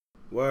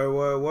Word,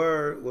 word,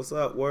 word. What's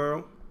up,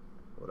 world?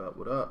 What up?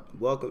 What up?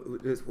 Welcome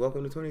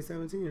to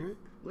 2017, right?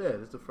 Yeah,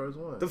 this the first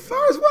one. The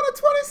first one of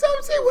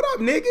 2017. What up,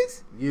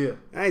 niggas? Yeah.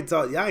 I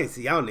ain't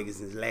see y'all niggas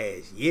since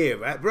last year,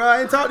 right, bro?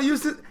 I ain't talked to you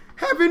since.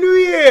 Happy New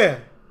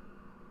Year.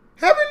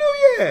 Happy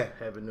New Year.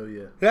 Happy New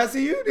Year. Did I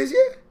see you this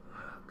year? Oh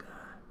God,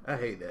 I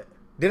hate that.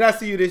 Did I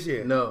see you this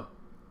year? No.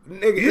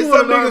 Nigga, You it's wanna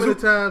some know niggas how who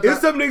many times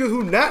it's some niggas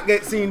who not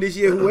get seen this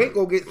year who ain't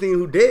gonna get seen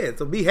who dead.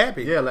 So be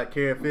happy. Yeah, like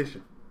Carrie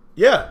Fisher.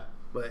 Yeah.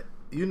 But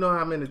you know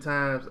how many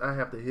times I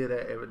have to hear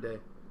that every day.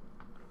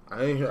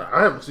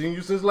 I haven't seen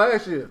you since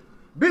last year.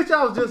 Bitch,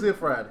 I was just here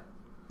Friday.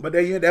 But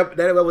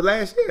that was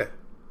last year.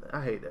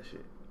 I hate that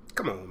shit.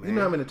 Come on, man. You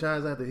know how many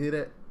times I have to hear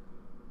that?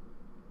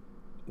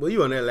 Well,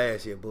 you on that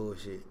last year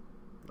bullshit.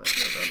 Like,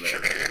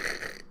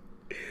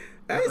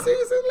 I ain't seen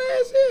you since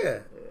last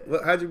year. Yeah.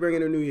 Well, how'd you bring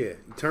in the new year?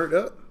 You turned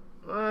up?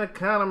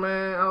 Kind of,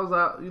 man. I was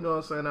out, you know what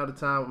I'm saying, out of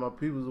time with my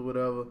peoples or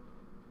whatever.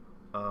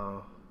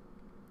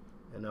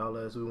 And all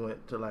that, we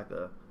went to like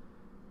a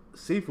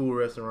seafood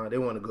restaurant. They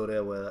want to go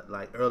there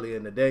like early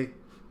in the day.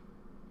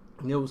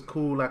 And it was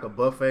cool, like a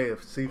buffet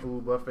of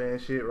seafood buffet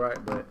and shit, right?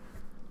 But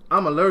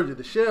I'm allergic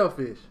to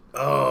shellfish.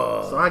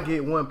 Oh. So I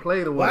get one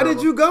plate or Why whatever.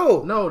 did you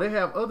go? No, they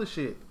have other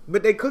shit.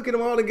 But they cooking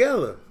them all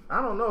together.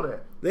 I don't know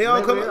that. They all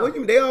Maybe come they out. are. What you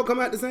mean? They all come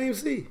out the same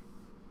sea.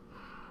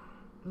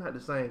 Not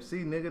the same sea,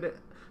 nigga. That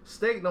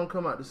steak don't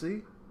come out the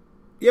sea.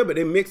 Yeah, but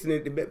they mixing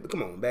it.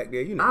 Come on, back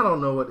there, you know. I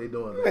don't know what they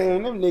doing.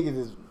 Man, them niggas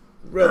is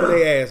rubbing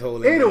their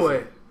asshole in.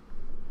 Anyway,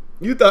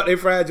 You thought they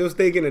fried your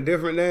steak in a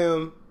different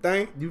damn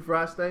thing? you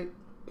fry steak?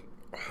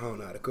 I don't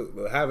know how to cook,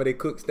 but however they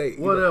cook steak.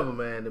 you know. Whatever,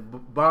 man. The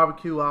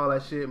barbecue, all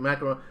that shit,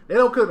 macaroni. They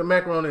don't cook the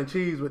macaroni and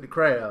cheese with the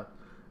crab.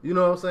 You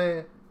know what I'm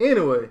saying?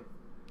 Anyway,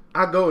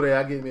 I go there.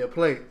 I get me a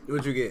plate.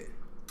 What'd you get?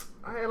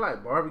 I had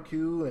like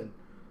barbecue and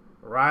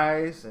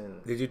rice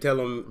and Did you tell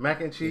them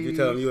mac and cheese. Did you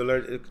tell them you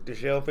allergic to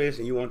shellfish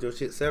and you want your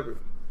shit separate?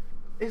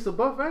 It's a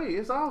buffet.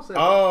 It's all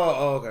separate.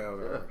 Oh,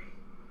 okay. Yeah.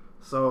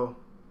 So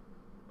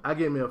I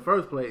get me a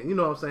first plate. You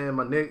know what I'm saying?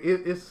 My neck.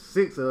 It's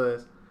 6 of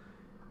us.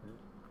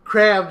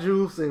 Crab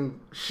juice and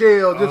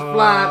shell just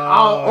flying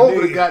all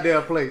over the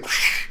goddamn plate.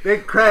 They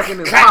cracking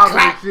and popping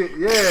and shit.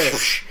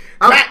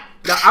 Yeah.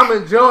 I'm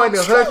enjoying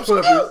the hush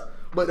puppies,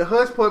 but the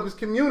hush puppies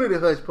community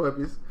hush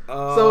puppies.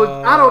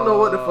 So I don't know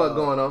what the fuck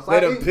going on. So They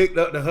done picked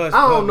up the hush.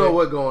 I don't know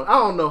what going on. I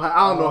don't know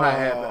how it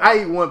happened.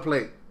 I eat one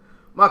plate.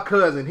 My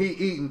cousin, he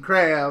eating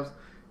crabs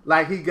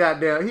like he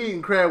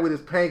eating crab with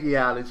his pinky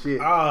out and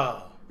shit.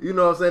 Oh. You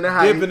know what I'm saying? That's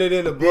how Dipping it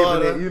in the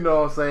butter. you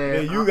know what I'm saying?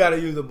 And you gotta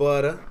use the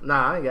butter.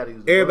 Nah, I ain't gotta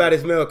use the Everybody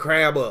butter. smell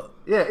crab up.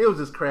 Yeah, it was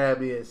just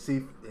crabby and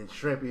and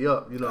shrimpy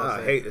up. You know what I'm I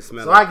saying? hate the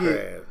smell so of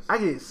crabs. I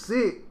get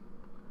sick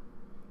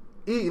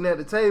eating at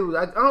the table.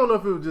 I don't know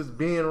if it was just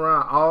being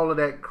around all of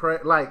that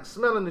crab. Like,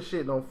 smelling the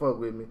shit don't fuck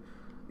with me.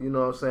 You know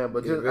what I'm saying?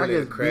 But Yeah, just really I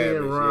guess crabby,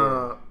 being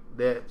around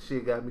that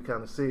shit got me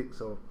kind of sick.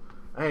 So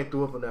I ain't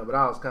threw up on that, but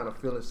I was kind of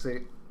feeling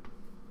sick.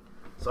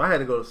 So I had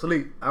to go to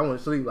sleep. I went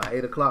to sleep like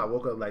 8 o'clock.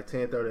 Woke up like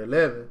 10:30,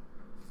 11.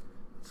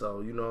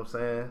 So, you know what I'm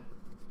saying?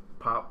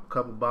 Pop a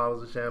couple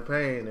bottles of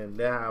champagne, and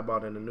that's how I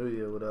bought in the New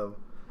Year, whatever,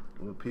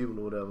 with people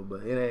or whatever.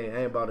 But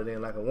I ain't bought it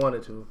in like I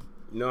wanted to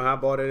You know how I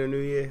bought it in the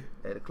New Year?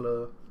 at the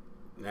club.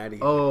 Not even.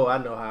 Oh, I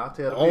know how. I'll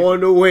tell the people. On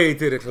the way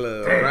to the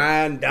club, Damn.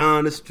 riding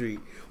down the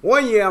street.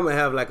 One year I'm gonna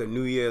have like a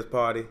New Year's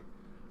party.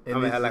 And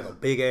I'm gonna it's have like a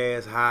big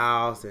ass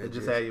house and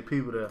just have your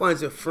people there.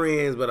 bunch of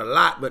friends, but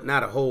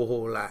not a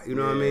whole lot. You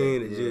know what I Yeah,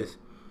 mean? It's yeah. just,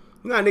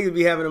 you know how niggas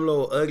be having them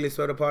little ugly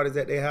sort of parties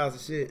at their house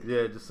and shit?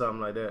 Yeah, just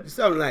something like that. Just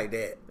something like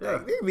that. Yeah.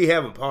 Like, niggas be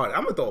having parties.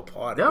 I'm gonna throw a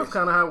party. That was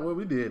kind of what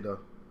we did, though.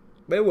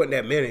 But it wasn't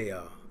that many,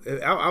 y'all.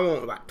 I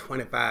want about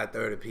 25,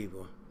 30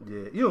 people.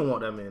 Yeah, you don't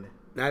want that many.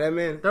 Not that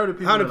many? 30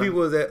 people How many are people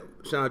was at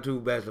Sean 2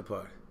 bachelor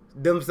party?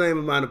 Them same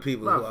amount of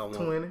people who I About want.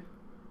 20,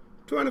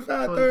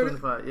 25, 20, 30?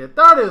 25. Yeah,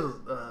 30 is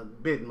a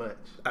bit much.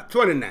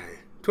 29,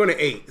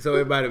 28, so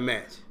everybody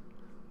match.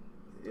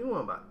 You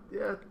want about,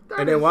 30.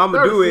 And then what I'm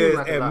going to 30 do seems is,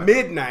 like a at lot.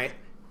 midnight,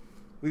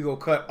 we going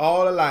to cut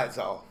all the lights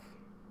off.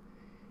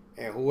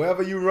 And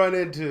whoever you run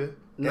into,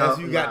 that's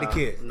who you got to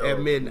kiss at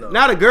midnight. no.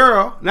 Not a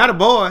girl, not a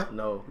boy.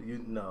 No.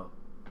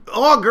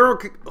 Or a girl.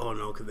 Oh,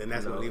 no, because then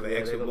that's going to leave an Yeah,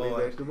 extra they gonna leave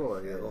boy. an extra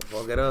boy, yeah. Gonna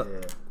fuck it up.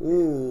 Yeah.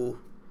 Ooh.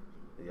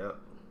 Yep.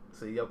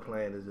 See, your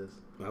plan is just,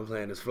 I'm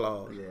playing this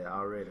flawed. yeah,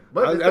 already.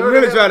 I'm the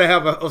really 30 trying to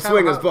have a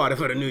swingers house- party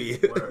for the New Year.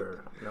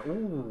 Word. Now,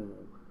 ooh.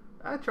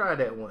 I tried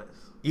that once.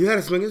 You had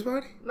a swingers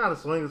party? Not a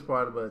swingers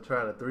party, but I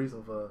tried a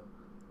threesome for,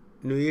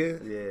 New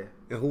Year? yeah.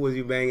 And who was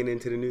you banging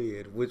into the New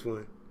Year? Which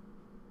one?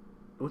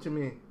 What you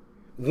mean?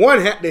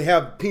 One had to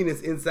have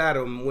penis inside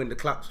of him when the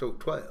clock struck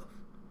 12.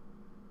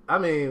 I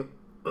mean,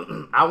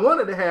 I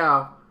wanted to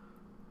have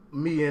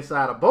me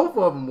inside of both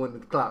of them when the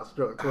clock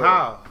struck 12.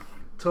 How?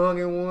 Tongue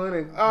in one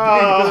and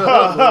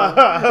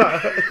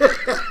Oh.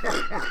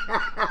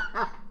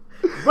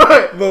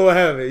 But But what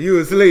happened? You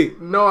asleep?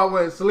 no, I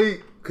went to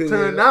sleep. Couldn't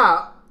Turned hear.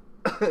 out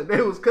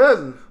they was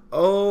cousins.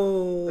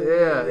 Oh.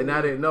 Yeah, and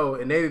I didn't know,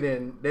 and they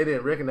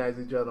didn't recognize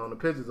each other on the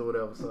pictures or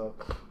whatever. So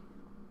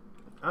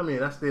I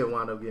mean, I still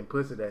wound up getting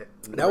pussy that.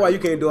 That's why you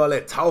can't do all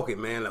that talking,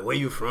 man. Like where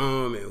you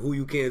from and who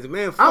you can.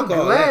 Man, fuck I'm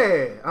all glad.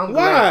 that. I'm Why?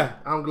 glad.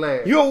 I'm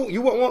glad.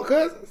 You want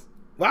cousins?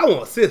 Well, I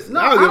want sisters.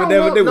 No, I don't give a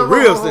damn if they were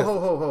real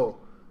sisters.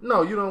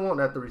 No, you don't want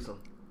that threesome.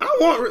 I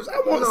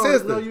want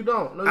sisters. No, you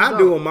don't. No, you I don't.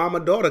 do a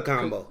mama-daughter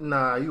combo.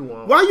 Nah, you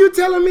won't. Why you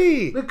telling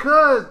me?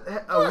 Because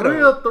a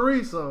real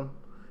threesome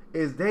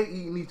is they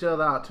eating each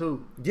other out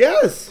too.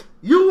 Yes.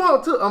 You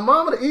want a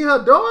mama to eat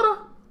her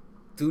daughter?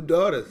 2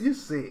 daughters. You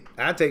sick.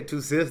 I take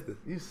 2 sisters.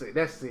 You sick.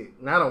 That's sick.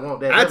 And I don't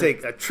want that. I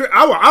take a trip.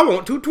 I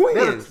want 2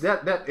 twins.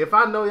 That if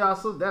I know y'all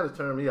sisters, that'll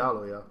turn me all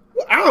the way off.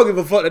 Well, I don't give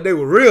a fuck that they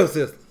were real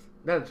sisters.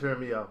 That'll turn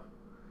me off.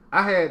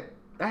 I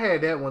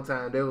had that one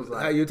time. They was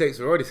like, how you take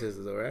sorority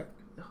sisters, all right?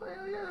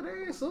 Hell yeah,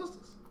 they ain't sisters.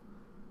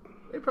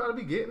 They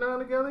probably be getting on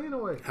together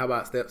anyway. How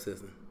about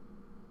stepsister?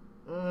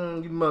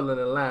 You muddling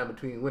the line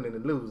between winning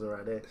and losing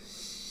right there.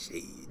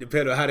 Shit,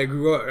 depending on how they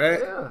grew up, right?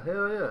 Yeah,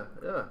 hell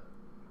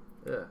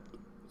yeah.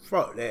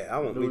 Fuck that. I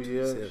want me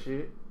 2 sisters.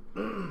 Shit.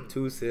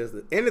 2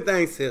 sisters.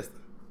 Anything sister.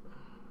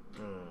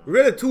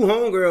 Really 2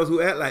 homegirls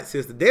who act like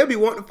sisters. They'll be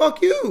wanting to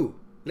fuck you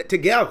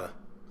together.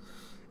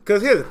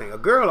 Because here's the thing. A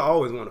girl will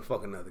always want to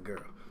fuck another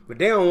girl. But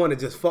they don't want to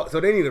just fuck. So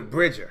they need a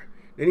bridger.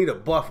 They need a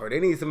buffer. They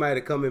need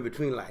somebody to come in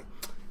between like,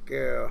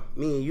 girl,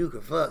 me and you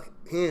can fuck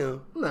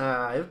him.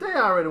 Nah, if they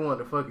already want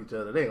to fuck each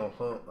other, they gonna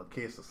hump or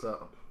kiss or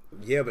something.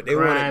 Yeah, but they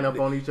want up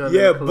on each other.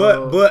 Yeah,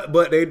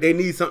 but they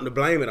need something to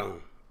blame it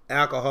on.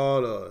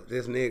 Alcohol or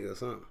this nigga or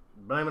something.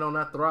 Blame it on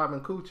that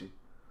throbbing coochie.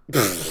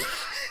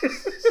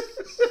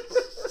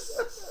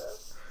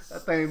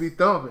 That thing be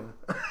thumping.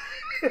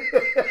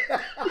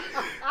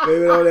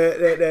 Blame it on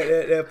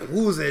that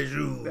pussy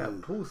juice.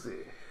 That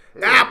pussy.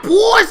 That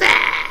pussy.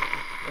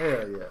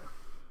 Hell yeah.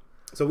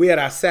 So we at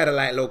our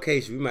satellite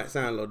location. We might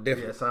sound a little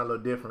different. Yeah, sound a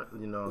little different.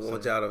 You know what I'm saying?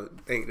 Want y'all to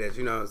think that,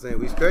 you know what I'm saying?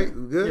 We straight?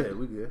 We good? Yeah,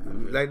 we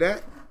good. Like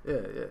that?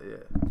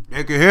 Yeah.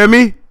 You can hear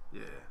me?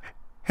 Yeah.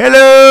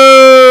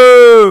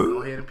 Hello!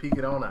 Go ahead and peek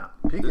it on out.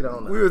 Peek it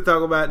on out. We was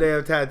talking about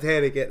damn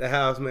Titanic at the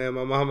house, man.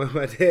 My mama and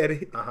my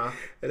daddy.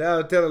 And I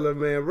was telling her,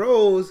 man,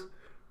 Rose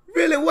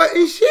really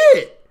wasn't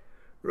shit.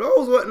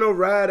 Rose wasn't no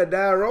ride or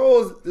die.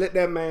 Rose let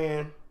that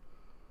man.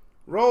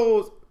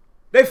 Rose,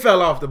 they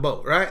fell off the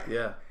boat, right?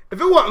 Yeah. If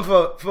it wasn't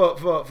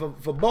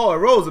for boy,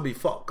 Rose would be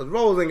fucked. Because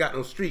Rose ain't got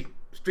no street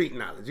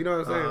knowledge. You know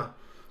what I'm saying?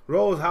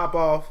 Rose hop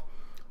off.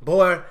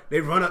 Boy,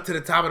 they run up to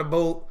the top of the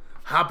boat.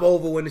 Hop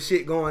over when the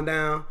shit going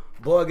down.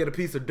 Boy, get a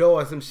piece of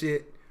door or some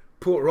shit.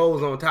 Put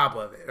Rose on top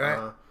of it,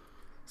 right?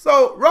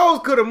 So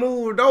Rose could have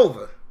moved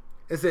over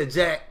and said,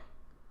 Jack,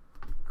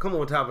 come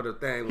on top of the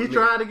thing. He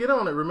tried to get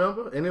on it,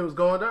 remember? And it was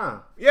going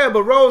down. Yeah,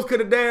 but Rose could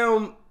have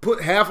damn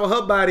put half of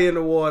her body in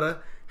the water,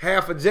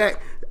 half of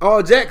Jack.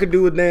 All Jack could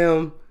do was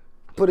damn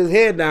put his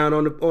head down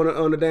on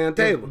the damn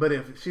table. But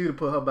if she would have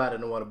put her body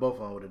in the water, both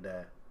of them would have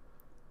died.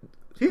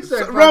 He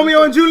said so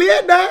Romeo and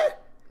Juliet died?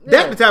 Yeah.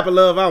 That's the type of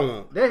love I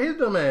want. That his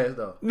dumb ass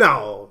though.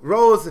 No,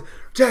 Rose,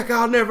 Jack,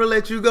 I'll never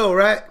let you go,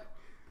 right?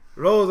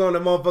 Rose on the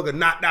motherfucker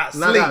knocked out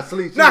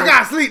sleep. Knock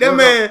out sleep. That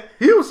man.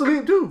 He was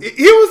asleep too.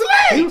 He was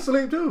late. He was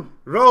asleep too.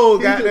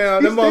 Rose got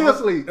down. He still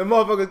asleep. The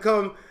motherfucker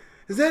come.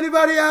 Is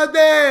anybody out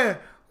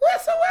there?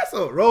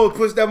 Whistle. Rose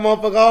pushed that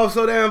motherfucker off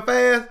so damn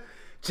fast.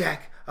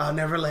 Jack, I'll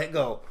never let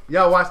go.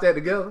 Y'all watched that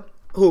together?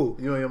 Who?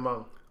 You and your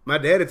mom. My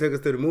daddy took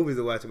us to the movies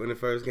to watch it when it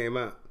first came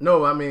out.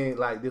 No, I mean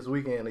like this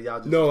weekend. Y'all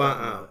just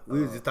no,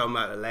 we was just talking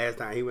about the last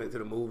time he went to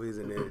the movies,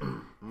 and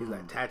then he's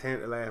like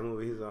Titanic, the last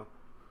movie he saw.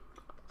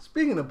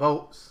 Speaking of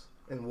boats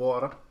and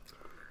water,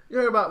 you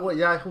heard about what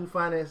Yahoo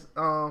Finance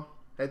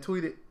had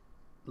tweeted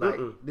like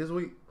this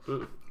week?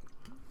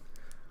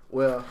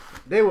 Well,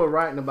 they were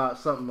writing about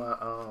something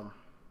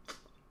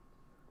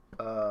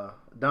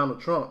Donald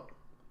Trump,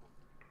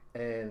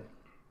 and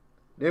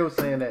they were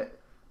saying that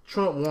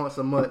Trump wants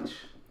a much.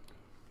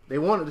 They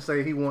wanted to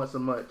say he wants a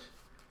much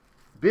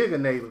bigger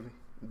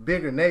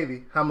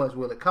navy. How much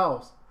will it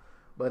cost?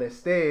 But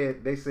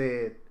instead, they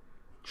said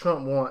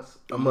Trump wants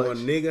a much more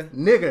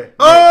nigger.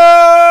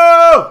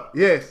 Oh,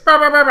 yes.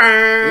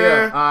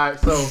 Yeah. All right.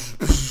 So,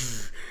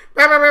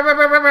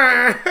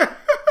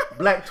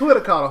 Black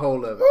Twitter caught a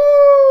hold of it,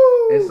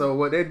 and so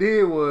what they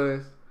did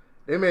was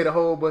they made a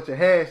whole bunch of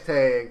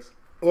hashtags.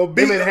 Well,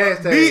 B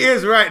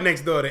is right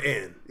next door to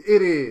N.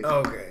 It is.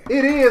 Okay.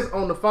 It is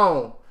on the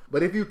phone,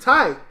 but if you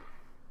type.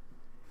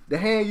 The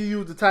hand you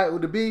use to type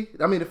with the B,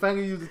 the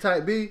finger you use to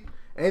type B,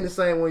 ain't the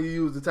same when you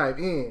use to type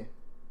N.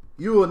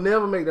 You will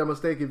never make that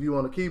mistake if you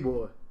on a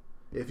keyboard.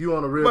 If you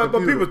on a real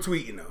computer. But people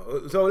tweeting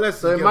though, so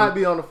it might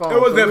be on the phone.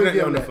 It was definitely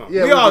on the phone.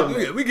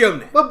 Yeah, we give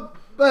them that.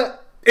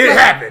 But it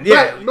happened.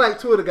 Yeah, Black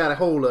Twitter got a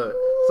hold of it.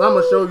 So I'm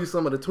gonna show you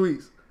some of the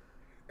tweets.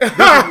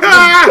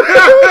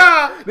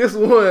 This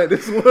one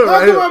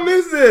How come I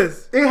miss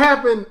this? It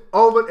happened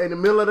over in the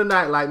middle of the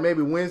night, like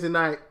maybe Wednesday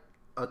night.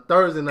 A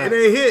Thursday night.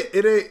 It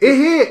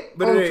hit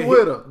on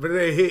Twitter. But it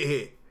ain't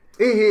hit.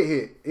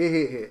 It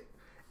hit.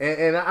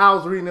 And I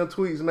was reading them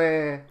tweets,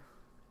 man.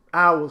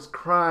 I was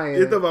crying.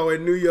 You talking about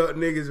when New York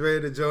niggas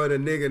ready to join a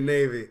nigga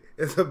navy?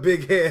 It's a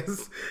big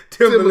ass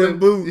Timberland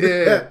boot.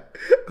 Yeah.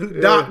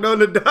 Docked on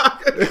the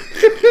dock.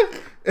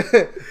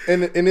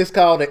 and it's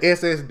called the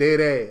SS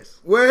Dead Ass.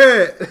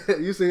 Where?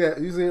 You see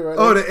that? You see it right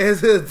Oh, there? the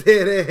SS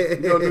Dead Ass.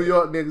 You know, New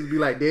York niggas be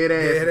like dead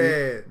ass. Dead B.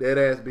 ass. Dead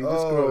ass. B. Just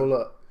Oh. scroll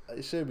up.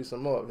 It should be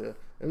some more up here.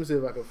 Let me see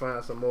if I can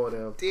find some more of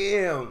them.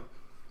 Damn.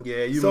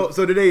 Yeah, you.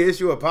 So did they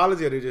issue an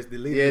apology or they just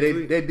deleted Yeah, the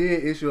tweet? they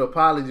did issue an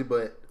apology,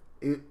 but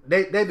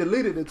they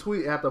deleted the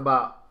tweet after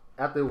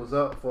it was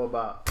up for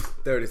about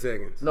 30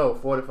 seconds.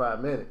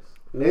 45 minutes.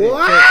 They didn't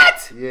What?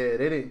 catch it. Yeah,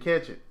 they didn't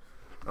catch it.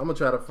 I'm gonna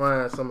try to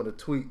find some of the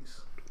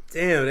tweets.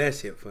 Damn, that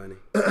shit funny.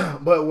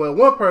 But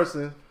one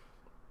person,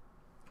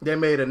 they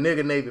made a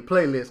nigga Navy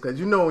playlist because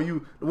you know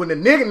when the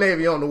nigga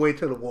Navy on the way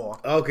to the war,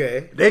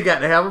 Okay. they got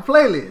to have a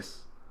playlist.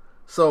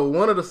 So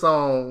one of the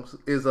songs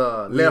is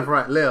Left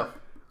Right Left.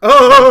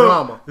 Oh,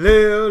 Drama. Yeah.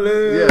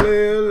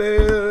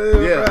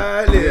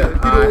 Right, left. Yeah.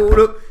 Get All on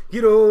up,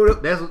 get on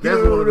up. That's get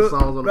one of the up,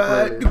 songs on the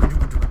right.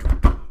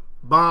 playlist.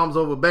 Bombs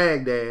Over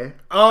Baghdad.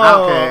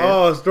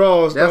 Oh, Outkast.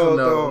 strong. That's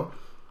another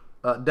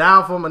one.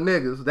 Down for My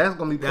Niggas. That's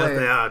gonna be That's playing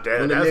the out there.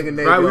 when the That's nigga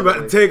Navy right. We on the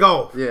about way. to take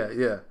off.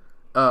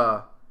 Yeah.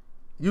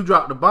 You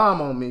Dropped the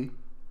Bomb on Me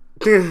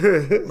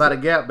by the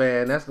Gap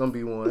Band. That's gonna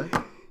be one.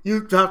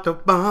 You dropped a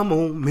bomb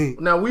on me.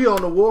 Now we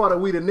on the water.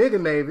 We the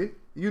nigga Navy.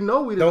 You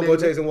know we the Don't nigga go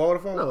Navy. chasing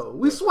waterfalls. No,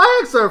 we swag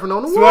surfing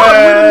on the Swag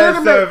water.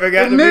 We the nigga surfing got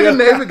Navy. to The be nigga a-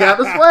 Navy got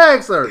the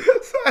swag surf.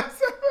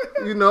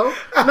 You know.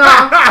 Now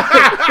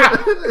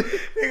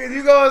Niggas,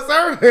 you going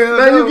surfing?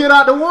 now you get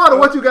out the water.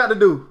 What you got to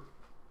do?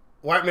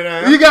 Wipe me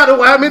down. You got to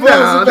wipe me Boom,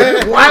 down.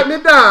 man. Wipe me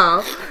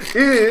down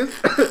is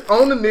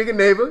on the nigga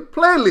Navy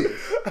playlist.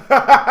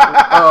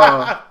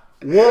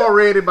 War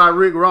Ready by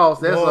Rick Ross.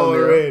 That's on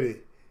there. already.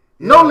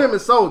 No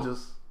Limit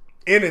Soldiers.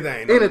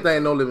 Anything.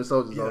 Anything No Limit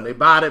Soldiers on. They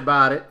bought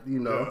it. You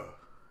know.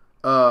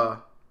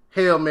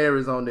 Hail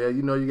Mary's on there.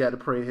 You know you got to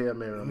pray Hail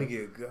Mary on Let me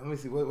there. let me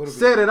see. What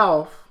Set It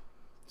Off.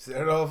 Set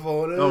it off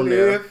on the On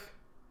there. lift.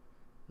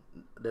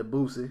 That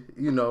Boosie.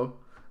 You know.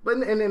 But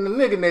in the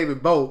nigga Navy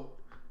boat,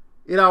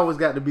 it always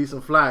got to be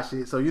some fly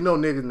shit. So you know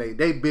niggas Navy,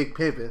 they big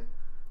pimping.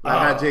 Like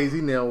how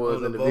Jay-Z now was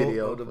on in the the boat,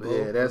 video. on the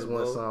boat, Yeah, that's on the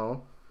one boat.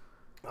 song.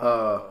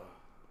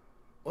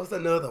 What's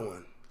another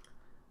one?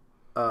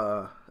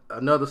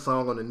 Another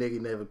song on the Nigga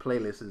Navy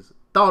playlist is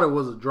Thought It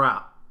Was a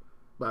Drop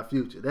by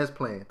Future. That's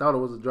playing. Thought It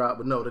Was a Drop,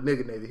 but no, the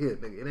Nigga Navy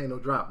hit, nigga. It ain't no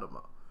drop no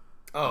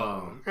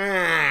more.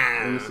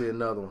 Let me see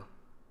another one.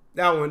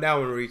 That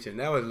one reaching.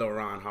 That was Lil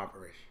Ron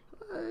Harperish.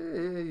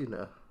 You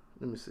know.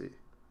 Let me see.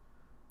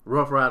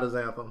 Rough Riders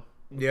Anthem.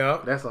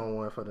 Yep. That's on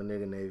one for the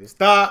Nigga Navy.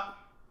 Stop.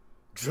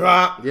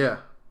 Drop. Yeah.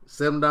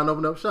 7 Down,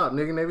 Open Up Shop.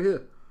 Nigga Navy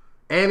here.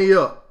 Annie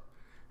Up.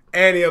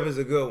 Annie Up is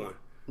a good one.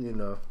 You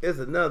know. It's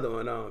another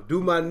one.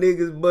 Do my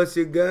niggas bust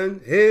your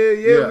gun? Hell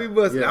yeah, we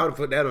bust. yeah. I would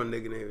put that on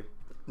Nigga Navy.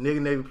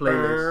 Nigga Navy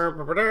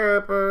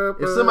playlist.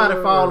 If somebody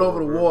fall over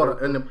the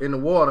water in the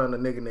water in the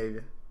Nigga Navy,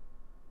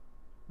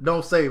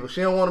 don't save her.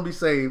 She don't want to be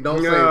saved. Don't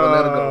save her.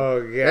 Let her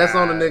go. God. That's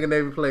on the Nigga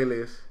Navy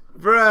playlist.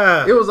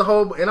 Bruh. It was a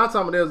whole, and I'm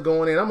talking about they was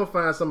going in. I'm gonna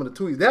find some of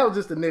the tweets. That was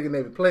just the Nigga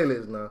Navy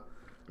playlist now.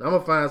 And I'm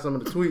gonna find some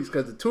of the tweets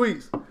because the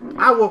tweets.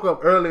 I woke up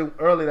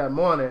early that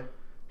morning,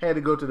 had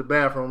to go to the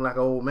bathroom like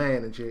an old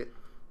man and shit.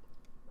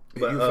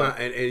 But,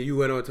 and you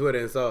went on Twitter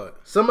and saw it.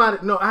 Somebody,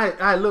 no,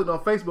 I looked on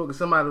Facebook and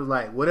somebody was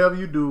like, whatever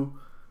you do,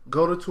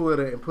 go to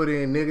Twitter and put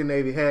in Nigga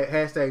Navy,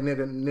 hashtag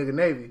Nigga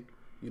Navy.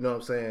 You know what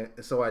I'm saying?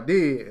 And so I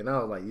did, and I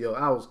was like, yo,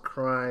 I was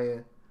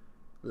crying,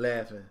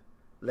 laughing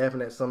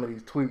at some of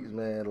these tweets,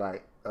 man.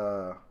 Like,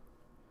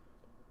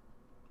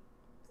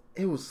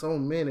 it was so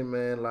many,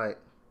 man. Like,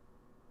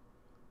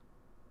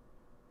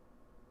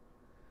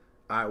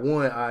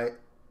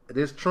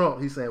 this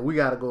Trump, he's saying we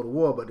gotta go to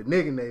war, but the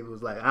Nigga Navy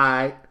was like, all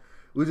right.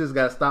 We just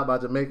gotta stop by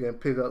Jamaica and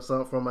pick up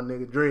something from my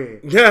nigga Dre.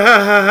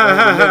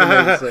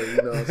 Yeah. Say, you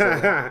know what I'm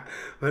saying?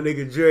 My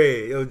nigga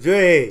Dre. Yo,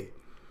 Dre.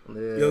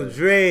 Yeah. Yo,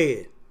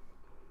 Dre.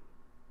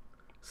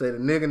 Say the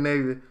Nigga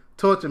Navy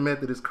torture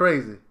method is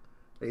crazy.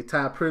 They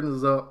tie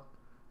prisoners up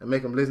and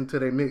make them listen to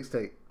their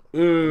mixtape.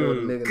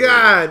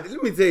 God,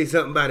 let me tell you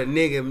something about a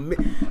nigga.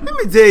 Let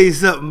me tell you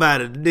something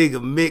about a nigga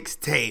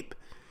mixtape.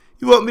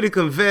 You want me to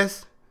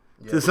confess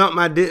to something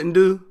I didn't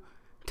do?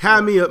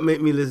 Tie me up,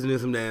 make me listen to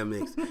some damn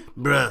mix.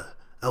 Bruh,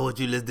 I want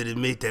you to listen to this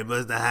mixtape, bro.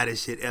 It's the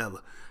hottest shit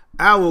ever.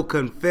 I will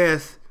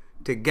confess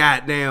to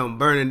goddamn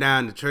burning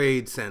down the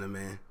Trade Center,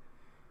 man.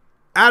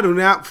 I do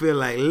not feel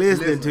like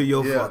listening to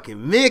your fucking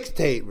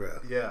mixtape, bro.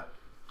 Yeah.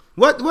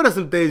 What are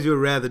some things you'd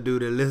rather do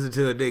than listen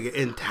to a nigga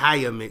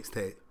entire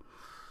mixtape?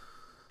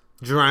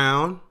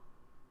 Drown.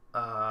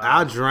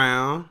 I'll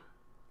drown.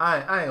 I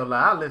ain't gonna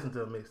lie. I listen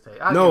to a mixtape.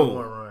 I No. give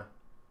one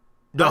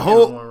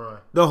run.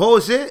 The whole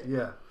shit?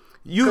 Yeah.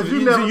 You've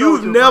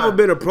never never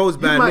been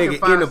approached by a might can nigga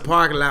find in the some-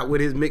 parking lot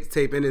with his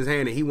mixtape in his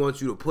hand and he wants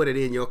you to put it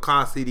in your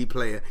car CD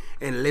player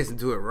and listen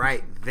to it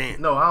right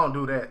then. No, I don't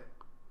do that.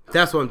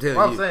 That's what I'm telling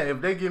What I'm you. saying,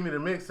 if they give me the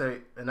mixtape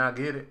and I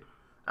get it,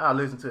 I'll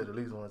listen to it at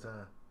least one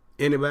time.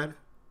 Anybody?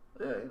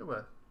 Yeah,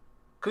 anybody.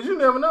 Cause you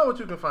never know what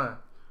you can find.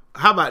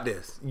 How about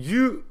this?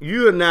 You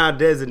are now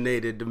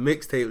designated the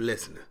mixtape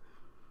listener.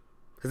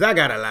 Because I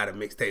got a lot of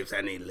mixtapes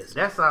I need to listen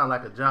to. That sounds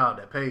like a job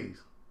that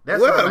pays.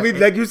 Well, I mean,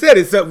 like you said,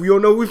 it's something we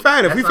don't know. We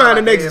find if we find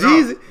the next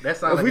Jeezy.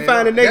 If we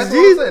find the next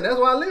Jeezy, that's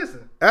why I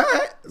listen. All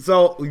right,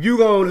 so you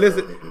gonna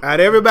listen? All right,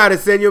 everybody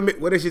send your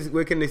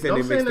where can they send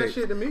their mixtape? Don't send that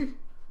shit to me.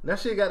 That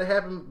shit got to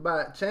happen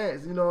by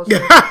chance. You know what I'm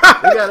saying?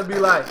 It got to be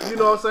like, you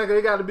know what I'm saying?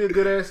 It got to be a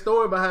good ass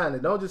story behind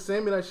it. Don't just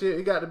send me that shit.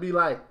 It got to be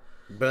like,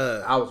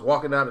 bruh, I was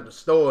walking out of the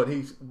store and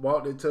he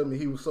walked into me.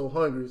 He was so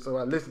hungry, so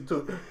I listened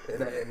to it,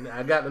 and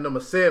I got to number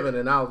 7,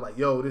 and I was like,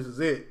 yo, this is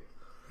it.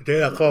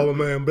 Then I call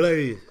my man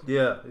Blaze.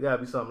 Yeah, it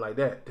gotta be something like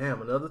that.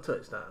 Damn, another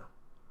touchdown.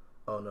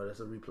 Oh no, that's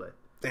a replay.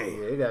 Damn.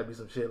 Yeah, it gotta be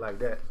some shit like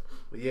that.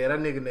 But yeah, that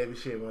nigga Navy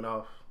shit went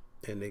off.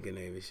 That nigga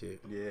Navy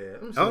shit. Yeah.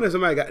 I don't know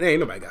if ain't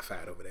nobody got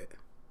fired over that.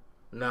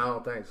 No, I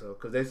don't think so.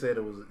 Cause they said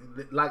it was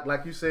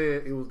like you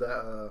said, it was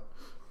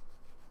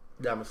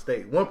that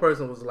mistake. One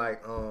person was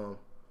like,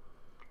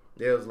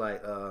 there was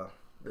like the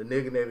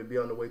nigga Navy be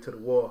on the way to the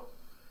war.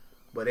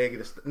 But they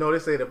they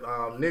say the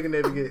nigga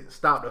Navy get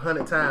stopped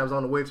 100 times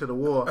on the way to the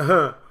war.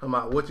 Uh-huh. I'm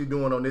like, what you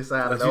doing on this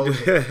side of the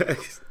ocean?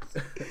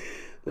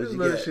 What you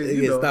get? Shit, they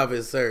get stopped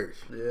and search.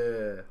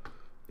 Yeah.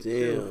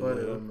 Damn,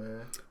 funny though,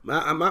 man.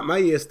 My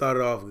year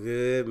started off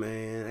good,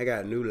 man. I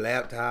got a new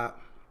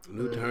laptop,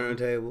 new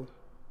turntable.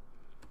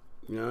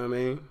 You know what I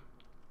mean?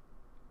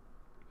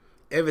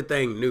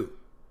 Everything new,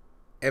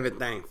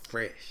 everything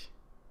fresh,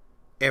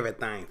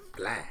 everything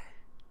fly.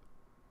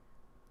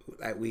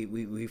 Like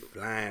we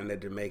flying to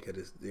Jamaica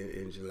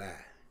in July.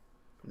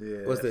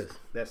 Yeah. What's this?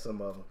 That's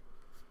some of them.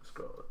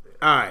 Scroll up there.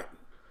 All right,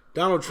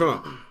 Donald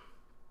Trump.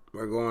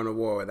 We're going to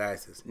war with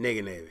ISIS.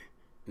 Nigga Navy.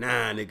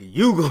 Nah, nigga,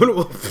 you going to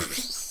war.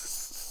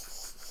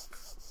 That's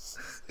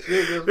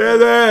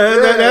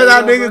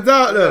how niggas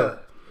talk though.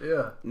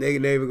 Yeah.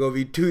 Nigga Navy gonna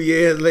be 2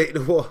 years late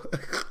to war.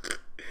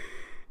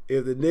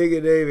 If the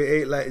nigga Navy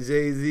ain't like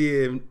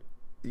Jay-Z and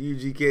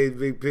UGK's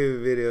Big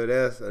Pivot video,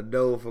 that's a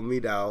no for me,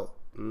 dog.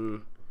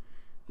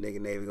 Nigga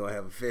Navy gonna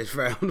have a fish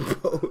fry on the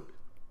boat.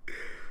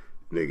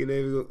 Nigga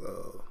Navy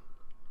go,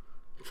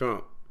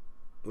 Trump,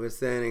 we're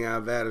sending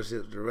our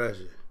battleships to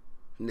Russia.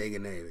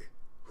 Nigga Navy.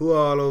 Who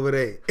all over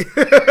there?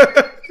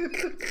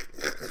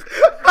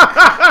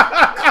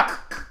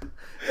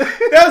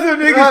 That's what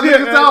niggas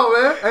shit, talk,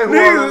 man. Hey, who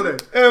all over there?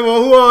 Hey,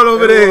 well, who all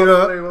over there,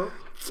 dog?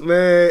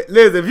 Man,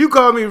 listen, if you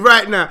call me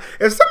right now,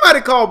 if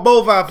somebody call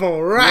both our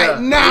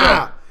phone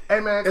now, hey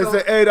man, and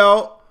say, hey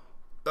dog,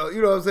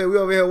 you know what I'm saying? We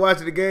over here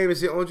watching the game and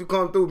shit. Won't you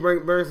come through,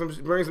 bring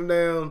some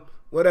damn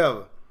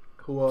whatever.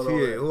 Who all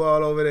over there? Who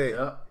all over there?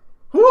 Yeah.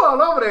 Who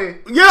all over there?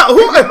 Yeah,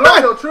 he can blow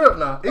your trip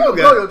now. He can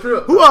blow your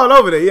trip. Who all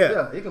over there?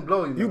 Yeah, he can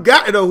blow you. You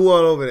got to know who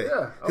all over there.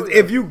 Yeah. Because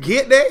if you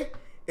get there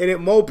and it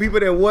more people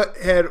than what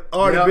had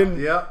already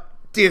been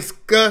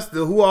discussed,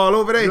 the who all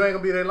over there, you ain't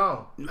gonna be there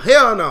long.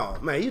 Hell no,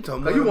 man. You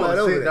talking about you want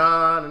to sit there.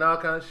 down and all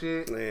kind of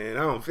shit. Man,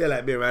 I don't feel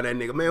like being around that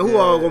nigga. Man, who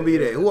all gonna be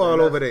there? Who all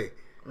over there?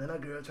 Man,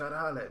 that girl tried to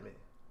holler at me.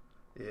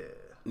 Yeah.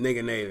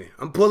 Nigga Navy.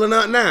 I'm pulling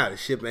up now. The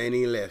ship ain't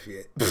even left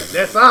yet.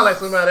 That sound like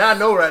somebody I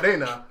know right there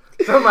now.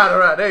 Somebody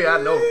right there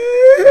I know.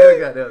 That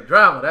goddamn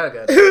drama. That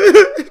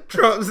goddamn.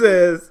 Trump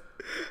says,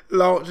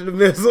 launch the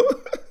missile.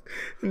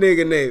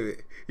 Nigga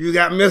Navy. You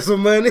got missile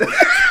money?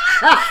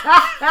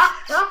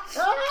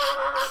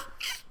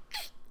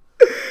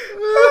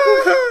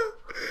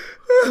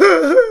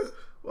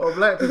 Well,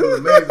 black people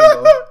amazing,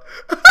 bro.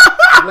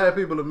 Black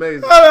people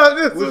amazing.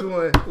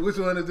 Which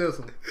one is this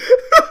one?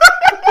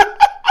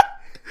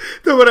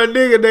 So what a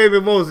nigga Navy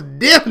most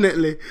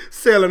definitely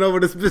sailing over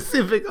the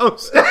Pacific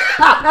Ocean. The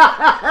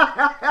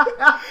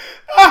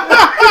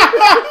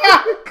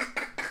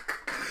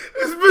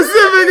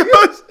Pacific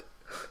Ocean.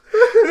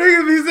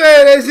 Niggas be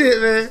saying that shit,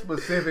 man.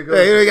 Pacific Ocean.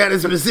 Hey, you got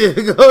the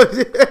Pacific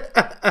Ocean.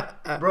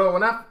 Bro,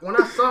 when I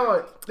saw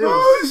it, there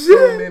was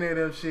so many of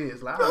them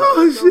shits. Like,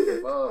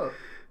 shit.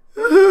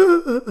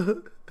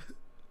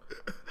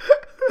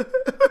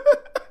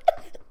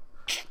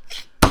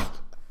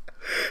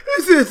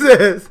 This shit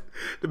says,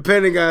 the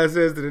Pentagon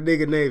says to the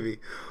nigga Navy,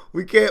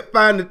 we can't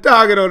find the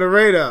target on the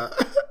radar.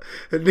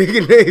 The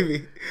nigga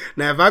Navy.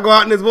 Now, if I go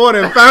out in this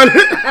water and find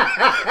it,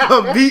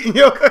 I'm beating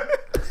your ass.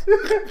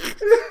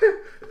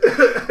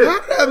 How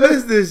did I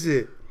miss this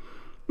shit?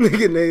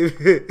 Nigga Navy.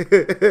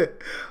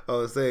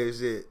 Oh, same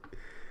shit.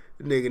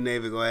 Nigga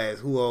Navy gonna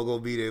ask who all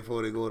gonna be there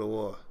before they go to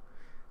war.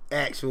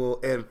 Actual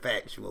and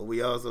factual.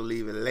 We also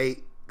leave it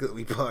late because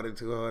we partied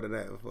too hard the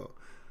night before.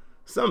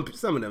 Some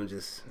of them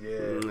just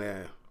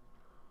yeah.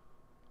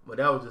 But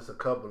that was just a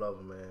couple of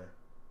them, man.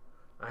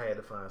 I had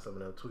to find some of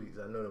them tweets.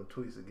 I know them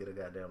tweets would get a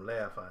goddamn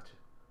laugh at you.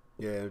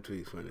 Yeah, them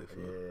tweets funny.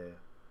 Yeah.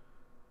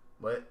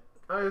 But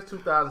I guess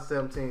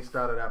 2017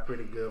 started out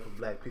pretty good for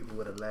black people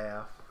with a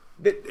laugh.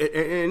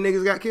 And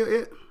niggas got killed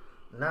yet?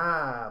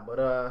 Nah, but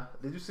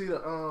did you see the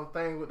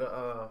thing with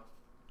the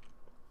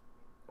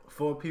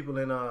 4 people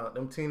in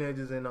them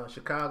teenagers in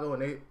Chicago,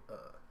 and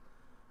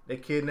they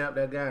kidnapped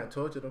that guy and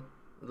tortured him?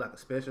 It was like a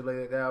special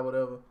ed guy or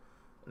whatever.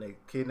 And they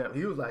kidnapped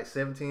he was like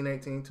 17,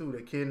 18 too.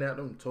 They kidnapped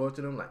him,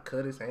 tortured him, like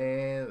cut his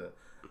hands, and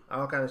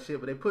all kind of shit.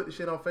 But they put the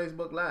shit on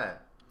Facebook Live.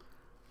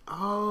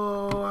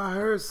 Oh, I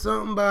heard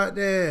something about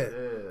that.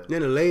 Yeah.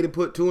 Then the lady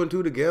put 2 and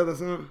 2 together or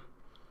something.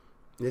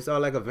 They saw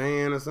like a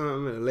van or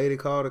something, and a lady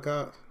called the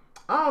cops.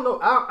 I don't know.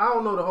 I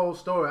don't know the whole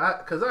story.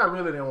 Because I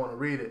really didn't want to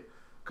read it.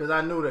 Because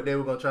I knew that they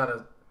were gonna try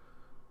to,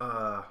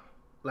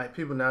 like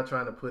people now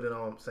trying to put it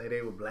on, say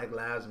they were Black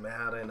Lives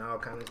Matter and all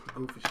kind of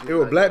goofy shit. It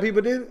was black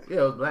people did it? Yeah,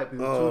 it was black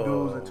people, 2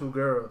 dudes and 2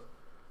 girls.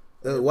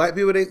 White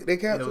people they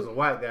captured? It was a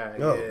white guy.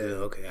 Oh, yeah. good.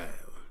 Okay.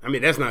 I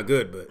mean that's not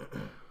good, but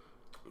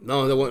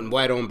no, it wasn't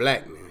white on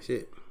black, man.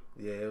 Shit.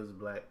 Yeah, it was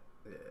black.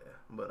 Yeah,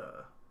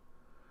 but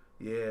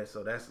yeah.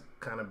 So that's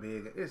kind of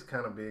big. It's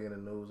kind of big in the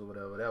news or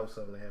whatever. That was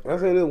something that happened. I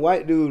said this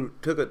white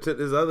dude took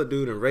this other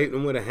dude and raped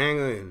him with a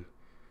hanger and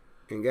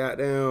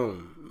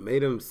goddamn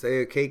made him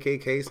say a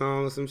KKK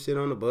song or some shit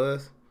on the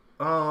bus.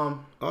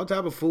 All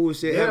type of fool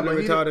shit happening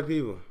to retarded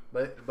people.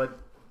 But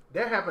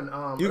that happened.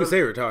 You can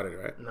say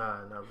retarded, right?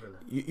 Nah, not really.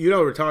 You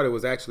know, retarded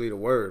was actually the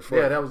word for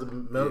it. Yeah, that was a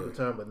medical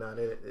term, but nah,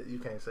 you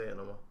can't say it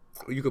no more.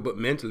 You could put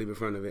mentally in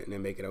front of it and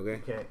then make it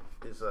okay. You can't.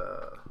 It's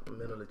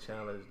mentally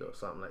challenged or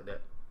something like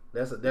that.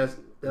 That's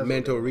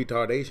mental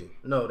retardation.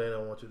 No, they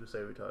don't want you to say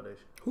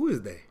retardation. Who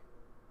is they?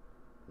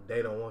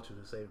 They don't want you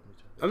to say retardation.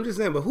 I'm just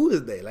saying, but who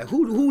is they? Like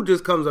who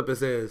just comes up and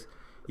says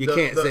you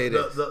can't say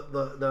this?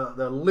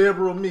 The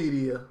liberal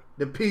media,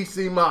 the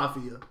PC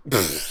mafia.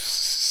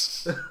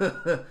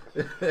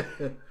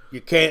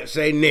 You can't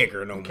say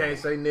nigger no more. You can't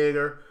say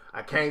nigger.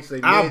 I can't say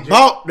I midget.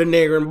 bought the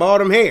nigger and bought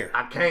him hair.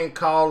 I can't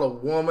call a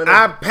woman.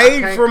 I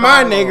paid for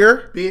my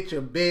nigger. Bitch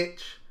a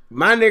bitch.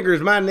 My nigger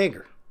is my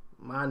nigger.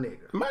 My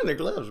nigger. My nigger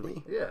loves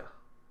me. Yeah.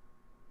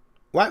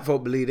 White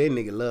folk believe they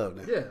nigga love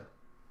them. Yeah.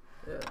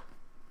 Yeah.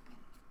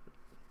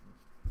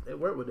 They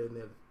work with that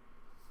nigga.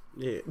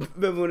 Yeah.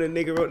 Remember when that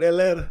nigga wrote that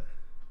letter?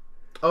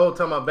 Oh,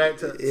 talking about back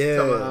to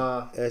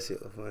that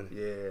shit was funny.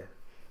 Yeah.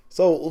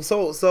 So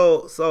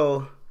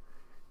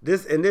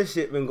this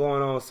shit been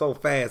going on so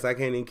fast I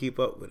can't even keep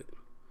up with it.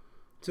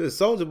 So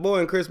Soulja Boy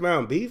and Chris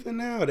Brown beefing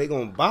now? Are they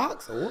gonna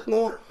box or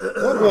what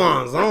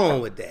goes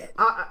on with that?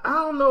 I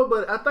don't know,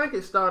 but I think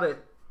it started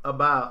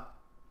about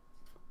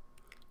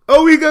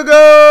a week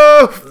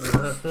ago.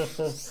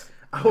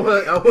 I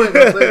wasn't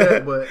gonna say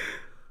that, but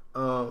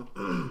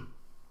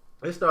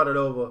it started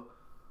over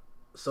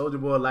Soulja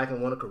Boy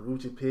liking one of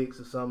Karrueche pics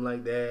or something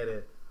like that,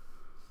 and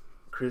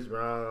Chris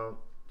Brown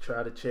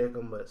tried to check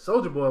him, but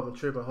Soulja Boy been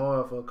tripping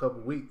hard for a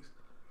couple weeks.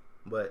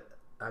 But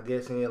I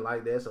guess he didn't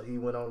like that, so he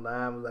went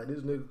online, was like,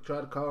 this nigga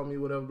tried to call me,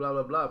 whatever, blah,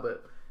 blah, blah.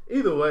 But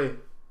either way,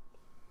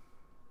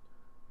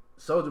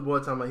 Soulja Boy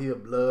talking about he a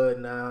blood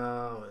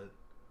now, and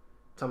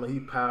talking about he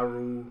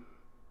Pyru,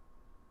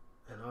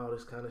 and all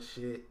this kind of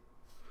shit.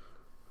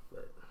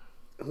 But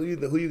who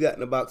you got in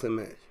the boxing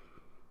match?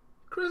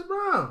 Chris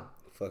Brown.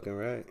 Fucking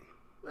right.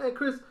 Man,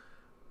 Chris,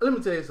 let me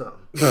tell you something.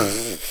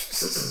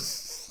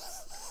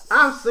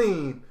 I've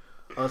seen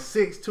a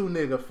 6'2"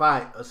 nigga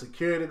fight a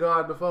security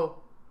guard before,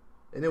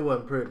 and it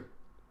wasn't pretty.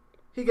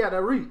 He got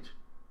that reach.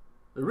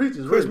 The reach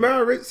is Chris real.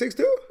 Brown reach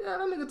 6'2"? Yeah,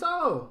 that nigga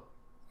tall.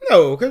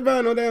 No, Chris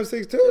Brown no damn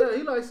 6'2". Yeah,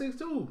 he like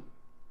 6'2".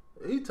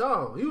 He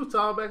tall. He was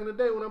tall back in the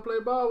day when I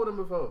played ball with him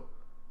before.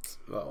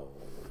 Oh,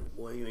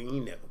 boy, you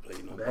ain't never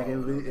played no back ball.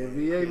 in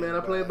VA, man. I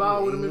played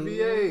ball with him in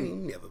VA. You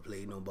never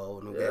played no ball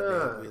with no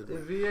goddamn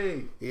in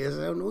VA. Yes,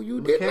 I know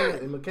you did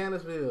not. In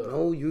Mechanicsville.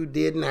 No, you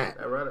did not.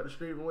 Right up the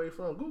street from where he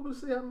from. Google to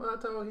see how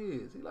tall he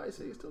is. He like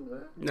 6'2",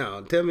 man.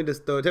 No, tell me this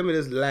story. Tell me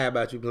this lie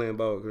about you playing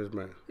ball with Chris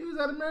Brown. He was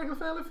at American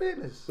Family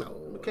Fitness. No,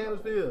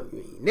 Mechanicsville. You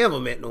ain't never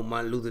met no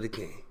Martin Luther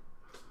King.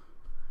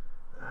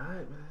 All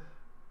right, man.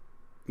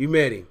 You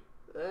met him.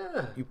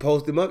 Yeah. You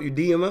post him up? You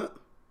DM him up?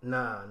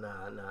 Nah.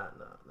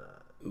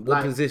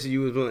 What position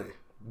you was playing?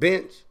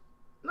 Bench?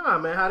 Nah,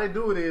 man. How they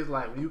do it is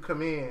like when you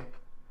come in,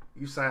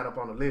 you sign up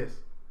on the list.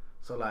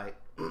 So like,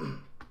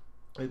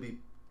 it'd be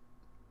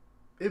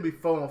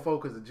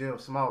 4-on-4 because the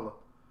gym's smaller.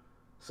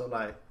 So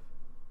like,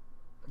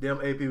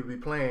 them 8 people be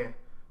playing.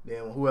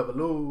 Then whoever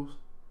lose,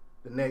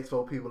 the next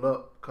 4 people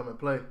up come and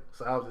play.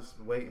 So I was just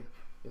waiting.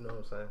 You know what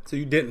I'm saying? So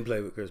you didn't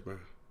play with Chris Brown?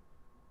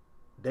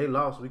 They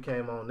lost. We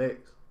came on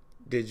next.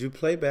 Did you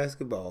play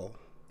basketball?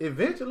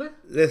 Eventually.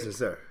 Listen,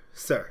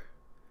 sir.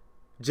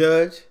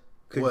 Judge,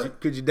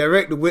 could you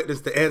direct the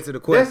witness to answer the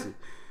question?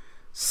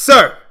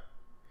 Sir,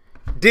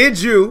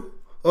 did you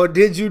or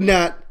did you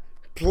not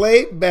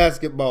play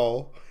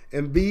basketball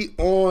and be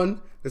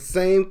on the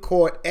same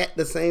court at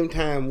the same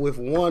time with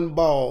one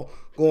ball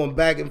going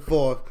back and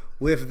forth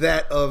with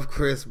that of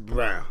Chris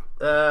Brown?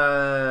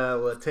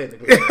 Well,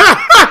 technically.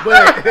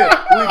 But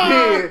we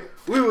did.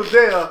 We was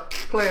there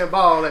playing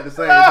ball at the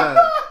same time.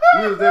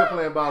 If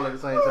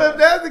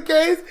that's the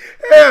case,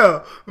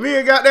 hell, me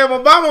and goddamn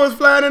Obama was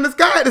flying in the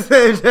sky at the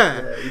same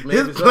time.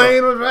 Yeah, his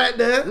plane was right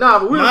there. Nah,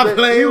 but my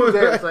plane was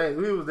there. Right.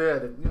 We was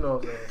there. You know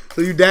what I'm saying?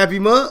 So you dap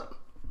him up?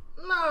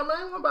 Nah, man,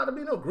 I'm about to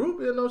be no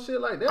groupie or no shit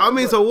like that. I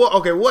mean, so what?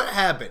 Okay, what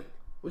happened?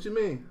 What you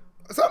mean?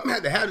 Something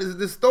had to happen.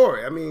 This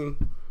story. I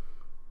mean,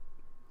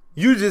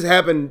 you just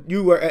happened.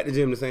 You were at the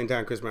gym the same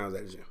time Chris Brown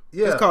was at the gym.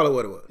 Yeah. Just call it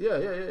what it was.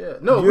 Yeah.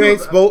 No, you ain't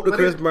spoke to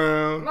Chris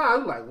Brown. Nah, I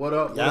was like, what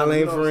up? Y'all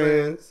ain't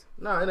friends.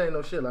 Nah, it ain't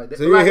no shit like that.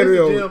 So you hit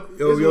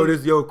yo,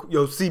 this yo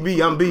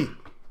CB, I'm B.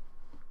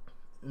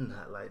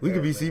 Not like we that.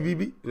 could be man.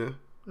 CBB. Yeah.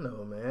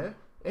 No, man.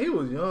 And he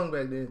was young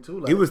back then too.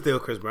 Like, He was still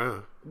Chris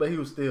Brown. but he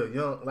was still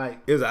young. Like,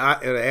 It was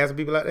asking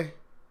people out there.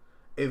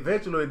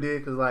 eventually it did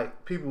because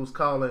like people was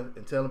calling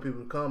and telling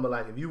people to come. But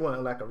like if you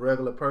weren't like a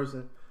regular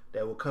person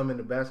that would come in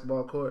the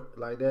basketball court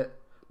like that,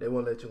 they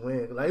wouldn't let you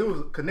in. Like it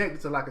was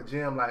connected to like a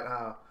gym like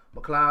how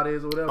McLeod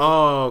is or whatever.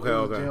 Oh, okay, It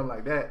was okay. a gym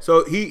like that.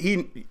 So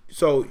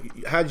so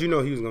how'd you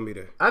know he was gonna be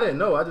there? I didn't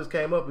know. I just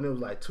came up and it was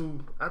like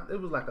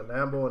it was like a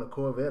Lambo and a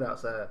Corvette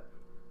outside.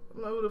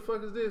 I'm like, who the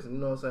fuck is this? And you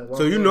know what I'm saying?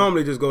 So you in.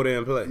 normally just go there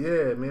and play?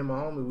 Yeah, me and my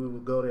homie, we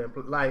would go there and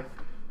play. Like,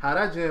 how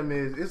that gym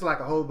is, it's like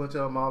a whole bunch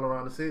of them all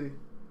around the city.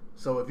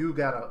 So if you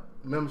got a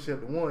membership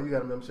to one, you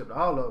got a membership to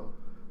all of them.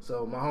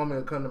 So my homie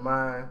would come to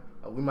mine.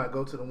 Or we might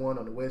go to the one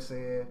on the west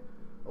end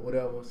or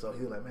whatever. So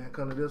he was like, man,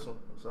 come to this one.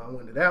 So I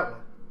went to that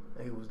one,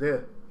 and he was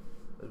there.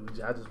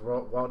 I just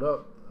walked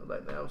up. I was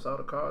like, damn, saw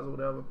the cars or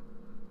whatever.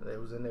 And they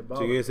was in there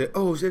balling. So you said,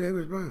 oh shit, that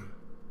was Brown.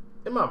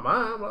 In my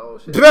mind, I'm like, oh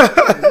shit. You know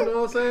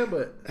what I'm saying?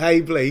 But How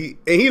he play?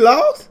 And he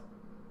lost?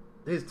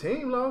 his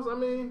team lost. I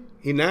mean,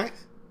 He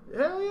nice?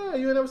 hell yeah.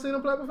 You ain't never seen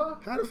him play before?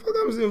 How the fuck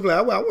I was in play?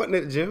 I wasn't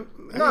at the gym.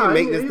 I Nah, didn't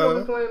make he this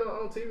wasn't stuff. playing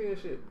on TV and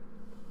shit.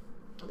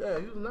 Yeah,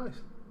 he was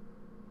nice.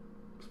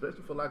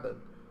 Especially for like a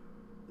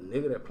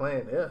nigga that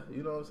playing there.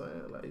 You know what I'm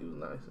saying? Like, he was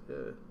nice.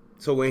 Yeah.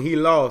 So when he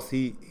lost,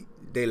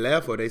 they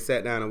left or they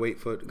sat down and wait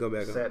for it to go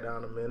back up? Sat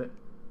down a minute,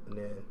 and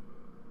then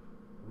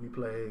we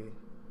played.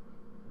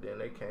 Then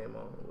they came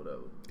on or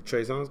whatever.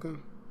 Trey Songz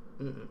come?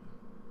 Mm-mm.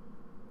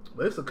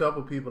 But it's a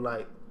couple people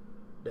like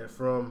that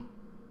from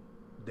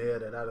there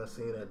that I done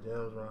seen at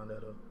gyms around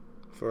that.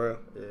 Pharrell?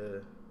 Yeah.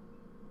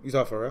 You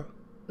saw Pharrell?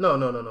 No.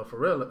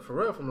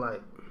 Pharrell from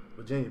like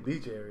Virginia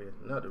Beach area,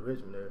 not the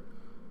Richmond area.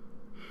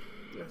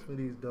 Ask me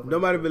these dumb.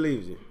 Nobody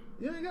believes you.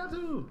 You ain't got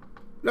to.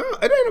 No,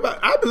 it ain't about.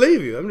 I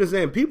believe you. I'm just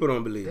saying people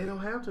don't believe They you. don't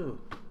have to.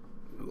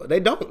 They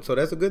don't, so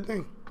that's a good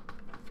thing.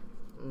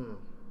 Mm.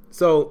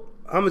 So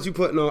how much you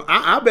putting on?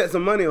 I bet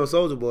some money on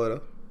Soulja Boy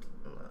though.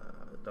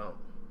 Don't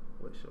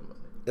waste your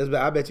money.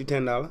 I bet you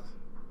 $10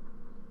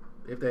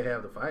 If they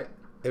have the fight,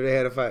 if they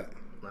had a fight.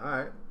 all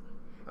right.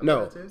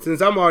 No,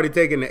 since I'm already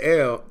taking the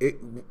L,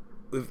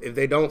 if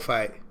they don't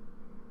fight,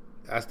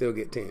 I still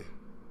get 10.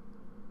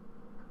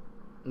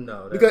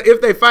 No, Because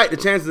if they fight, the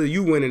chances of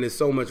you winning is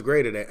so much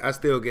greater that I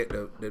still get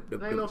the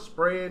ain't no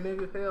spread,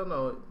 nigga. Hell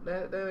no.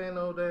 That ain't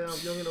no damn.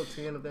 You don't get no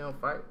 10 if they don't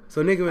fight.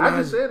 So Nicki I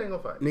just Minaj, said they ain't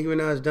gonna fight. Nicki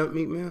Minaj dumped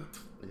Meek Mill.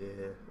 Yeah,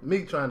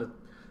 me trying to.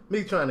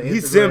 He's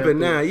Instagram simping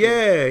now. shit.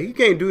 Yeah, he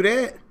can't do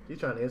that. He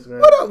trying to Instagram.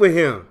 What up with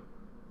him?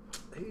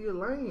 He a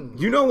lame.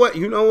 You know what,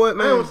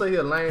 man? I don't say he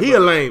a lame. He but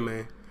a lame,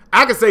 man.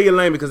 I can say he a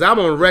lame because I'm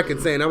on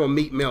record saying I'm a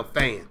Meek Mill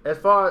fan. As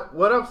far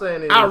what I'm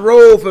saying is, I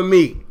roll for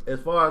Meek. as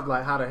far as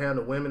like how to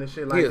handle women and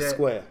shit like He a that.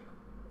 square.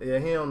 Yeah,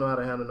 he don't know how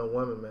to handle no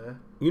women, man.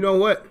 You know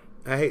what?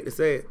 I hate to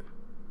say it.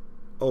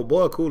 Oh,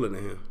 boy cooler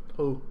than him.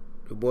 Who?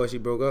 The boy she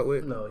broke up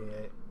with. No, he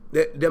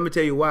ain't. Let me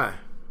tell you why.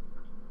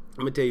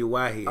 I'm gonna tell you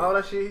why he is. All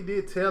that shit he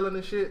did, telling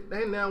and shit, they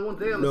ain't now one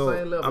day on No, the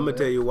same level. I'm gonna man.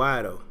 tell you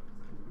why though.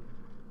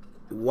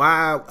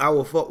 Why I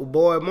will fuck with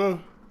Boy more?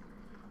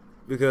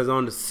 Because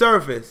on the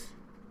surface,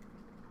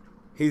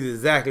 he's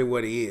exactly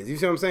what he is. You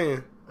see what I'm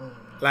saying?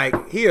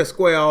 Like he a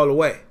square all the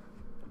way,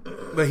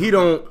 but he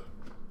don't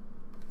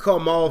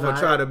come off and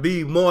try to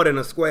be more than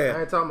a square.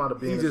 I ain't talking about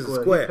being He's just a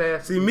a square.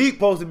 square. See, Meek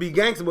supposed to be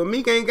gangster, but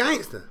Meek ain't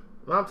gangster.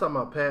 I'm talking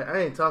about Pat.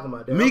 I ain't talking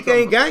about that. Meek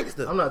ain't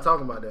gangster. I'm not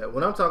talking about that.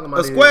 What I'm talking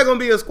about A square gonna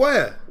be a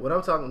square. What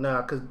I'm talking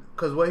now,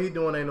 cause what he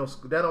doing ain't no.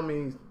 That don't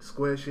mean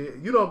square shit.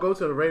 You don't go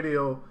to the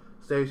radio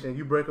station.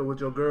 You break up with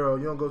your girl.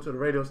 You don't go to the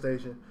radio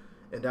station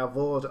and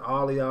divulge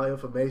all of y'all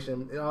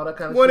information and all that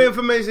kind of What shit.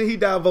 information he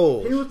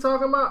divulged? He was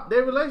talking about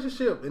their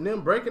relationship and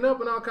them breaking up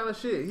and all kind of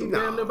shit. He No.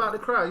 damn near about to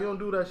cry. You don't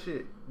do that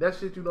shit. That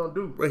shit you don't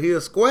do. But he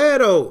a square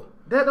though.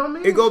 That don't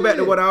mean It go back to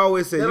shit. what I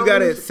always say. That You don't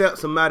gotta mean accept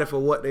somebody for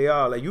what they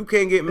are. Like you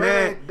can't get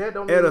mad that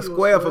don't mean at a you a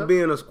square for square.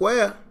 being a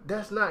square.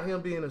 That's not him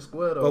being a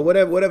square though. But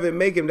whatever it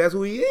make him, that's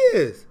who he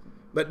is.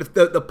 But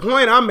the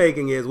point I'm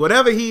making is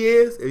whatever he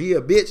is, if he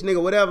a bitch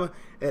nigga, whatever,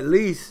 at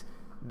least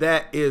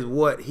that is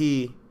what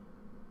he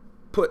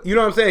put. You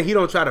know what I'm saying? He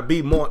don't try to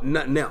be more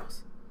nothing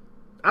else.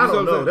 I You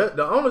don't know what know. I'm saying?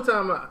 The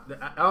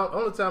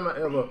only time I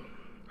ever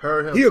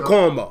heard him He a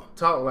cornball.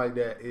 talk like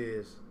that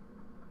is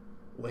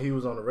when he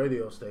was on the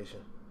radio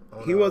station.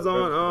 He was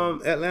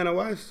on Atlanta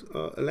Wives,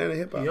 Atlanta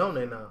Hip Hop. He on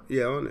there now.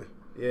 Yeah, on there.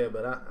 Yeah,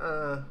 but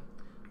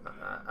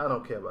I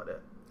don't care about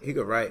that. He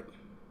could write.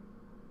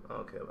 I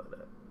don't care about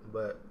that.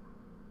 But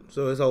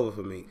So it's over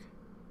for me.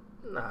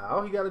 nah,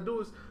 all he got to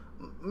do is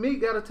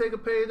Meek got to take a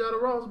page out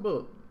of Ross'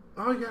 book.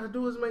 All he got to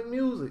do is make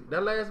music.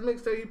 That last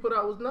mixtape he put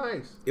out was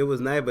nice. It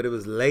was nice, but it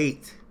was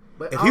late.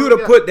 But If all he would have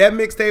got- put that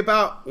mixtape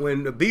out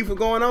when the beef was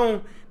going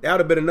on, that would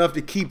have been enough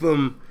to keep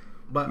him.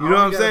 But You all know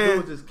what I'm he gotta do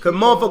saying? is just Because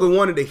keep motherfuckers on-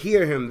 wanted to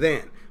hear him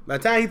then. By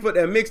the time he put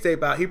that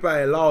mixtape out, he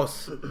probably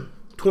lost He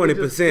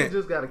 20%.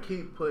 just got to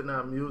keep putting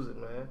out music,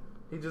 man.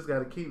 He just got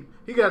to keep.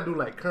 He got to do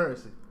like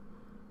Currency.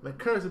 Man,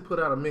 Currency put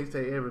out a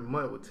mixtape every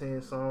month with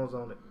 10 songs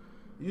on it.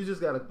 You just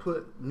got to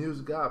put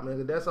music out,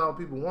 man. That's all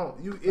people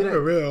want. That's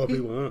real all he,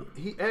 people want.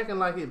 He acting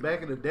like it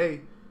back in the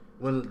day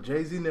when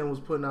Jay-Z then was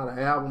putting out an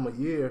album a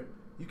year,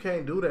 you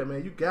can't do that,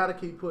 man. You gotta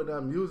keep putting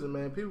out music,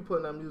 man. People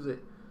putting out music.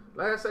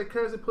 Like I say,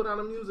 Currency put out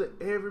a music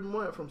every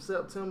month from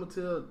September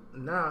till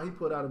now. He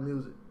put out a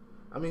music.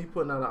 I mean, he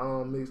putting out a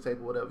mixtape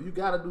or whatever. You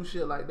gotta do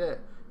shit like that.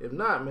 If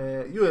not,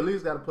 man, you at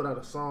least gotta put out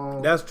a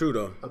song. That's true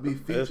though. Or be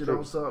featured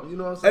on something. You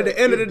know what I'm saying? At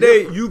the end of the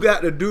day, you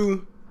got to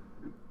do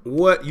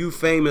what you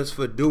famous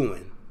for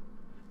doing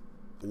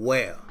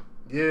well.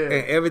 Yeah.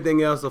 And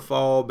everything else will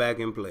fall back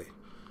in play.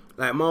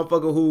 Like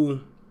motherfucker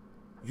who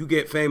you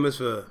get famous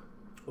for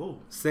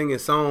singing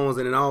songs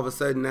and then all of a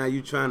sudden now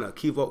you trying to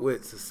keep up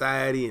with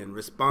society and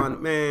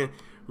respond. Man,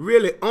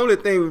 really, only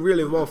thing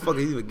really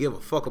motherfuckers even give a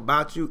fuck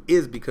about you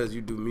is because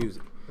you do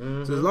music.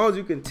 Mm-hmm. So as long as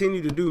you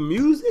continue to do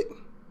music,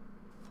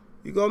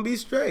 you're going to be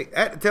straight.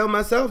 I had to tell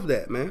myself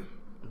that, man.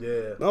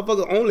 Yeah.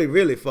 Motherfucker only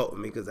really fuck with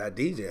me because I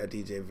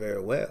DJ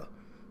very well.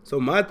 So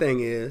my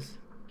thing is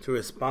to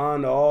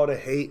respond to all the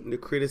hate and the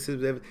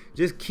criticism.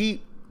 Just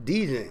keep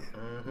DJing,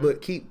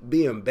 but keep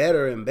being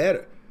better and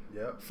better.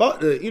 Yep.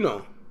 Fuck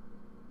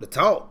the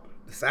talk,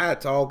 the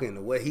side talk,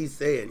 and what he's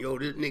saying. Yo,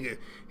 this nigga,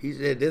 he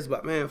said this,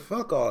 but man,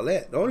 fuck all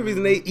that. The only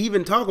reason they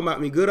even talk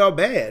about me, good or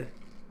bad,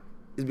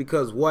 is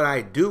because what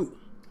I do.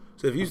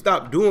 So if you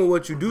stop doing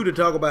what you do to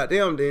talk about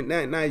them, then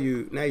now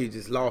you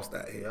just lost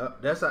out here.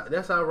 Yep.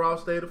 That's how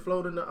Ross stayed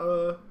afloat in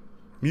the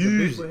music.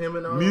 The beef with him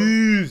and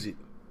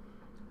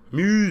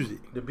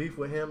music. The beef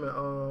with him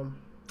and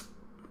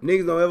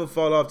niggas don't ever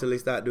fall off till they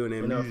start doing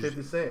that music.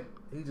 50 Cent.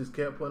 He just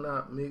kept putting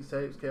out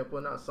mixtapes, kept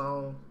putting out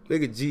songs.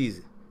 Look at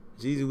Jeezy.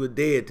 Jeezy was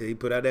dead till he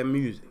put out that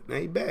music. Now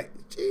he back.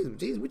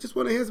 Jeezy, we just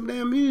want to hear some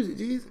damn music,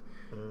 Jeezy.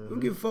 Don't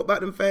give a fuck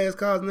about them fast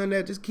cars and none of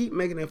that. Just keep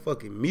making that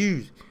fucking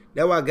music.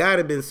 That's why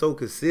Gotti been so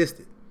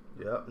consistent.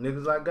 Yep,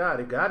 niggas like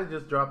Gotti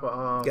just drop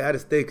a Gotta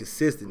stay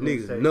consistent,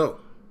 niggas. tape. No.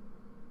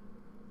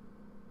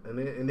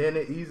 And then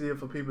it's easier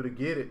for people to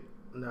get it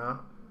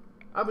now.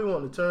 I be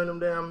wanting to turn them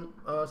damn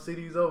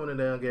CDs over in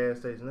the damn gas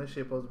station. That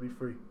shit supposed to be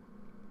free.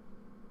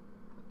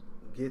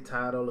 Get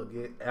Tidal or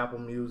get Apple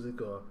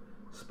Music or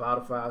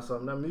Spotify or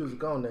something. That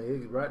music on there,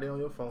 it's right there on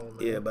your phone,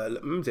 man. Yeah, but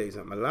let me tell you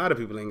something. A lot of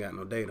people ain't got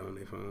no data on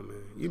their phone,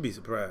 man. You'd be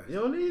surprised. You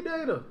don't need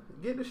data.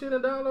 Get the shit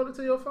and download it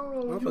to your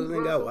phone. Motherfuckers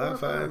ain't got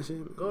Wi-Fi and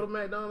shit. Go to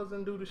McDonald's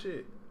and do the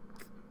shit.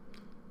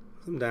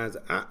 Sometimes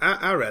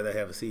I'd rather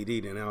have a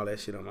CD than all that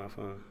shit on my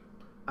phone.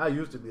 I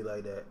used to be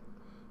like that.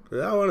 Cause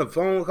I want a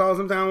phone call.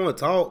 Sometimes I want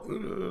to talk.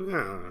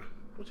 Nah.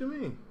 What you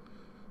mean?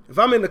 If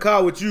I'm in the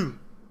car with you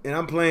and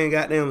I'm playing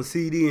goddamn a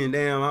CD and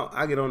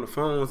I get on the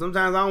phone,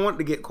 sometimes I don't want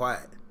to get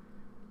quiet.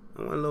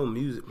 I want a little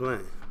music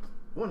playing.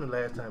 When the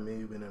last time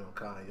you been in a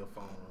car on your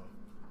phone?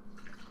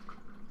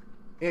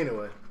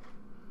 Anyway.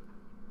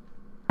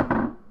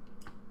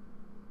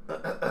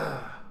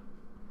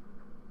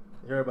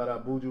 You heard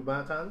about Buju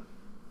Banton?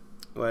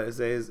 What, it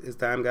says his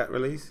time got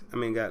released? I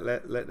mean, got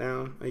let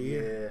down a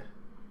year? Yeah.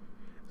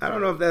 I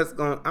don't know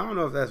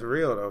if that's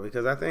real though,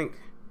 because I think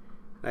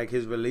like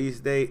his release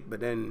date,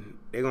 but then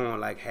they're gonna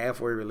like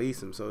halfway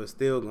release him, so it's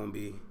still gonna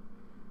be,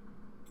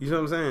 you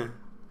know what I'm saying?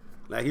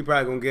 Like he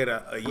probably gonna get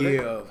a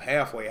year of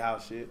halfway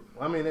house shit.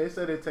 I mean, they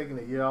said they're taking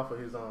a year off of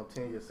his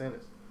 10-year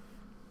sentence.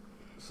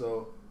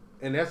 So,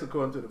 and that's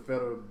according to the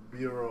Federal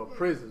Bureau of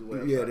Prisons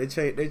website. Yeah,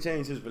 they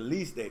changed his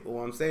release date. But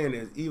what I'm saying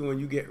is, even when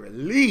you get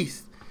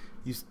released,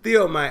 you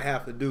still might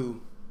have to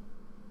do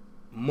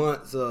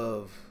months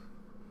of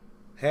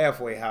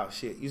halfway house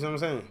shit. You see what I'm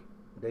saying?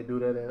 They do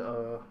that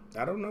in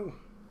I don't know.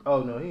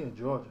 Oh no, he in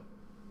Georgia.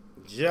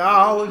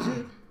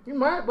 Georgia. You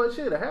might, but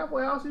shit, a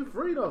halfway house is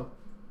free though.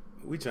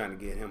 We trying to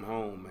get him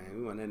home, man.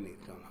 We want that nigga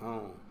to come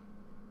home.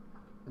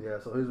 Yeah,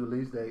 so his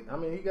release date. I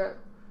mean, he got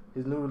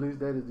his new release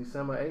date is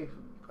December 8th.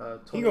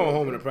 He going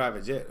home in a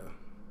private jet though.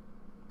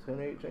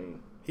 2018.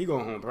 He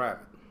going home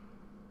private.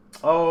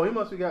 Oh, he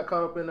must have got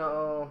caught up in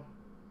the.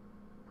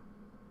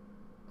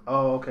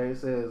 Oh, okay. It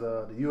says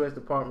the U.S.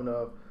 Department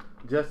of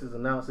Justice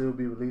announced it will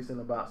be releasing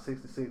about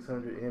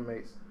 6,600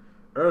 inmates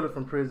early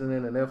from prison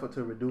in an effort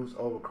to reduce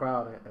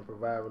overcrowding and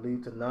provide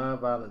relief to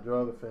nonviolent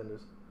drug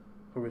offenders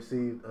who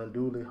received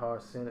unduly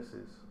harsh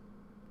sentences.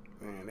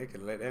 Man, they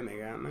could let that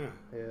nigga out now.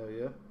 Hell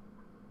yeah.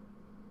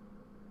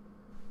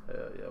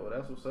 Hell yeah. Well,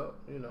 that's what's up,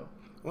 you know.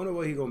 Wonder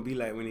what he gonna be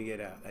like when he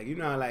get out. Like, you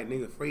know how like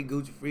nigga free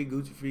Gucci,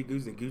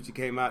 and Gucci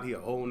came out, he a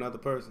whole nother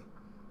person.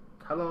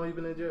 How long he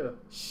been in jail?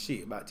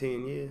 Shit, about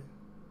 10 years.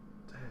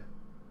 Damn.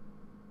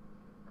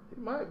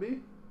 He might be.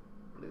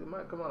 Nigga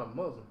might come out a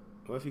Muslim.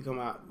 What if he come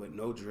out with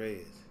no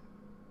dreads?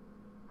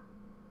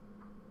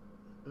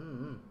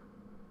 Mm-hmm.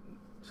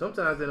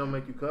 Sometimes they don't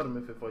make you cut him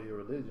if it's for your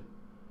religion.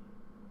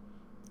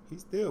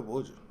 He's still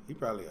Buju. He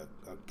probably a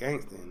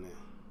gangster in there.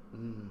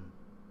 Mm.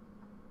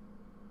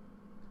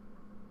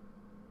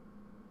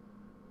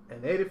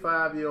 An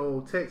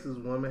 85-year-old Texas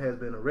woman has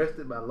been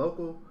arrested by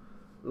local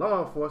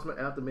law enforcement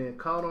after being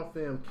caught on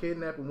film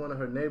kidnapping one of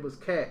her neighbor's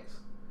cats,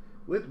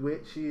 with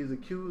which she is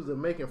accused of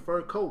making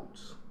fur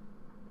coats.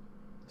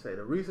 Say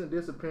the recent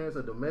disappearance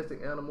of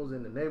domestic animals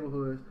in the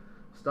neighborhood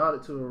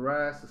started to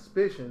arise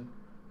suspicion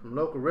from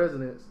local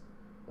residents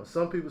when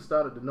some people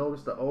started to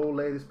notice the old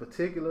lady's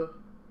particular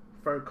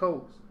fur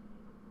coats.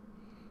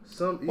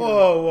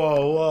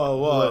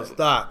 Whoa.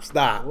 Stop.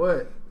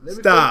 What? Let me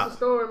Stop. finish the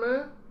story,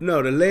 man.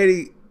 No, the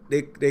lady,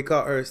 they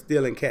caught her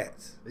stealing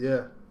cats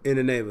Yeah. in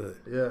the neighborhood.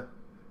 Yeah.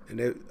 And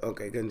they,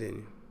 okay,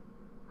 continue.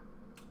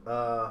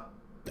 So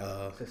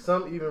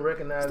some even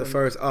recognize It's the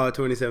first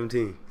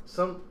 2017.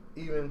 Some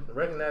even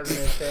recognizing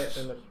their cats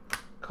in the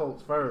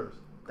coat's furs.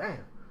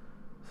 Damn.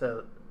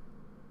 So,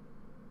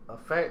 a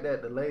fact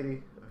that the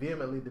lady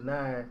vehemently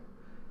denied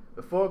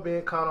before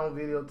being caught on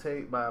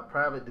videotape by a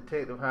private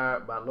detective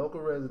hired by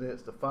local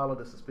residents to follow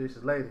the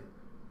suspicious lady.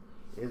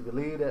 It is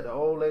believed that the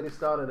old lady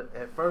started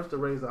at first to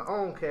raise her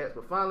own cats,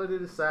 but finally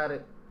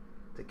decided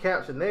to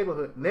capture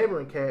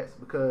neighboring cats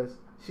because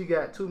she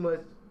got too much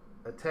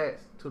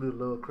attached to the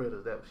little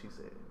critters. That's what she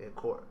said in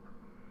court.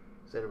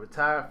 Said a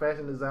retired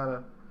fashion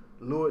designer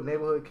lured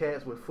neighborhood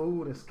cats with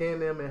food and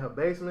skinned them in her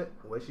basement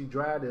where she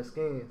dried their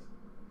skins.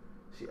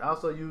 She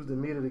also used the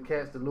meat of the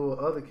cats to lure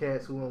other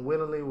cats who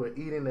unwittingly were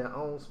eating their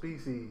own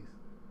species.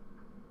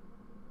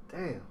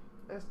 Damn,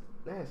 that's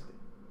nasty.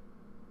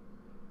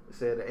 It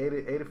said the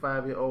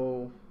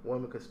 85-year-old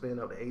woman could spend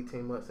up to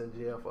 18 months in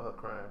jail for her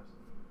crimes.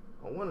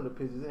 On one of the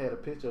pictures, it had a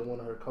picture of one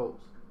of her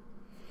coats.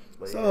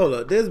 But So hold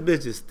up, this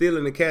bitch is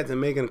stealing the cats and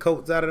making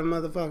coats out of the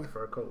motherfucker?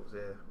 fur coats,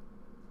 yeah.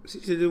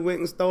 She should have went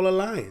and stole a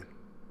lion.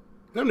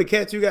 Them the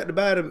cats you got to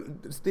buy to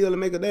steal and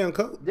make a damn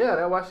coat? Yeah,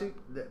 that's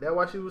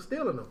why she was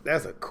stealing them.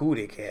 That's a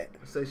cootie cat.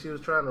 Say she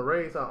was trying to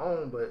raise her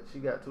own, but she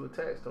got too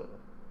attached to them.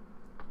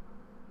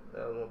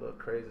 That was one of the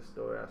craziest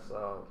stories I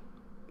saw.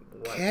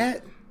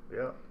 Cat?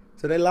 Yeah.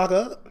 So they lock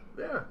her up?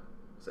 Yeah.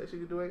 Say she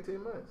could do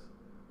 18 months.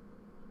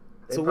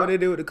 So what they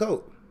do with the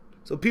coat?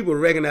 So people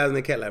recognizing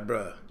the cat like,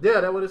 bruh.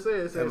 Yeah, that's what it said.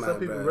 It said That some might,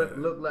 people bruh.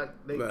 look like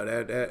they.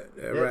 Bruh, that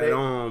right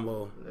on,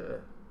 boy. Yeah.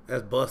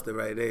 That's busted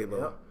right there, bro.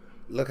 Yep.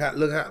 Look how,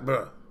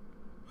 bruh.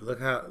 Look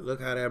how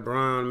that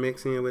brown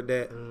mix in with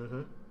that.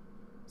 Mm-hmm.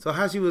 So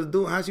how she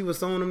was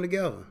sewing them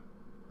together?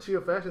 She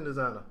a fashion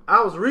designer.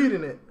 I was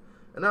reading it,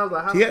 and I was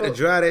like, how She had to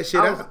dry that shit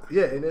out.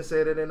 Yeah, and it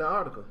said it in the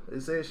article.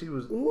 It said she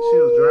was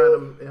drying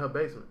them in her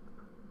basement.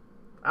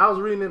 I was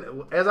reading it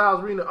as I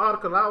was reading the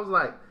article. I was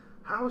like,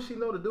 how would she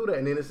know to do that?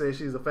 And then it said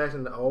she's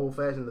a old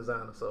fashion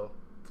designer. So,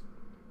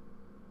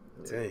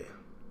 Damn.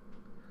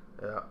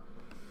 yeah.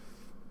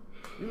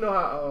 You know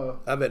how?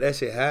 I bet that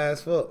shit high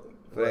as fuck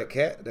for that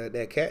cat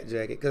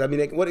jacket. Because I mean,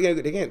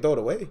 they can't throw it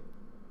away.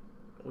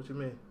 What you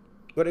mean?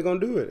 What they gonna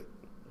do with it?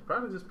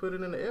 Probably just put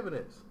it in the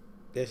evidence.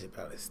 That shit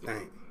probably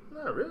stink.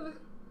 Not really.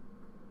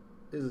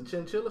 Is a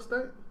chinchilla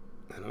stink?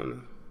 I don't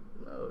know.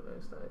 No, it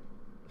ain't stink.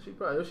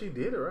 She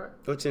did it right.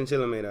 What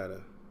chinchilla made out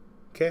of?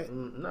 Cat?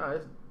 Nah,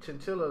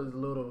 chinchilla is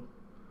little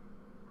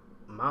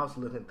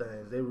mouse-looking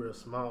things. They real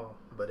small,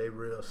 but they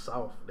real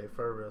soft. They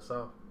fur real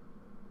soft.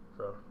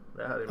 So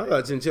that's how they I make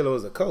thought chinchilla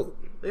was a coat.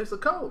 It's a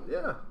coat,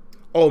 yeah.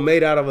 Oh,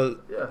 made out of a.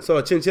 Yeah. So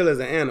a chinchilla is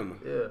an animal.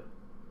 Yeah.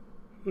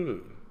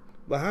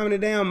 But how many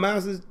damn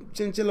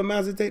chinchilla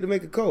mouses take to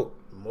make a coat?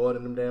 More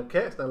than them damn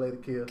cats that lady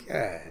killed.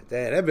 God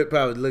damn, that bitch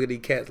probably look at these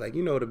cats like,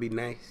 you know, it'll be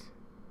nice.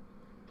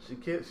 She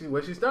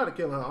started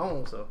killing her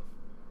own, so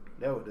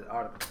that was the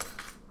article.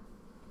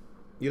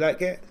 You like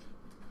cats?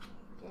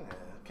 Yeah,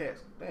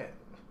 cats, man.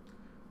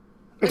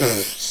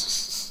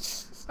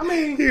 I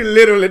mean, You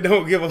literally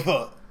don't give a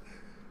fuck.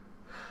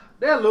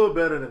 they're a little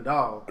better than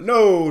dogs.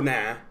 No,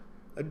 nah.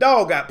 A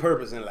dog got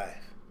purpose in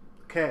life.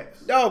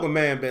 Cats. Dog a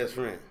man best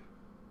friend.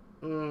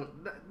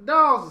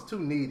 Dogs is too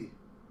needy.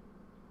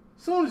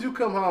 Soon as you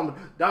come home,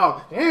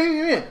 dog,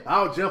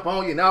 I'll jump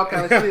on you and all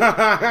kind of shit.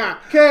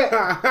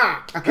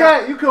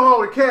 Cat, you come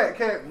home with a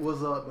cat,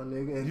 what's up, my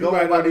nigga? And You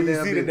might not about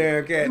even see the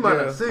damn cat. You might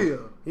Joe. not see her.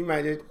 You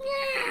might just.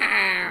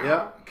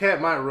 Yeah, cat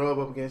might rub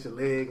up against your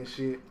leg and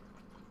shit.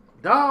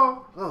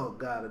 Dog, oh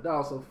god, the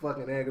dog's so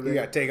fucking aggravating. You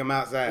gotta take him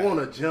outside.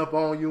 Wanna jump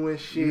on you and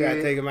shit. You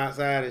gotta take him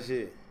outside and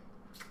shit.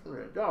 Yeah,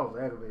 dog's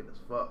aggravating as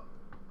fuck.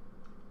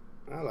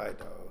 I like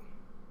dogs.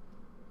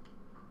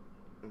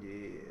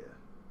 Yeah.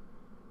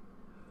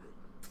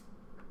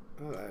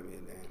 I like me a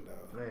damn dog.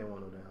 I ain't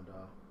want no damn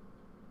dog.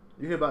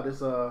 You hear about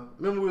this?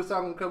 Remember we was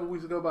talking a couple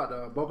weeks ago about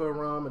the Boko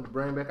Haram and the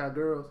Bring Back Our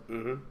Girls?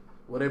 Mm-hmm.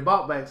 Well, they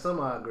bought back some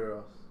of our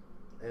girls,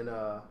 and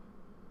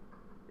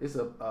it's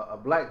a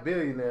black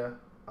billionaire.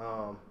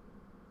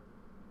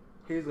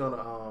 He's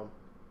gonna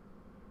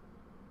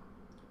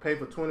pay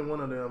for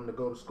 21 of them to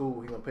go to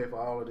school. He's gonna pay for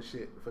all of the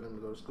shit for them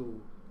to go to school.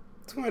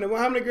 20. Well,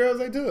 how many girls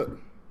they took?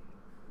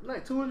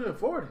 Like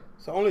 240.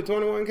 So only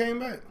 21 came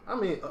back. I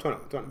mean,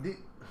 20.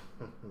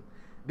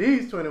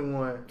 These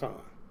 21.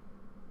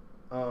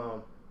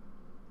 21.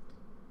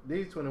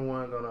 These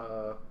 21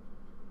 gonna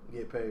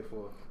get paid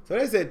for. So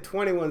they said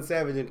 21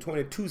 Savage and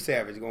 22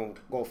 Savage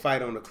gonna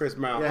fight on the Chris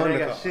Brown Yeah, they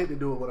ain't undercard. got shit to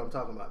do with what I'm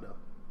talking about though.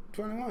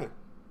 21.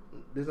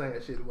 This ain't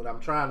got shit to do with what I'm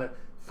trying to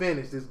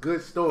finish this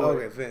good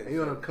story. Okay, finish. And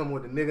you're gonna come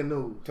with the nigga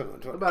news. 21.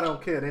 Nobody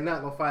don't care. They're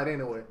not gonna fight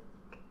anyway.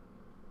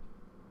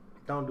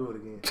 Don't do it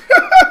again.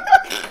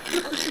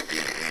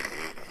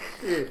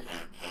 Shit.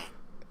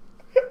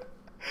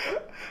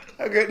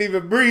 I couldn't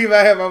even breathe.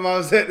 I had my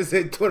mom set to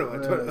say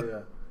 21. 21.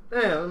 Yeah.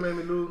 Damn, it made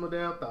me lose my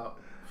damn thought.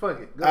 Fuck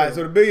it. Go All right, ahead.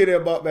 so the billionaire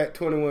bought back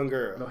 21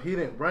 girls. No, he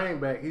didn't bring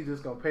back. He's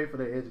just gonna pay for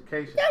their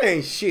education. That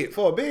ain't shit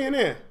for a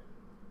billionaire.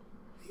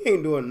 He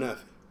ain't doing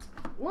nothing.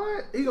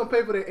 What? He gonna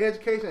pay for their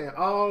education and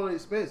all the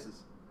expenses.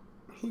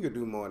 He could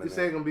do more than He that.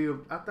 said it's gonna be.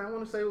 I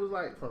want to say it was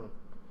like from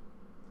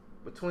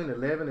between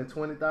 $11,000 and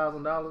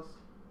 $20,000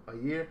 a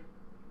year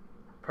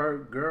per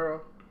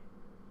girl.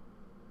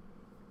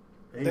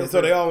 And he gonna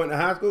So pay- they all went to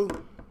high school?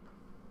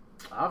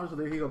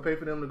 Obviously, he gonna pay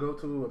for them to go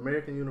to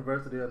American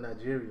University of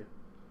Nigeria.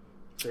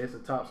 So it's the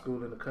top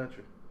school in the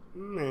country.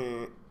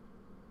 Man.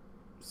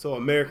 So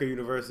American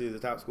University is the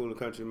top school in the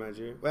country in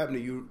Nigeria. What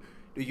happened to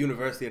the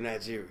University of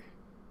Nigeria?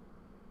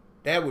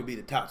 That would be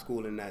the top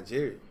school in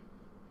Nigeria.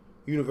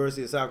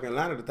 University of South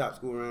Carolina, the top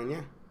school around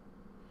here.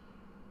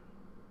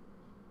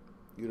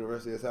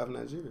 University of South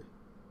Nigeria.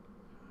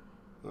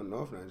 Or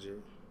North Nigeria.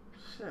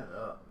 Shut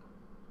up.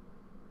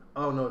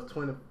 Oh no, it's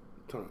 20.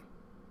 20.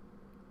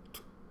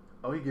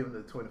 Oh, he giving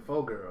it to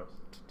 24 girls.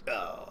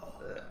 Oh.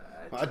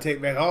 I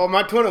take back all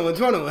my 21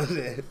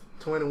 then.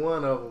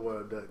 21 of them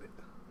were abducted.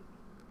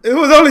 It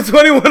was only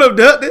 21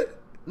 abducted?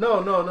 No.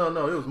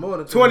 It was more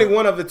than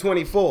 21 of the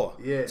 24.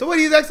 Yeah. So where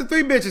these extra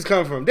 3 bitches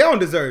come from? They don't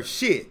deserve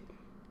shit.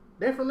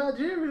 They're from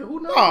Nigeria. Who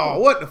knows? Oh,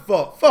 what the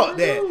fuck? Fuck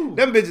They that. do.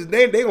 Them bitches,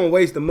 they gonna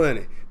waste the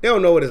money. They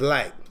don't know what it's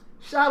like.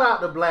 Shout out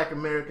to Black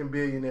American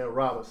billionaire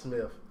Robert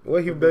Smith.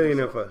 What he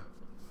billionaire for?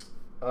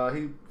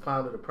 He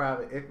founded a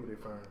private equity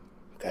firm.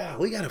 God,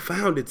 we gotta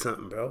found it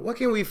something, bro. What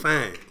can we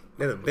find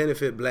that'll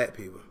benefit black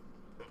people?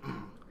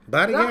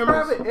 Body That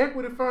cameras? private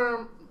equity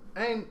firm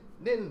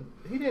didn't.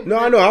 No,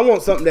 I know. I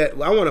want something that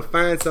I want to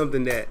find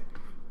something that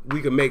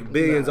we can make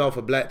billions off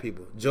of black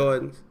people.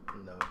 Jordans.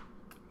 No,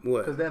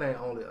 What? because that ain't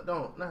only.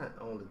 Not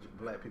only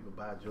black people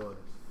buy Jordans.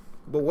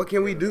 But what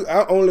can we do?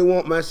 I only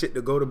want my shit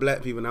to go to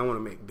black people, and I want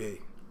to make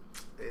big.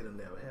 It'll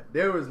never happen.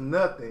 There is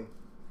nothing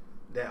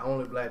that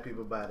only black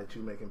people buy that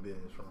you making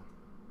billions from.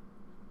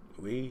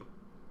 Weed.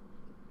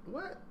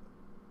 What?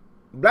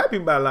 Black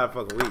people buy a lot of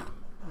fucking weed.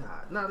 Nah,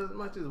 not as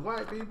much as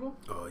white people.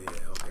 Oh yeah,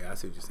 okay, I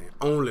see what you're saying.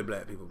 Only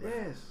black people buy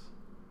Yes.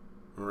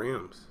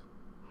 rims.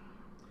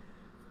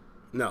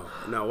 No,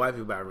 white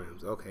people buy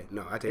rims. Okay,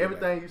 no, I take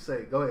Everything you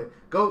say. Go ahead.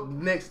 Go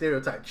next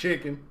stereotype.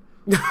 Chicken.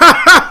 it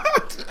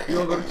back. You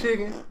wanna go to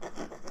chicken?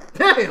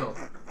 Damn.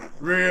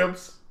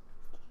 Ribs.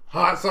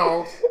 Hot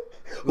sauce.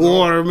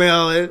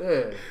 Watermelon,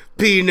 Yeah.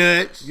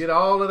 peanuts, Get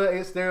all of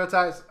the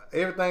stereotypes.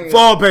 Everything.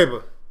 fall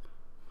paper.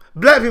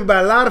 Black people buy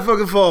a lot of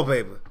fucking fall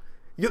paper.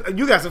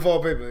 You got some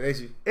fall paper, ain't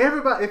you?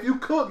 Everybody, if you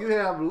cook, you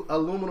have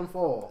aluminum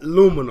foil.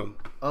 Aluminum.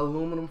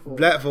 Aluminum foil.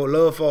 Black folk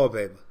love fall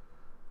paper.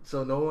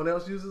 So no one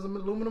else uses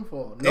aluminum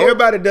foil.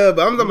 Everybody does,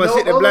 but I'm talking about No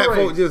shit that other black race.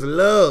 folk just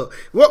love.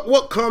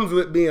 What comes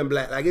with being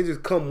black? Like it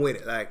just come with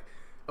it. Like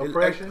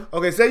Oppression.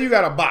 Okay, say you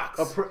got a box.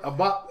 A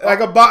box.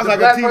 Like a box, The like a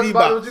black TV person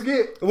box. What you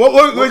get? What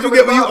What you come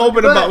get in when the you box? open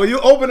the Black. box? When you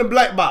open the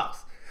black box.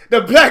 The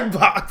black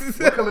box.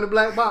 What come in the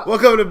black box? What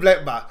come in the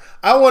black box?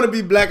 I want to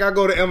be black. I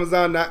go to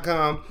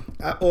Amazon.com.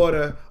 I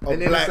order a And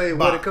then black they say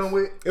box. what it come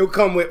with? It will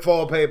come with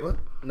fall paper.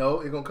 No,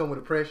 it's gonna come with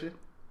oppression.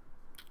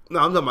 No,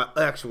 I'm talking about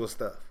actual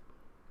stuff.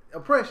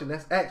 Oppression,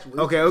 that's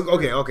actual. Okay, all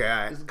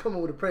right. It's coming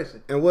with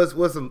oppression. And what's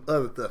some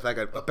other stuff? Like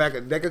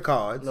a deck of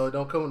cards. No, it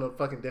don't come with no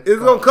fucking deck. It's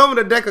gonna come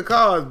with a deck of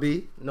cards,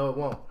 B. No, it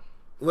won't.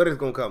 What is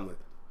gonna come with?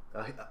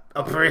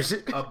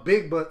 Oppression.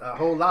 A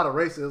whole lot of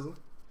racism.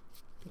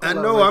 I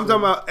know. I'm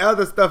talking about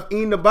other stuff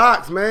in the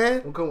box, man.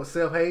 Gonna come with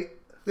self-hate,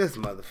 This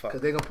because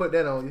motherfucker. they're gonna put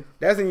that on you.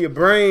 That's in your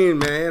brain,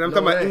 man. I'm No,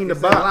 talking it about ain't. in the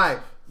It's in box. life.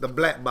 The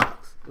black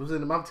box. It was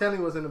I'm telling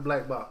you what's in the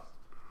black box.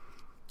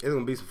 There's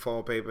gonna be some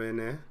fall paper in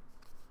there.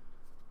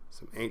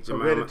 Some Aunt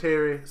Jemima.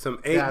 Hereditary.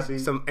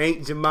 diabetes. Some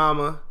Aunt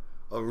Jemima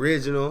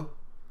original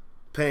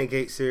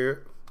pancake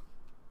syrup.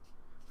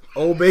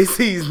 Old Bay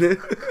seasoning.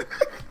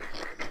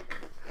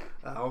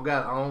 I don't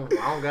got Old Bay.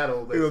 It's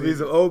gonna be seasoning.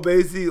 some Old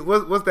Bay seasoning.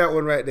 What's that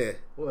one right there?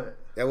 What?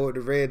 That one with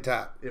the red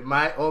top. It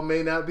might or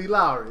may not be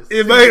Lowry's.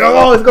 It's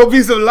gonna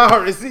be some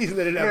Lowry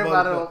seasoning in that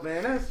Everybody motherfucker. don't,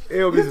 man. That's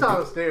It'll be you're some-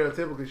 talking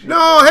stereotypical shit.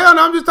 No, hell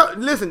no. I'm just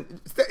talking.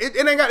 Listen, it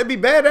ain't got to be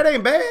bad. That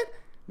ain't bad.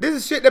 This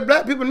is shit that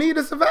black people need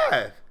to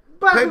survive.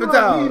 Black Paper people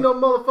don't towel. need no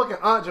motherfucking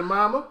Aunt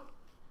Jemima.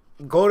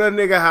 Go to a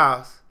nigga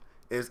house.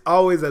 It's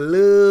always a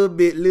little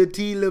bit.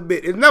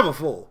 It's never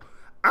full.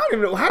 I don't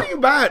even know. How do you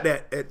buy it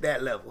at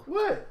that level?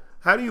 What?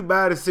 How do you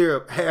buy the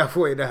syrup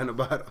halfway down the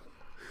bottom?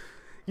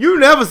 You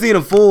never seen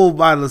a full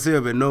bottle of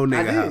syrup at no I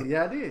nigga did. house.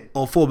 Yeah, I did.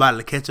 Or full bottle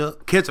of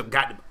ketchup. Ketchup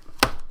got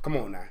to. Come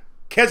on now.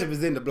 Ketchup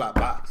is in the black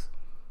box.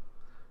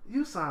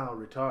 You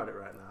sound retarded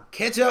right now.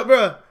 Ketchup,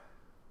 bruh.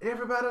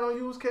 Everybody don't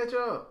use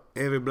ketchup.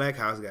 Every black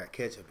house got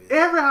ketchup in it.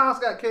 Every house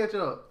got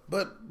ketchup.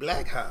 But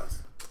black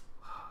house.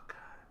 Oh God,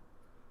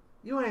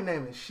 you ain't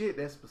naming shit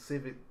that's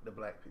specific to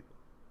black people.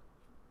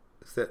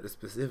 Except the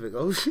specific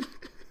ocean.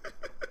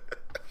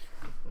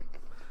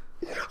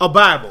 A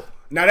Bible.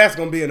 Now that's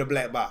gonna be in a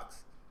black box.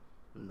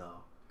 No.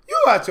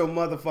 You out your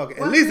motherfucker. At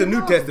What least do a you New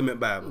know? Testament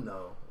Bible.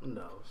 No.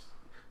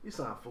 You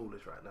sound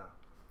foolish right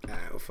now.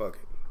 Alright, well fuck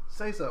it.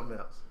 Say something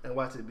else and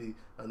watch it be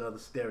another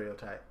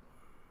stereotype.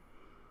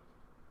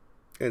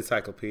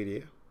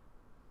 Encyclopedia.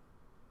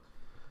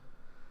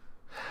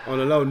 On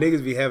the low,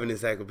 niggas be having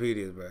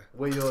encyclopedias, bro.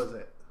 Where yours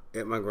at?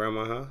 At my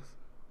grandma's house.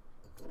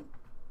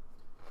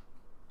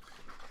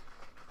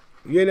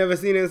 You ain't never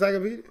seen an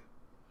encyclopedia?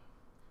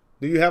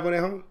 Do you have one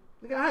at home?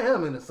 Nigga, I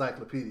am an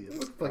encyclopedia.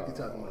 What the fuck you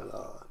talking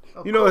about?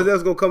 You know what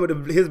else gonna come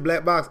with his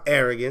black box?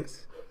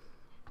 Arrogance.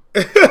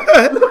 Look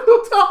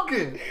who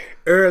talking.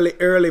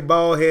 Early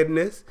bald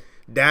headedness,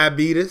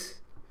 diabetes,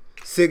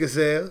 sickle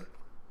cell.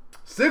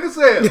 Sickle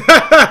cell. It's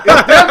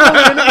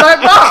definitely in the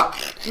black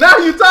box. Now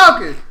you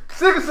talking.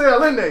 Sickle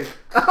cell in there.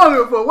 I don't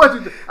give a fuck what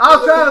you do. I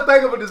was trying to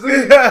think of a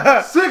disease.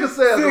 Sickle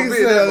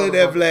cell in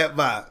that black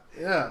box.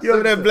 Yeah. You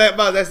know that black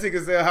box, that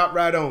sickle cell hop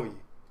right on you.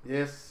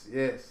 Yes.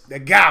 The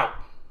gout.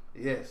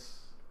 Yes.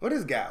 What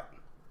is gout?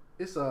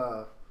 It's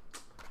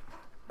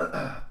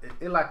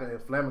it's like an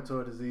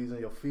inflammatory disease in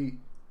your feet,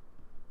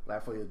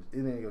 like for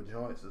in your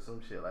joints or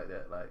some shit like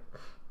that. Like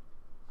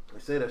they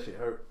say that shit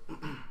hurt. I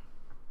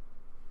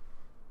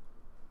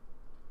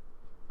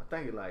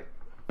think it like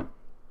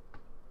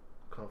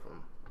come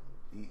from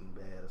eating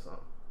bad or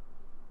something.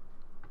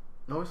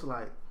 No, it's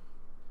like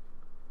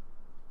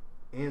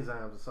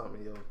enzymes or something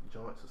in your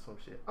joints or some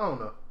shit. I don't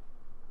know.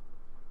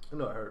 I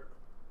know it hurt.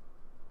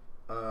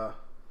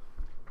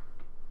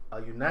 A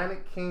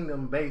United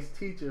Kingdom-based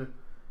teacher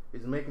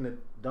is making the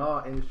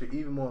doll industry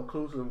even more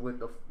inclusive with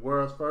the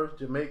world's first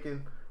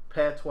Jamaican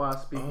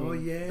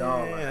patois-speaking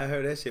doll line. I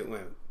heard that shit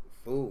went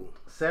fool.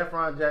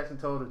 Saffron Jackson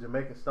told the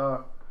Jamaican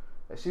Star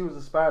that she was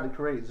inspired to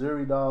create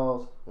Zuri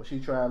dolls when she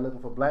tried looking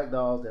for black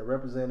dolls that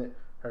represented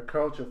her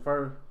culture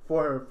for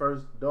her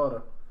first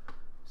daughter.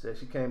 Said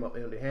she came up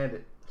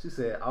empty-handed. She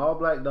said, all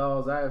black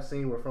dolls I have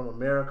seen were from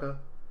America,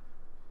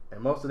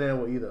 and most of them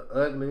were either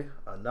ugly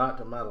or not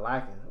to my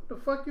liking. What the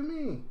fuck you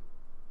mean?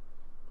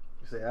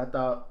 She said, I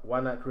thought, why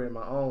not create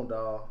my own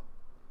doll?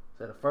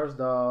 Said the first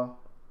doll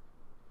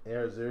in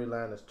her Zuri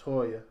line is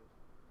Toya.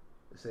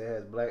 It said it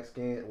has black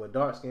skin, with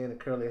dark skin and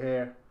curly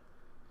hair.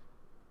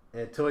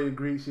 And Toya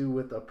greets you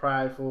with a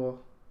prideful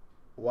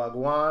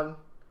Wagwan.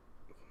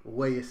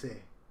 What you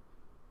say?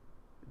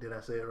 Did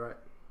I say it right?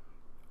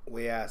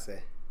 What I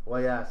say?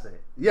 What I say?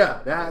 Yeah,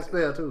 that's how I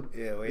spell too.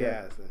 Yeah, what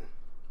I say?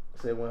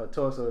 Said when her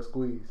torso is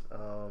squeezed.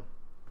 So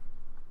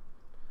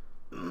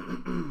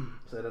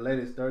the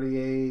lady's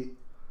 38.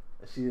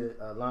 She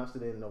launched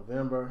it in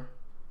November.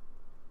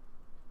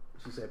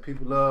 She said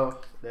people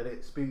love that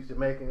it speaks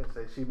Jamaican.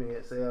 Said she been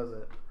in sales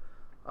in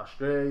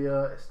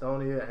Australia,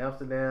 Estonia,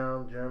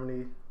 Amsterdam,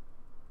 Germany.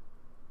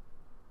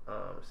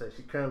 Said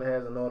she currently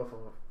has an order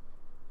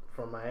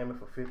from Miami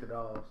for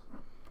 $50.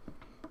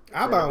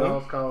 I'll buy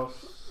one.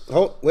 Cost.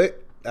 Oh wait,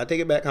 I take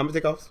it back. How much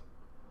it cost?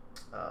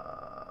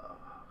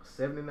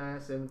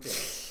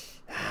 $79.17.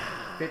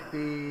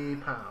 50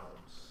 pounds.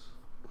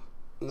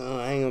 No,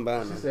 I ain't gonna buy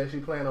one. She said she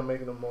planned on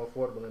making them more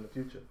affordable in the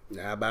future.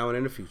 Nah, I'll buy one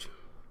in the future.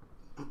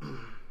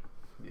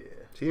 Yeah.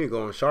 She need to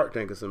go on Shark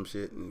Tank or some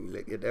shit and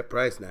get that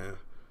price down.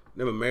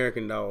 Them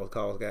American dolls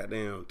cost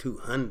goddamn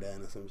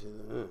 $200 or some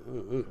shit.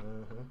 Mm-hmm.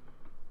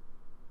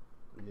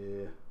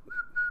 Yeah.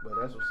 But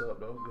that's what's up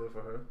though. Good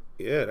for her.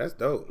 Yeah, that's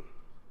dope.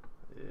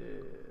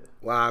 Yeah.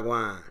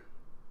 Wagwan.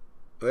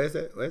 Where's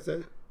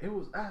that? It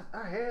was I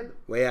had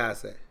Where I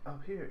say?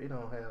 up here. It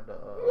don't have the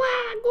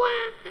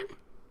Wagwan.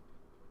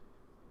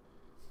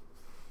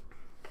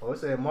 Oh, it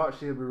said March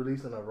she'll be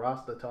releasing a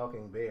Rasta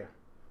Talking Bear.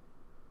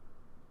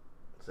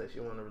 Said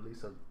she want to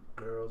release a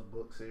girls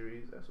book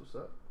series. That's what's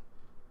up.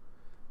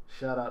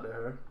 Shout out to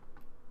her.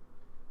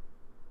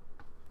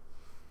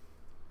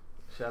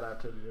 Shout out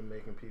to the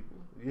Jamaican people.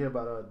 You hear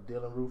about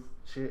Dylan Roof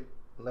shit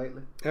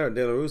lately? I heard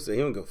Dylan Roof say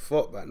he don't give a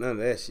fuck about none of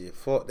that shit.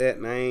 Fuck that,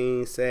 and I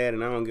ain't sad,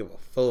 and I don't give a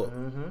fuck.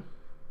 Mm-hmm.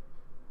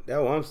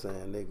 That's what I'm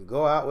saying, nigga.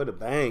 Go out with a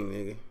bang,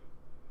 nigga.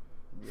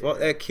 Yeah. Fuck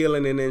that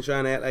killing and then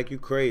trying to act like you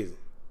crazy.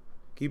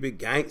 Keep it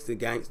gangster.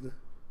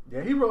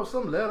 Yeah, he wrote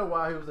some letter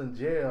while he was in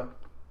jail.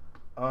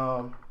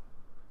 And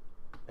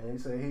he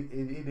said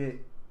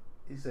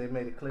he said he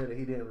made it clear that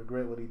he didn't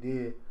regret what he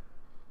did.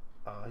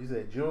 He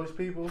said Jewish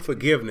people.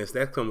 Forgiveness,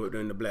 that come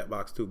in the black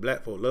box too.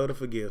 Black folk love to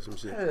forgive some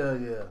shit. Hell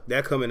yeah.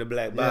 That come in the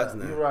black box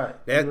now. You're right.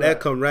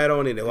 That come right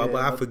on in there.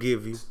 Yeah, I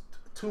forgive you.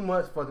 Too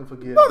much fucking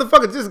forgiveness.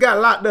 Motherfucker just got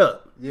locked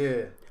up.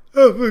 Yeah.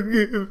 I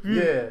forgive you.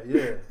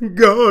 Yeah.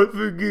 God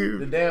forgive.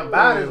 The damn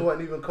bodies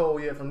wasn't even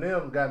cold yet from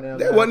them goddamn.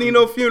 That wasn't even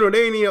no funeral.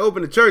 They ain't even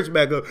open the church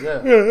back up. Yeah.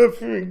 I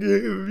forgive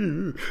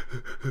you.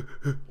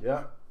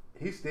 Yeah.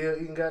 He's still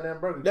eating goddamn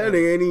burger. That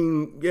nigga ain't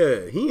even,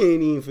 he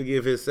ain't even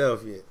forgive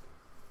himself yet.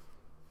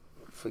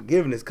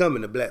 Forgiveness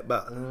coming to black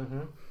box.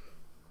 Mm-hmm.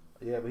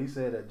 Yeah, but he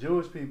said that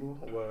Jewish people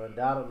were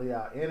undoubtedly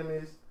our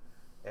enemies,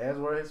 as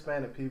were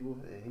Hispanic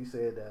people. And he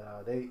said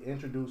that they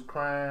introduced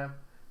crime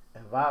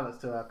and violence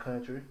to our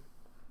country.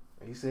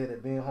 And he said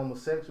that being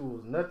homosexual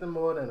was nothing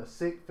more than a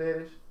sick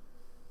fetish,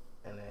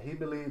 and that he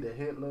believed that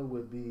Hitler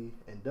would be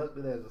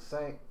inducted as a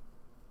saint.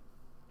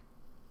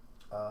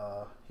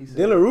 He said,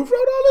 Dylan Roof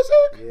wrote all this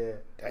shit? Yeah.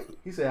 Dang.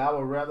 He said, I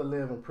would rather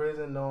live in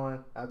prison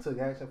knowing I took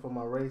action for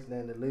my race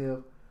than to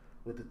live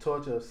with the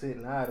torture of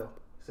sitting idle.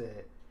 He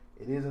said,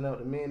 it isn't up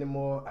to me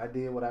anymore. I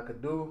did what I could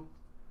do.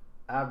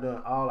 I've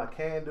done all I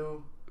can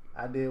do.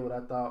 I did what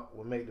I thought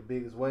would make the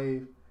biggest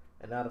wave,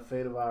 and now the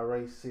fate of our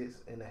race sits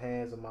in the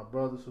hands of my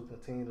brothers who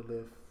continue to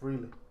live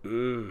freely.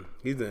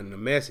 He's in the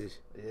message.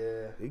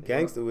 Yeah. He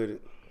gangster with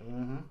it.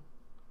 Mm-hmm.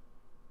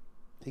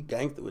 He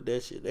gangster with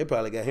that shit. They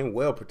probably got him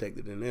well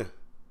protected in there.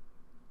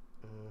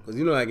 Because,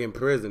 you know, like in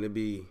prison, it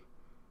be,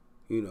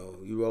 you know,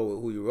 you roll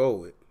with who you roll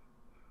with.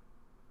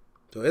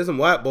 So there's some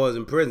white boys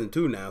in prison,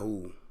 too, now,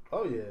 who...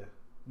 Oh, yeah.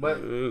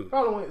 But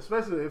probably, when,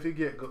 especially if he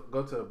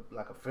go to,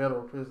 like, a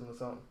federal prison or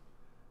something,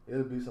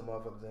 it'll be some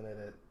motherfuckers in there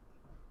that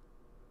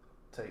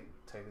take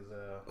his...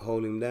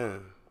 hold him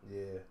down.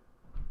 Yeah.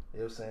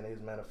 They were saying in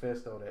his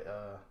manifesto that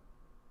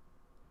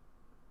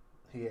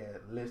he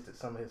had listed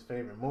some of his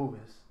favorite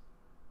movies.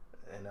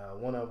 And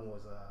one of them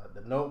was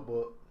The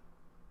Notebook.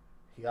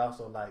 He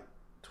also liked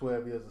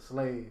 12 Years a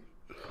Slave.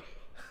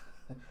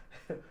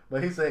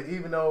 But he said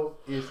even though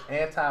it's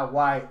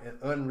anti-white and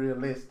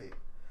unrealistic.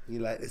 He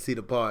like to see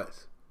the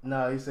parts.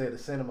 No, he said the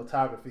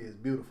cinematography is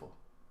beautiful.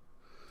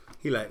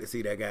 He like to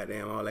see that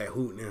goddamn all that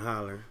hooting and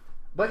hollering.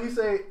 But he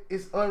said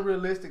it's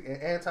unrealistic and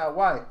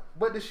anti-white.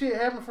 But the shit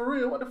happened for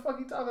real. What the fuck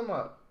you talking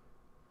about?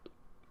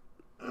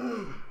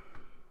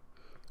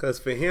 Because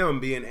for him,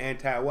 being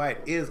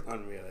anti-white is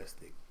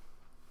unrealistic.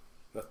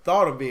 The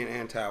thought of being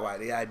anti-white,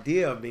 the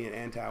idea of being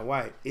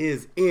anti-white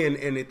is in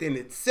and within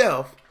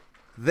itself,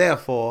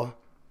 therefore,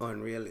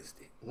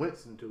 unrealistic.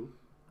 Winston too.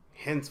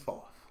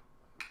 Henceforth.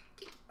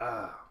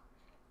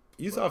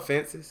 You saw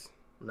Fences?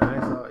 No, I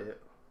ain't saw it yet.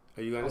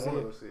 Are you going to see it?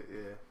 Go see it?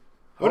 Yeah.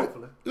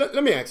 Hopefully.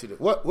 Let me ask you this.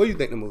 What do you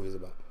think the movie is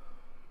about?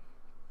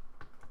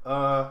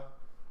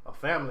 A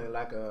family,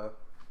 like a,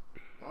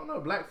 I don't know,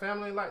 black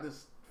family like the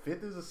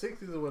 50s or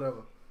 60s or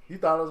whatever. You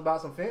thought it was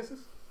about some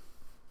fences?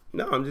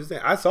 No, I'm just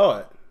saying. I saw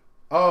it.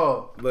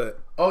 Oh. But.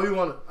 Oh, you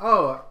want to,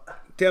 oh.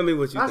 Tell me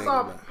what you think I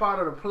saw about. part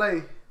of the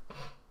play.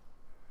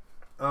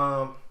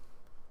 I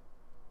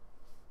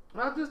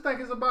just think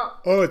it's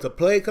about. Oh, it's a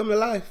play come to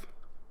life?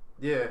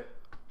 Yeah.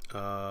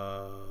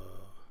 Because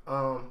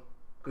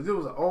it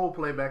was an old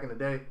play back in the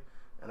day,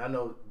 and I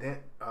know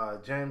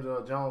James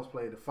Earl Jones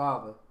played the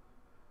father,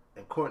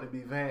 and Courtney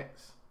B.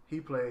 Vance, he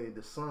played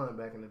the son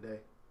back in the day.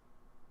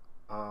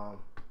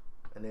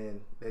 And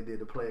then they did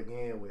the play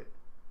again with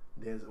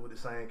the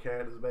same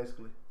characters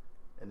basically,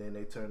 and then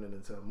they turned it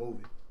into a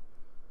movie.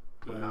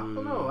 But I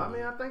don't know. I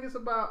mean, I think it's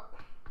about.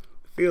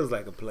 Feels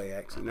like a play,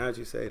 actually. Now that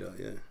you say though,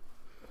 yeah.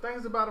 I think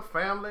it's about a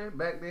family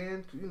back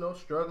then, you know,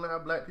 struggling. How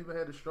black people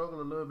had to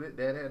struggle a little bit.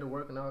 Dad had to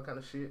work and all kind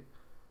of shit.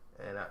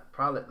 And I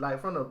probably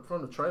like from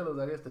the trailers,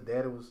 I guess the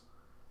daddy was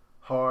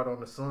hard on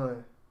the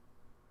son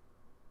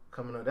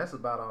coming up. That's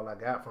about all I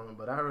got from it.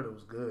 But I heard it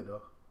was good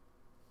though.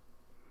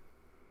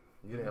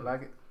 You didn't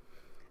like it?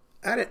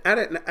 I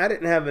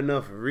didn't have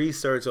enough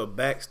research or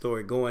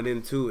backstory going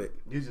into it.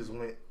 You just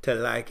went to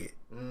like it.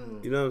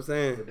 You know what I'm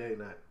saying? The day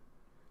night.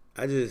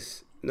 I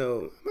just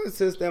my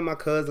sister and my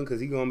cousin because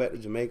he going back to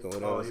Jamaica or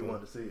whatever. Oh, he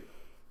wanted to see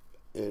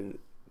it.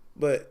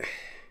 But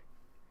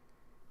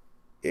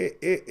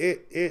if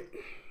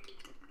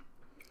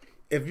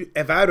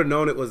I'd have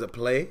known it was a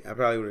play, I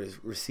probably would have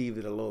received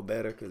it a little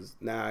better because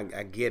now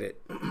I get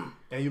it.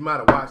 And you might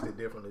have watched it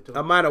differently too.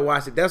 I might have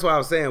watched it. That's why I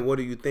was saying, what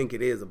do you think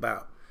it is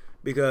about?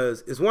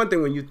 Because it's one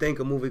thing when you think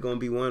a movie gonna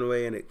be one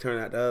way and it turn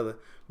out the other,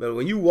 but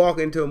when you walk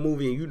into a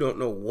movie and you don't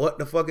know what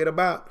the fuck it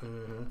about,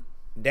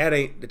 that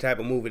ain't the type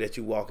of movie that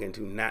you walk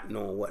into not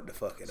knowing what the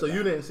fuck it about. So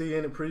you didn't see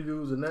any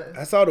previews or nothing?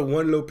 I saw the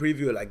one little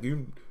preview, like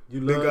you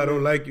think I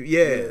don't like you,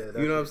 yeah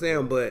you know what I'm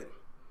saying, but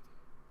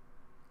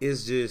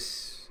it's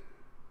just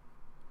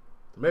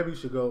maybe you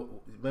should go.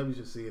 Maybe you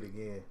should see it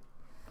again.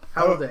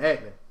 How was the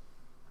acting?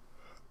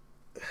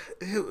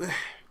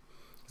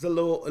 It's a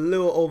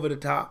little over the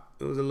top.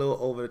 It was a little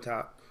over the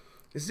top.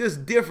 It's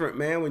just different,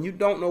 man. When you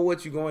don't know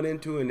what you're going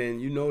into, and then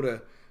you know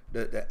the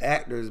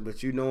actors,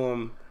 but you know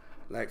them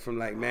like from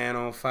like Man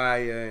on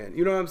Fire, and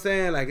you know what I'm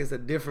saying. Like it's a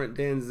different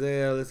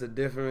Denzel. It's just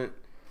different.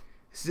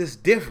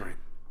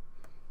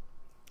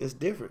 It's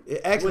different.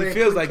 It actually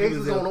feels like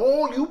cases on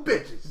all you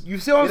bitches. You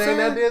see what I'm saying?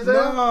 Ain't that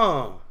Denzel?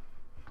 No.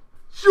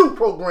 Shoot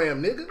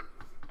program, nigga.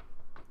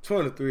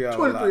 23 hours.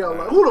 23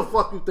 hours. Who the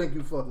fuck you think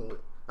you fucking with?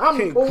 I'm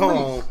King police.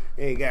 Kong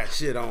ain't got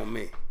shit on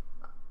me.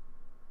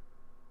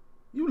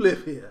 You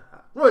live here.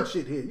 Run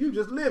shit here. You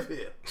just live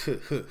here.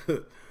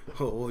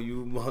 Oh,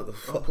 you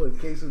motherfucker. I'm putting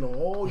cases on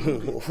all you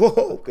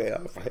bitches. Okay,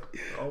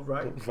 all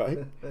right. All right.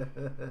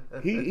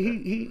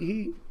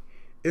 He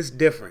it's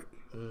different.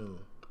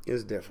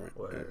 It's different.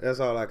 Word.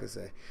 That's all I can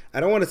say. I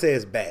don't want to say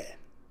it's bad.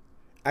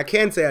 I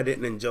can say I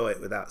didn't enjoy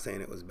it without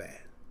saying it was bad.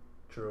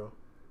 True.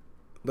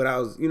 But I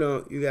was, you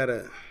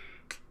gotta.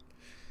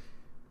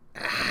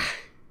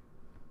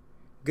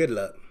 Good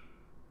luck.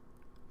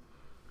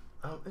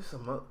 It's a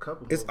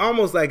couple. It's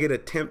almost like it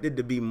attempted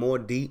to be more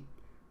deep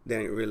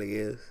than it really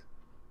is.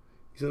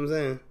 You see what I'm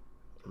saying?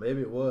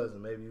 Maybe it was,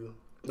 and maybe you.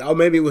 Or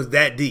maybe it was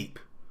that deep.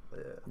 Yeah.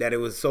 That it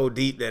was so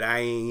deep that I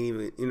ain't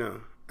even,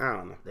 I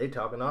don't know. They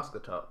talking Oscar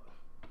talk.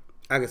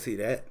 I can see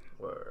that.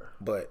 Word.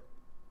 But,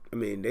 I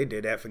mean, they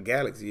did that for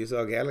Galaxy. You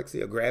saw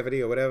Galaxy or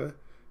Gravity or whatever?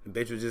 The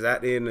bitch was just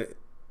out there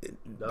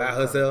by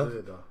herself.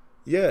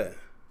 Yeah.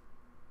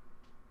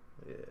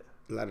 Yeah.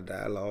 A lot of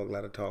dialogue, a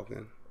lot of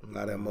talking, a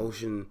lot of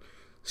emotion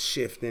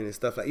shifting and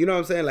stuff like. You know what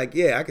I'm saying? Like,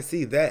 yeah, I can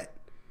see that.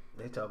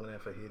 They talking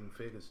that for Hidden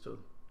Figures too.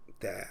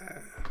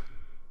 That.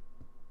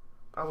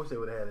 I wish they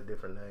would have had a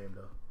different name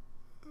though.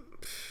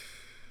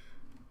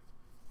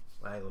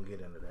 I ain't gonna get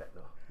into that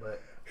though.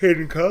 But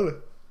Hidden Color.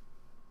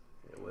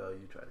 Yeah, well,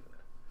 you try to.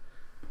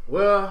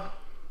 Well,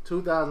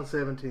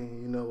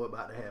 2017. You know what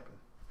about to happen?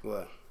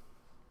 What?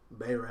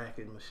 Bayrack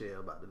and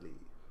Michelle about to leave.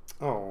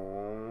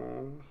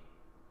 Oh.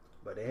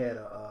 But they had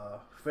a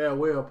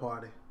farewell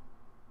party.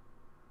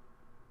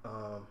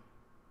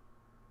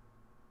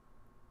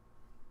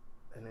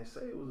 And they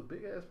say it was a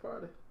big ass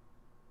party.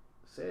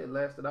 Say it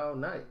lasted all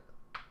night.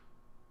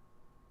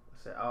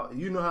 Said,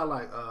 you know how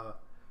like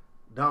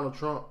Donald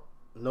Trump,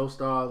 no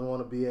stars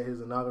want to be at his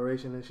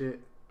inauguration and shit.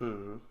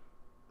 Mm-hmm.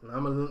 And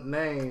I'm gonna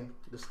name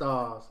the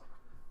stars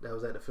that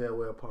was at the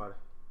farewell party,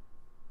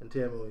 and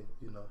tell me when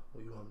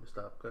you want me to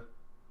stop. Okay.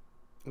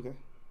 Okay.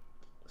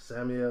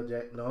 Samuel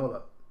Jackson. No, hold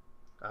up.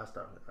 I'll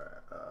start. All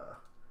right.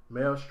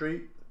 Meryl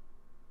Streep,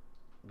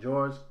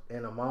 George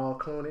and Amal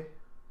Clooney,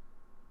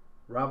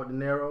 Robert De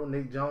Niro,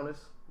 Nick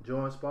Jonas,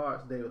 Jordan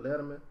Sparks, David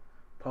Letterman,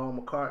 Paul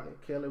McCartney,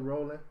 Kelly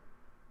Rowland,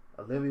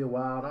 Olivia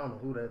Wilde, I don't know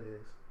who that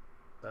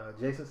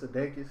is, Jason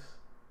Sudeikis,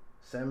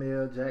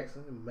 Samuel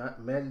Jackson,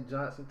 Magic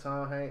Johnson,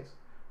 Tom Hanks,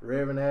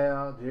 Reverend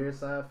Al, Jerry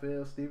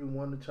Seinfeld, Stevie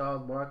Wonder,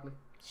 Charles Barkley,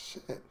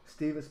 Shit.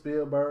 Steven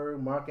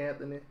Spielberg, Mark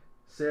Anthony,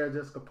 Sarah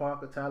Jessica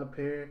Parker, Tyler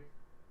Perry,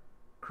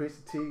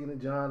 Chrissy Teigen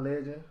and John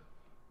Legend.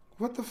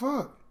 What the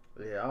fuck?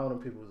 Yeah, all them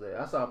people was there.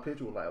 I saw a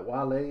picture with like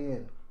Wale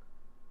and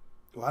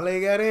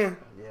Wale got in?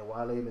 yeah,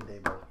 Wale and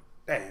Debo.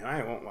 Damn, I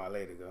ain't want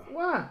Wale to go.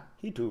 Why?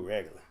 He too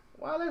regular.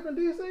 Wale from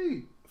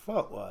DC.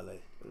 Fuck Wale.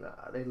 Nah,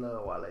 they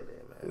love Wale there,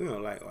 We man.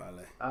 don't like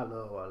Wale. I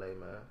love Wale,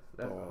 man.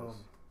 That's my homie.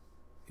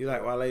 You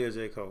like Wale or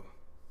J. Cole?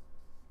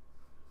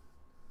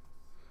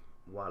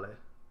 Wale.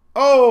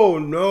 Oh,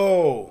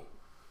 no.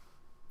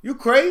 You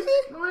crazy?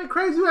 No, I ain't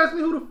crazy. You asked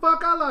me who the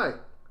fuck I like.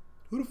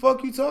 Who the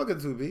fuck you talking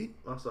to, B?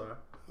 I'm sorry.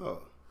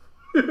 Oh.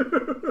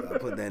 I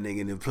put that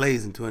nigga in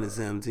place in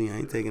 2017. I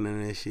ain't taking none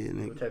of that shit, You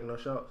nigga. taking no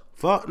shots.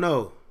 Fuck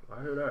no.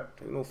 I hear that.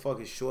 Take no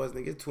fucking shorts,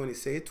 nigga. It's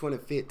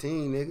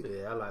 2015,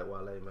 nigga. Yeah, I like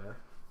Wale, man.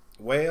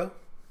 Well,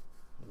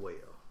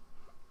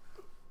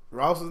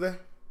 Ross was there?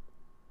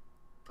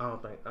 I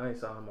ain't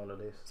saw him on the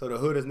list. So the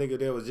hoodest nigga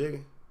there was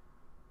Jigga?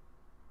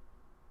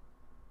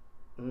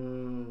 Let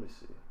me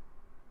see.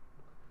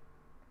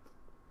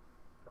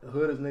 The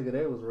hoodest nigga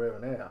there was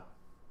Reverend Al.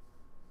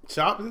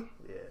 Sharpton?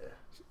 Yeah.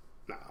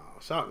 Nah,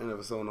 Sharpton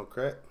never sold no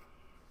crack.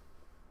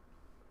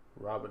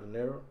 Robert De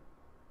Niro.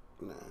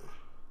 Nah.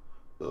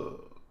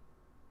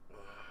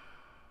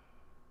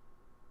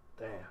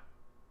 Damn.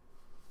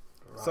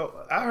 So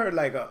I heard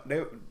like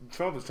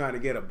Trump was trying to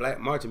get a black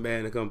marching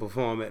band to come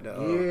perform at the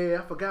yeah,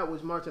 I forgot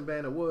which marching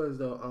band it was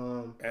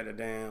though. at the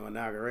damn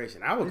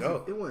inauguration. I would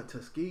go. It wasn't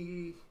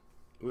Tuskegee.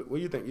 What do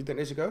you think? You think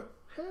they should go?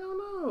 Hell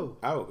no.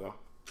 I would go.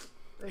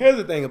 Here's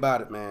the thing about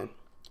it, man.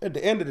 At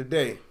the end of the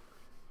day,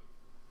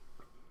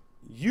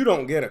 you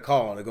don't get a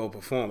call to go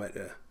perform at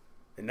the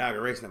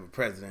inauguration of a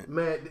president,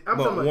 Man, I'm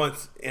but talking about,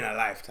 once in a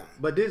lifetime.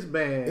 but this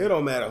band, It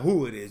don't matter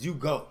who it is, you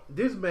go.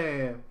 this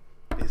band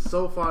is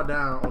so far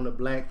down on the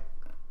black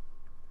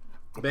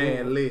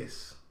band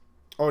list.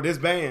 Oh, this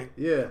band?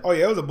 Yeah. Oh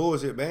yeah, it was a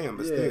bullshit band,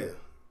 but Yeah. still.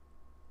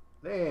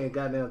 They ain't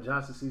goddamn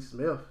Johnson C.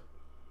 Smith.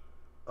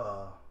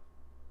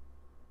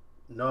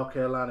 North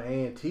Carolina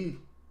A&T.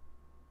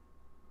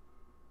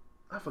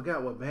 I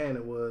forgot what band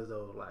it was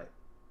though, like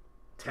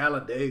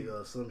Talladega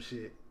or some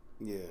shit.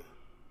 Yeah.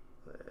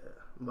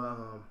 But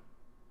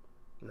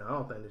no, I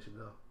don't think they should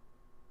go.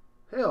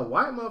 Hell,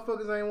 white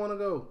motherfuckers ain't want to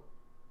go.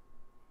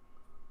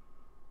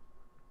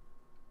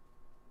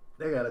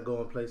 They gotta go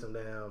and play some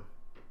damn.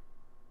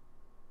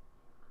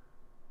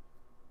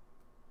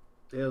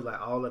 It was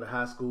like all of the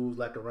high schools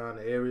like around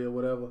the area or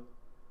whatever.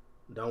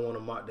 Don't want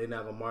to march. They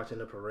not gonna march in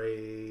the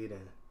parade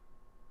and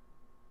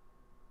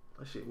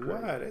that shit crazy.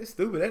 Why? They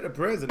stupid. They the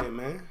president,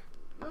 man.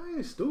 No, he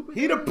ain't stupid.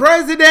 He the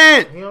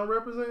president. He don't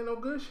represent no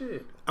good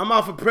shit. I'm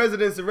out for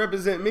presidents to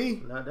represent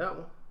me. Not that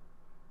one.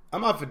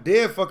 I'm out for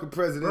dead fucking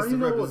presidents Bro, you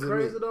to know what's represent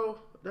crazy me. though?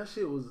 That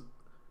shit was.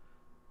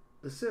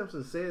 The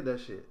Simpsons said that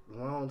shit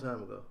a long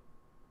time ago.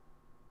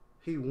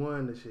 He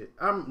won the shit.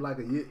 I'm like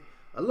a year.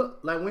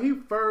 Like when he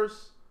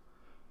first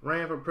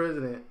ran for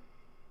president,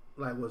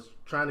 like was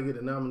trying to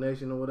get a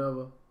nomination or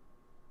whatever,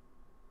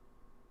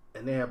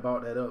 and they had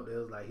brought that up. They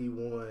was like he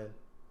won,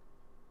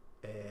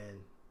 and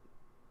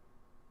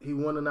he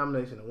won the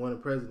nomination and won the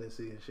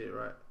presidency and shit,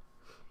 right?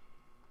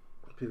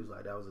 People was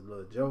like that was a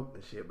little joke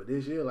and shit, but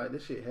this year, like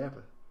this shit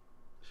happened.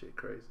 Shit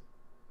crazy.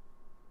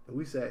 And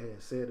we sat here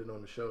and said it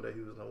on the show that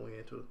he was gonna win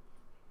too.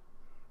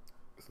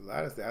 It's a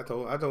lot of stuff. I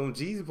told him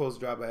Jeezy supposed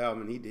to drop an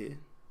album and he did.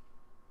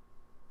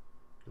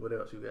 What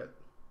else you got?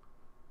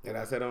 That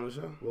I said on the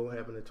show. What will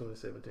happen in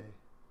 2017?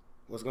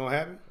 What's gonna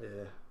happen?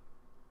 Yeah.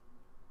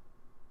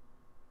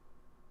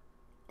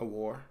 A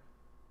war.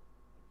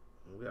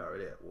 We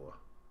already at war.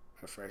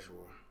 A fresh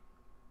war.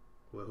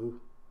 With who?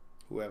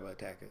 Whoever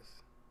attack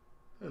us.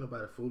 Ain't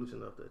nobody foolish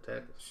enough to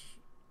attack us.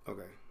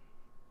 Okay.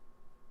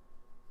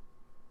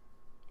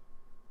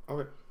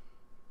 Okay.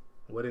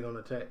 What they gonna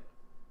attack?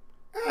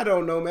 I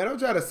don't know, man. Don't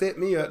try to set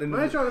me up. I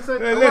ain't trying to say.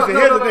 Man, listen,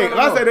 here's the thing. If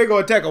I say they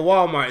gonna attack a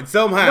Walmart and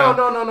somehow,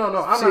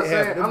 no.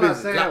 I'm not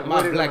saying lock what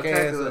my they black gonna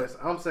attack ass us.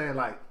 I'm saying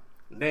like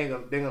they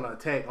gonna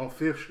attack on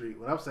 5th Street.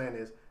 What I'm saying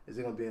is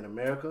it gonna be in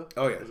America?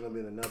 Oh yeah. Is it gonna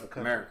be in another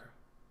country? America.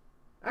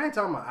 I ain't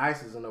talking about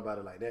ISIS or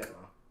nobody like that, man.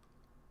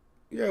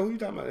 Yeah, who you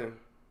talking about then?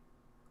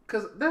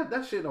 Cause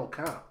that shit don't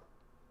count.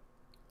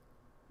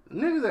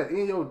 Niggas that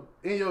in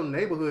your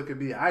neighborhood could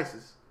be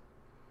ISIS.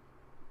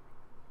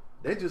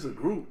 They just a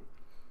group.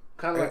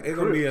 Kind of like it's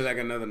gonna be like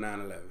another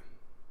 9/11.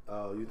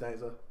 Oh, you think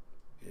so?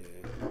 Yeah.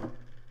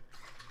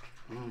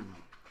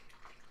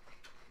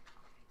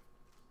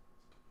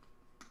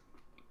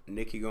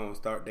 Nikki gonna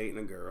start dating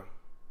a girl.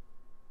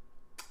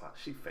 Oh,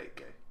 she fake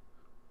gay.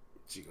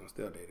 She gonna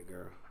still date a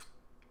girl.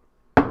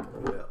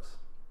 Who else?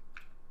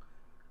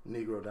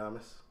 Negro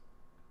Damas.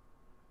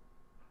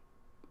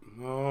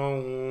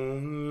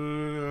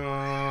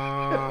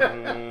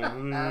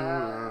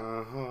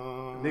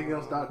 Nigga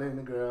gonna start dating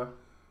a girl.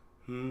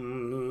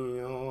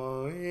 Come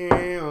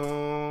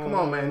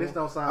on, man. This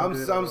don't sound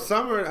good. I'm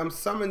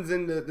summons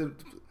in the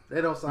they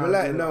don't sound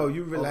relax. good. No,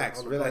 you relax.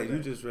 On the Relax. playback.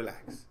 You just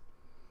relax.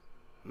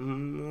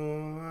 In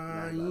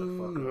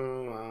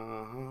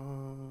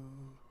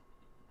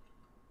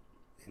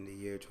the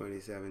year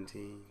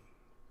 2017,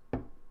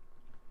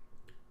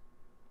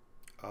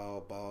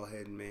 all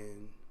bald-headed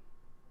men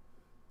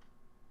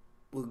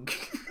will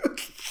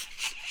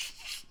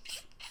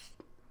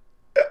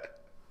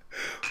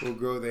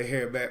grow their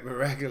hair back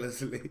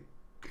miraculously.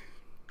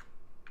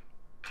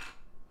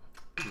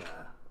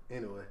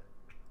 Anyway.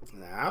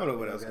 I don't know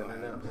what else gonna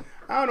happen.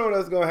 I don't know what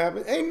else gonna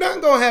happen. Ain't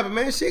nothing gonna happen,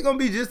 man. Shit gonna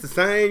be just the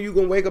same. You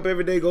gonna wake up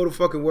every day, go to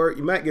fucking work.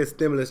 You might get a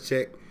stimulus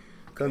check.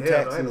 Come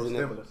taxes. Ain't no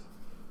stimulus.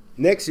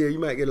 Next year, you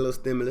might get a little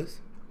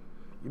stimulus.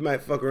 You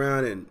might fuck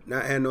around and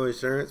not have no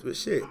insurance, but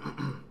shit.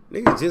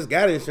 Niggas just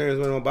got insurance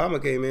when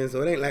Obama came in,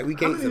 so it ain't like we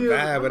can't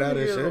survive without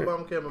insurance.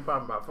 Obama came in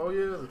popping about 4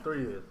 years or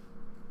 3 years?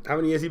 How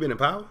many years he been in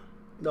power?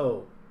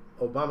 No,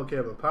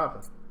 Obamacare been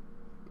popping.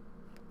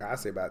 I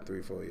say about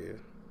 3-4 years.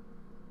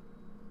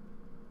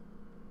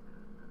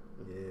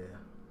 Yeah.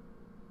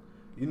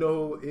 You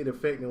know who it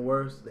affecting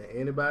worse than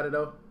anybody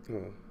though?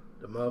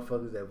 The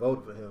motherfuckers that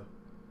voted for him.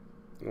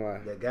 Why?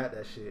 That got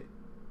that shit.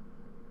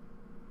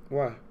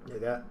 Why? They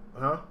got,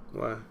 huh?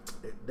 Why?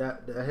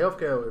 That the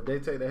healthcare, if they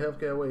take the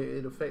healthcare away,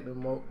 it affected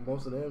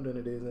most of them than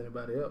it is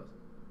anybody else.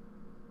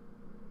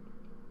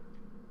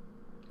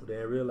 They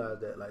didn't realize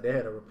that. Like, they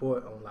had a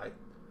report on like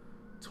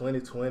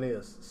 2020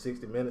 or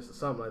 60 Minutes or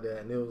something like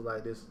that, and it was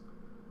like this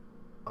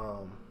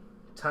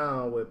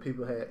town where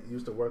people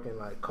used to work in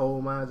like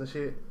coal mines and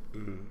shit,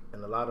 and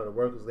a lot of the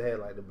workers, they had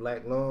like the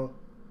black lung,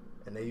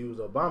 and they used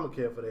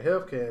Obamacare for their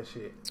healthcare and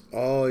shit.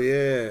 Oh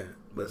yeah,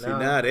 but see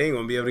now they ain't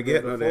gonna be able to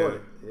get no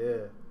damn.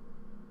 Yeah,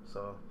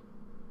 so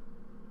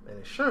and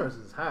insurance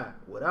is high.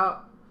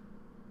 Without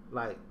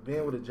like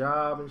being with a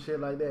job and shit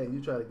like that, and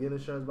you try to get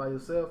insurance by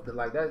yourself, then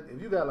like that,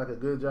 if you got like a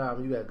good job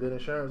and you got good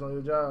insurance on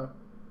your job,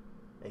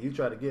 and you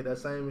try to get that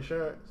same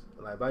insurance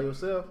like by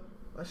yourself,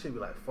 that should be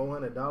like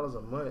 $400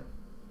 a month.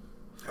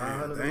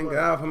 $500 Thank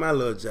God for my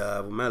little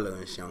job with my little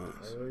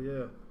insurance. Hell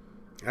yeah.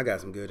 I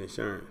got some good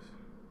insurance.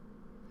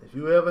 If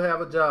you ever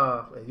have a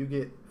job and you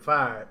get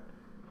fired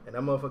and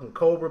that motherfucking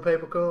Cobra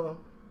paper come,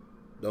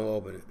 don't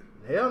open it.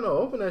 Hell no,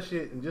 open that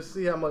shit and just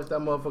see how much that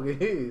motherfucker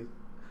is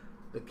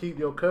to keep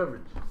your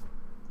coverage.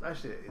 That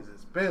shit is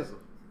expensive.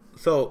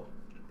 So,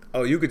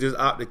 you could just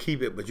opt to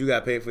keep it, but you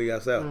got to pay for it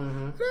yourself.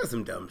 That's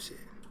some dumb shit.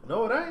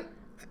 No, it ain't.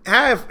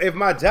 How if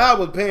my job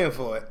was paying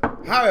for it?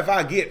 How if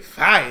I get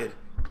fired?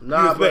 You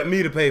expect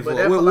me to pay for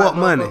it? With what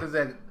money?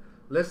 That,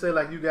 let's say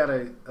like you got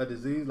a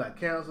disease like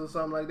cancer or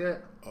something like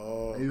that.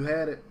 Oh. And you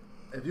had it.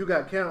 If you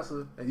got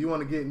cancer and you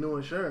want to get new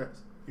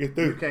insurance, you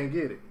can't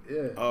get it.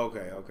 Yeah.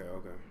 Okay.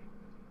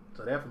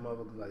 So that for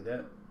motherfuckers like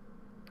that.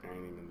 I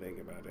ain't even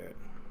thinking about that.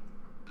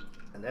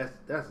 And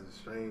that's an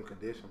extreme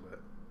condition, but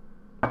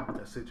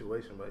that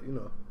situation, but you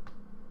know.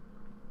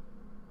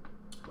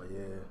 But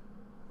yeah.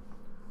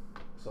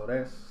 So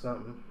that's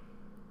something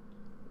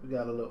we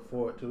gotta look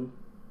forward to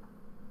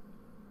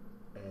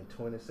in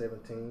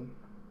 2017.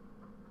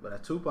 But a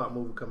Tupac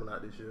movie coming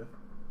out this year.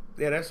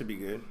 Yeah, that should be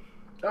good.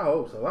 I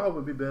hope so. I hope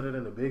it'll be better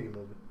than the Biggie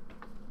movie.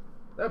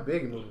 That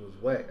Biggie movie was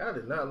whack. I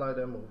did not like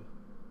that movie.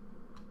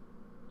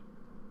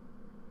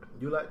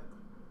 You like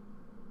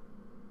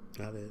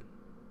it? I did.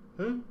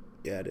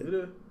 Yeah, I did. You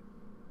did?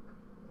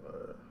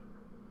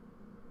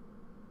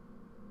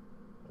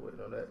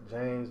 Waiting on that.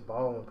 James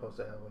Baldwin supposed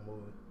to have a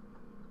movie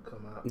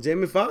come out.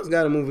 Jamie Foxx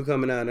got a movie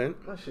coming out, then.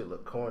 That shit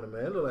look corny,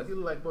 man. It look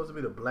like supposed to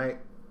be the Black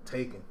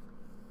Taken.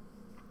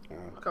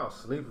 Called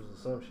Sleepers or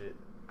some shit.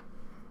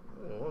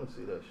 I don't want to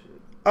see that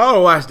shit.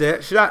 Oh, watch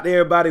that. Shout out to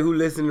everybody who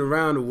listening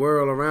around the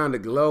world, around the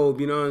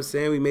globe. You know what I'm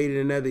saying? We made it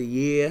another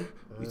year.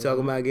 We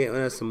talking about getting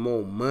us some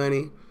more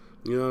money.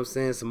 You know what I'm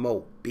saying? Some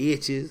more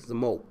bitches, some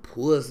more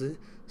pussy,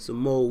 some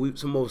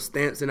more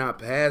stamps in our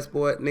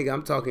passport, nigga.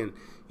 I'm talking,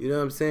 you know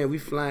what I'm saying? We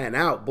flying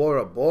out.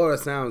 Bora Bora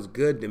sounds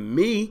good to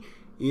me.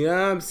 You know what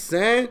I'm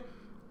saying?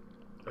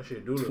 That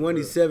shit do look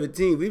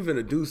 2017, we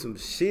finna do some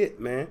shit,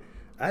 man.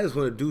 I just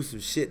want to do some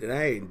shit that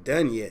I ain't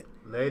done yet.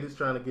 Ladies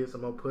trying to get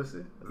some more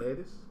pussy.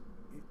 Ladies,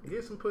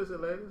 get some pussy,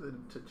 ladies,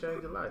 to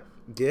change your life.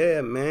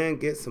 Yeah, man.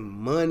 Get some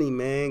money,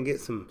 man. Get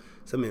some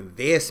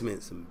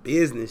investment, some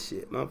business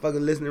shit.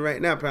 Motherfucker listening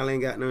right now probably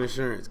ain't got no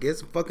insurance. Get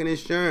some fucking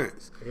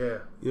insurance. Yeah.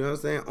 You know what I'm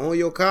saying? Own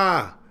your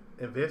car.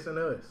 Invest in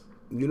us.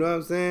 You know what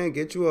I'm saying?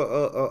 Get you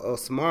a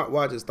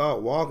smartwatch and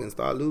start walking.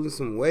 Start losing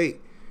some weight.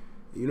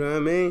 You know what I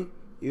mean?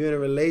 You in a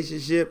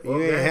relationship,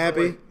 you ain't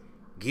happy.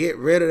 Get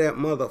rid of that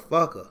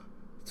motherfucker.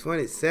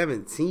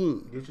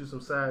 2017. Get you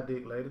some side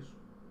dick, ladies.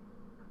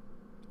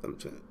 I'm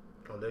trying.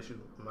 Unless you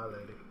my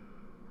lady.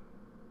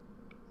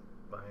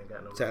 But I ain't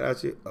got no. Shout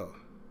out you. Oh.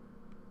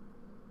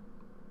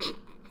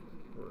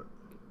 What?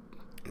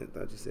 I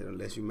thought you said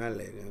unless you my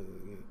lady.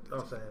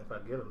 I'm saying if I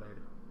get a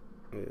lady,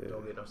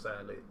 don't get no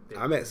side lady.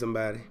 I met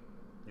somebody.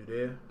 You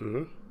did?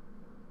 Mm-hmm.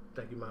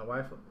 Think you my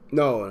wife?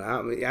 No,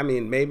 I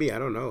mean maybe, I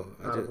don't know.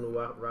 Blue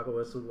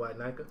Rockaway suit, white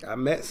Nike. I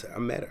met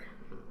her.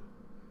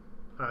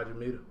 How'd you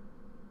meet her?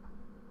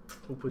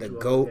 Who put the you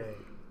goat. on the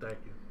game? Thank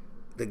you.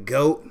 The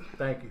GOAT.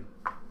 Thank you.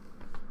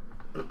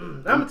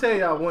 I'm gonna tell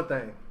y'all one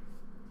thing,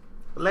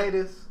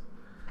 ladies.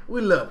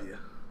 We love you,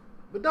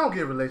 but don't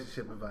give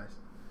relationship advice,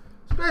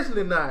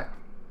 especially not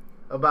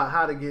about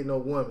how to get no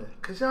woman,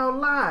 cause y'all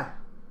lie.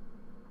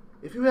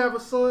 If you have a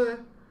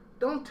son,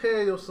 don't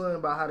tell your son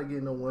about how to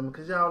get no woman,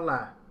 cause y'all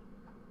lie.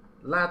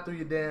 Lie through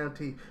your damn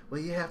teeth.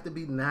 Well, you have to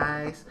be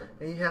nice,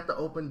 and you have to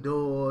open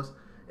doors,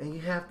 and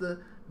you have to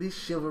be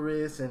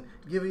chivalrous, and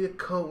give her your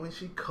coat when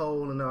she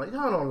cold and all.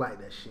 Y'all don't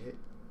like that shit.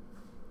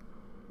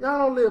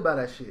 Y'all don't live by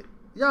that shit.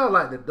 Y'all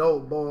like the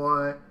dope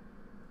boy.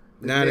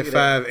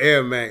 95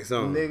 Air Max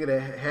on. The nigga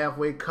that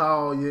halfway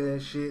call you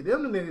and shit.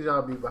 Them the niggas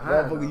y'all be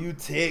behind. Motherfucker, you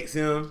text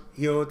him,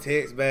 he don't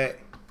text back.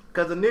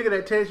 Cause the nigga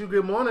that texts you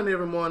good morning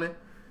every morning,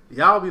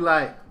 y'all be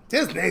like,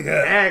 this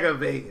nigga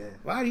aggravating.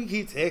 Why do you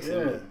keep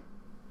texting me?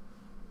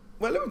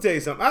 Well, let me tell you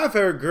something. I've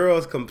heard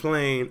girls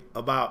complain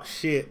about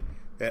shit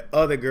that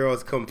other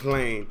girls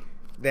complain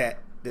that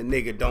the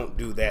nigga don't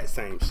do that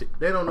same shit.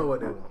 They don't know what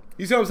they want.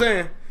 You see what I'm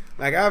saying?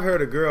 Like, I've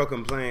heard a girl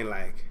complain,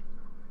 like,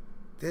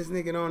 this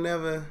nigga don't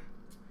never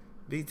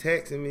be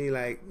texting me,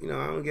 like, you know,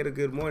 I don't get a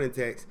good morning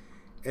text.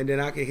 And then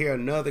I can hear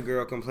another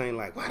girl complain,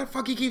 like, why the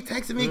fuck you keep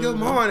texting me good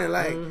morning?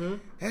 Like,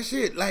 that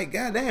shit, like,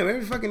 goddamn,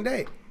 every fucking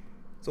day.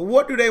 So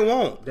what do they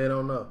want? They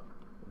don't know.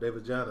 Their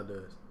vagina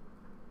does.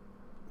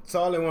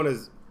 So all they want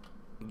is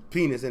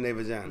penis in their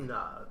vagina.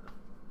 Nah.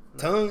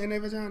 Tongue in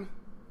their vagina?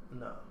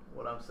 No.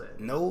 What I'm saying.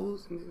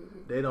 Nose?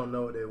 They don't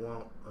know what they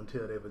want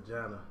until their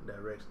vagina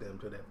directs them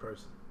to that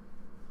person.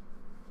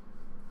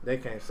 They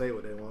can't say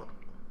what they want.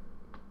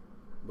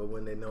 But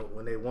when they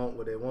want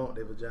what they want,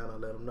 their vagina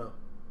let them know.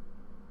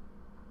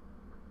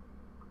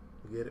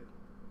 You get it?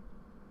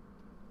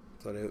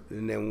 So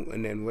and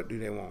then what do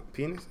they want?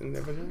 Penis in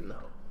their vagina? No.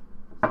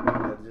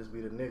 That'd just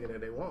be the nigga that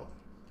they want.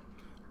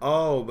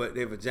 Oh, but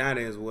their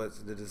vagina is what's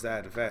the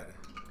deciding factor.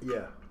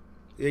 Yeah.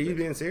 Yeah, you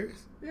being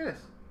serious? Yes.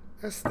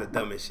 That's the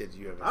dumbest shit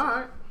you ever seen. All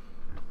right.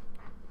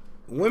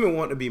 Women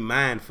want to be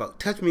mind fucked.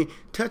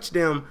 Touch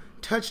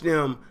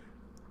them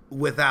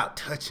without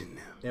touching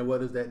them. And what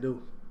does that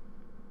do?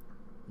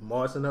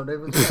 Moisten up their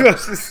vagina.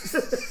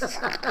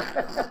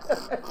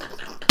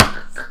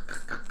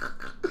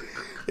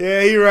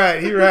 Yeah, he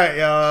right,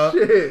 y'all.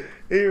 Shit.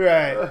 He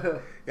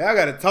right. Y'all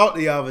gotta talk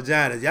to y'all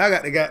vaginas. Y'all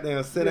got to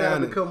goddamn sit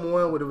down and become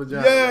one with a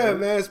vagina. Yeah,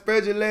 man.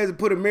 Spread your legs and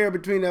put a mirror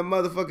between that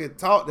motherfucker.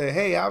 Talk to her.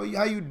 Hey, how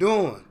you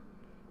doing?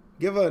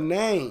 Give her a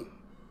name.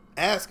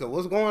 Ask her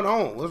what's going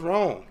on. What's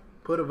wrong?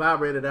 Put a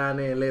vibrator down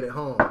there and let it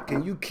home.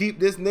 Can you keep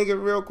this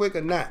nigga real quick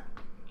or not?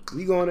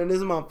 We going in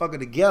this motherfucker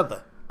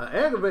together. An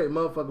aggravated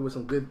motherfucker with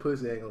some good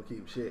pussy ain't gonna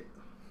keep shit.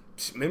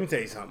 Let me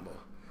tell you something, boy.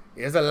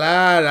 It's a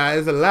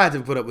lot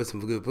to put up with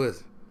some good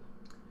pussy.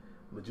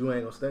 But you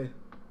ain't gonna stay.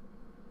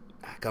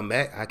 I come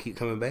back. I keep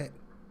coming back.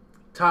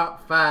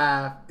 Top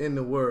 5 in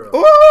the world.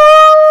 Ooh,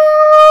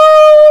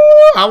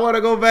 I want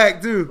to go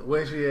back too.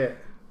 Where she at?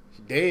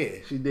 She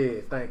dead. She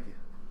dead. Thank you.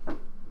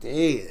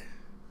 Dead.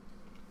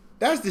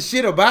 That's the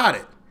shit about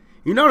it.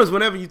 You notice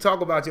whenever you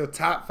talk about your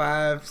top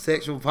 5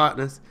 sexual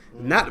partners,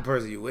 not the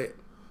person you with.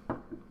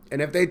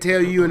 And if they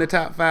tell you in the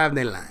top 5,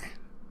 they lying.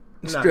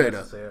 Straight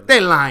up. They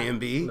lying,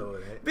 B. No,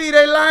 it ain't. B,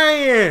 they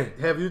lying.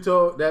 Have you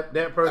told that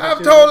person?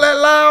 I've told that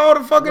lie all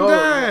the fucking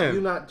time.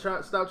 You not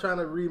stop trying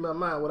to read my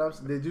mind.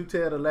 Did you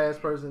tell the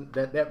last person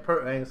I ain't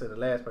gonna say the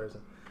last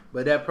person,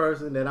 but that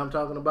person that I'm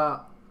talking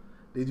about,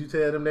 did you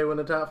tell them they were in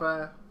the top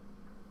 5?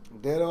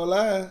 Dead or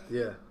alive.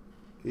 Yeah.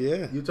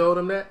 Yeah. You told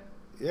them that?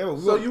 Yeah.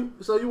 But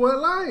so you weren't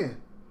lying.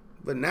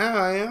 But now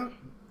I am.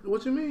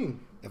 What you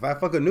mean? If I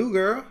fuck a new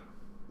girl.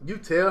 You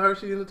tell her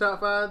she's in the top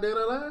 5 dead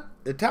or alive?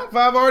 The top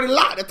 5 already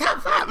locked. The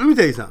top 5. Let me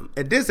tell you something.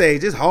 At this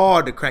age, it's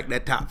hard to crack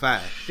that top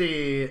 5.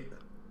 Shit.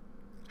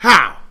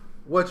 How?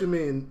 What you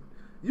mean?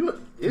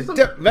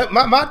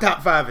 My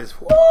top 5 is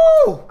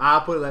whoo.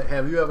 I'll put it like,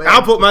 have you ever?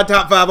 I'll put my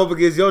top 5 up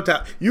against your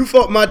top. You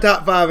fuck my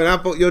top 5 and I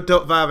fuck your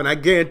top 5, and I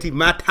guarantee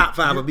my top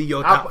 5 will be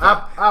your top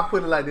 5. I'll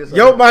put it like this.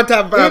 My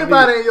top 5.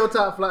 Anybody in your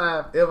top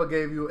 5 ever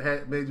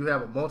made you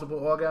have a multiple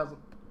orgasm?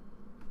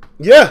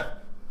 Yeah.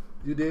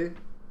 You did?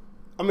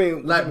 I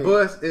mean, like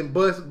bust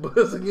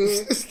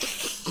again?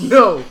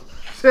 No.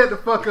 Shut the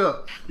fuck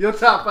up. Your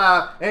top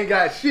 5 ain't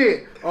got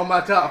shit on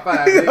my top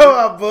 5.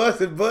 I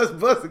bust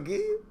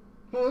again.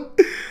 All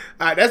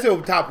right, that's your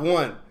top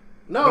 1.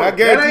 No, that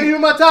ain't even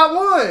my top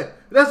 1.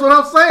 That's what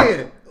I'm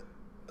saying.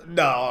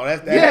 No,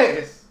 that's that.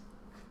 Yes.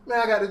 Man,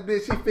 I got this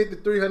bitch. She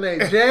 53. Her name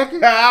Jackie.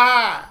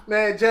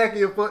 Man,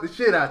 Jackie will fuck the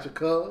shit out you,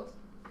 cuz.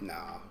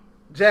 Nah.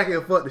 Jackie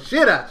will fuck the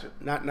shit out you.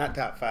 Not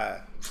top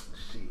 5.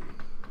 Shit.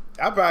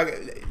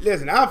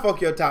 I'll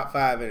fuck your top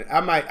 5 and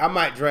I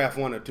might draft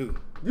 1 or 2.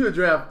 You'll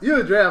draft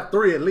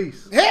 3 at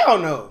least. Hell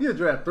no. You'll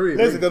draft 3 at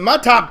least. Listen, because my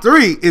top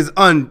 3 is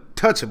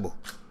untouchable.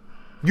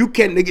 You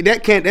can't, nigga.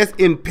 That can't. That's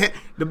in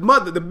the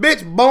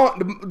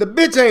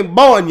bitch ain't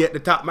born yet to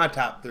top my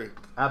top 3.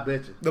 I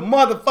bet you. The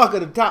motherfucker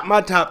to top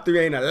my top 3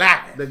 ain't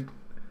alive.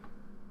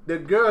 The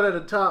girl at the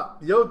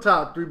top, your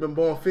top 3 been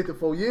born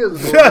 54 years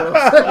ago. You know what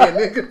I'm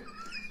saying, nigga?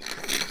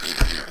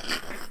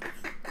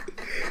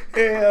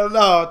 Hell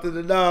no.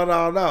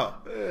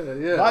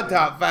 Yeah. My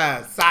top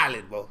 5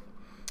 solid, bro.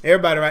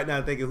 Everybody right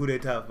now thinking who their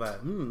top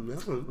 5.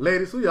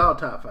 Ladies, who y'all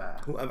top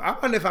 5? I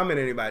wonder if I'm in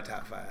anybody's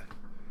top 5.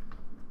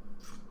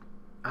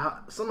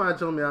 Somebody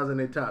told me I was in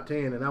their top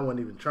 10 and I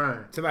wasn't even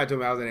trying. Somebody told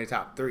me I was in their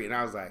top 3 and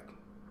I was like,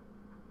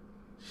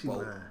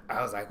 well,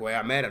 well,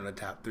 I'm at in the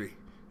top 3.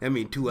 That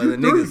means 2 other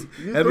niggas.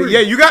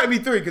 You got to be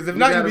 3 because if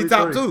not, you be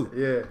top 2.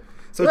 Yeah.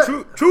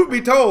 So truth be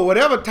told,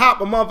 whatever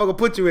top a motherfucker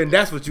put you in,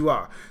 that's what you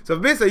are. So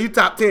if bitch say you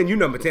top 10, you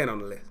number 10 on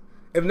the list.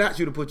 If not,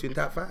 she'd have put you in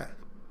top 5.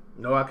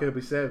 No, I could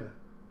be 7.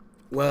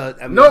 Well,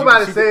 I mean,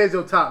 nobody says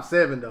your top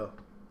 7 though.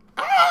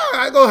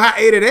 I go high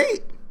 8 and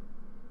 8.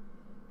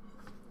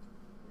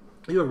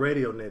 You a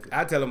radio nigga.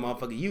 I tell a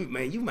motherfucker, you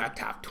my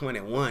top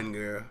 21,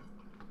 girl.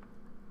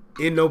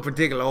 In no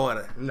particular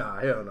order. Nah,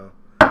 hell no.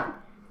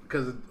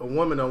 Because a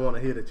woman don't want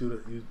to hear that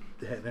you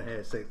hadn't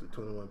had sex with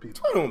 21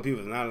 people. 21 people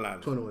is not a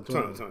lot. 21.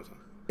 21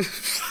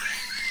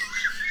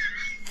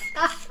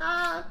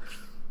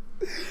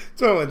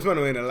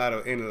 ain't a lot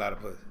of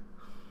pussy.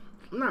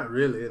 Not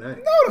really, it ain't.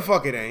 No, the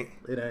fuck it ain't.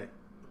 It ain't.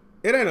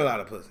 It ain't a lot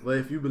of pussy. But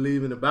if you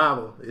believe in the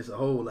Bible, it's a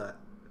whole lot.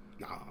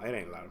 No, it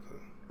ain't a lot of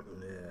pussy.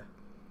 Yeah.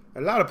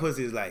 A lot of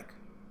pussy is like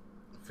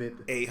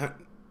 50. 800.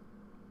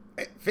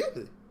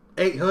 50?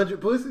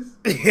 800 pussies?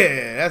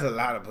 Yeah, that's a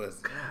lot of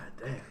pussy. God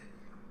damn.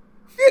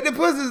 50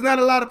 pussy is not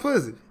a lot of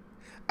pussy.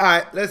 All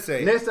right, let's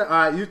say. Next time,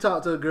 all right, you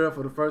talk to a girl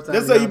for the first time.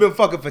 Let's say you've been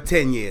fucking for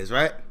 10 years,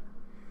 right?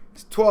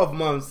 It's 12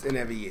 months in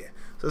every year.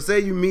 So say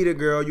you meet a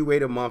girl, you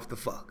wait a month to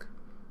fuck.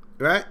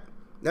 Right?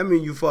 That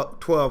means you fuck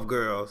 12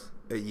 girls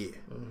a year.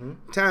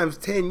 Mm-hmm. Times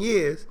 10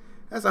 years,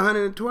 that's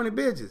 120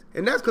 bitches.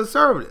 And that's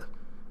conservative.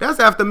 That's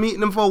after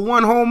meeting them for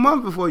 1 whole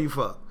month before you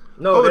fuck.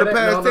 No, over the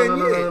past 10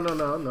 years.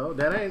 No.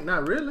 That ain't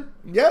not really.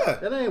 Yeah.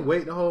 That ain't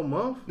waiting a whole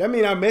month. That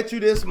mean I met you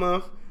this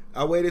month.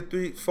 I waited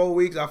 3-4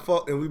 weeks. I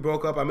fucked and we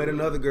broke up. I met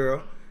another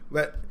girl.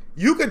 But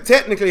you could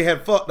technically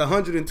have fucked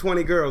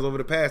 120 girls over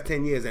the past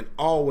 10 years and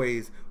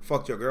always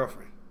fucked your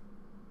girlfriend.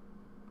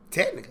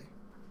 Technically.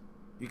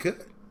 You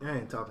could. I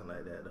ain't talking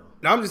like that, though.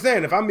 No, I'm just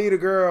saying, if I meet a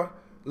girl,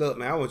 look,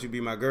 man, I want you to be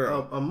my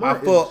girl. A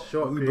month I fuck, is a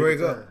short we period break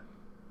of time. up.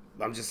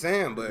 I'm just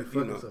saying, but,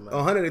 you know, somebody.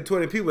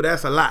 120 people,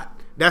 that's a lot.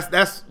 That's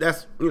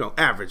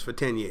average for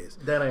 10 years.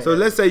 That ain't so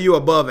let's say you're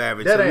above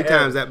average. That so we ain't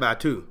times average. that by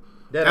 2.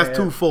 That's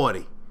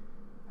 240.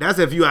 That's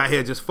if you out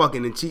here just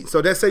fucking and cheating. So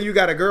let's say you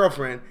got a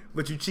girlfriend,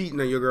 but you cheating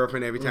on your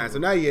girlfriend every time. So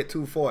now you're at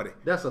 240.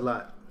 That's a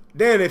lot.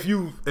 Then if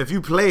you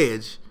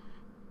pledge,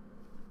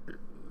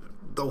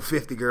 throw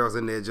 50 girls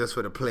in there just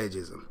for the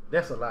pledgism.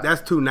 That's a lot.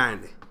 That's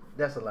 290.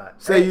 That's a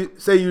lot. Say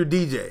you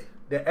DJ.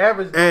 The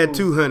average and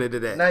 200 to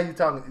that. Now you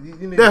talking. You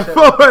need to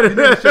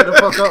shut the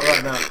fuck up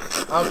right now.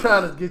 I'm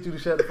trying to get you to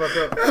shut the fuck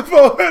up.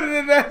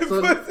 490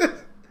 pussies.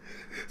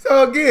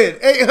 So again,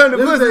 800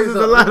 pussies is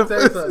a lot of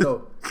pussies.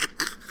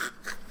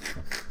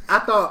 I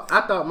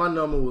thought my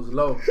number was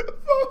low.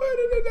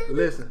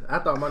 Listen, I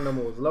thought my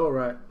number was low,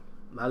 right?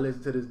 I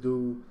listened to this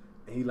dude,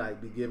 and he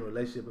like be giving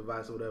relationship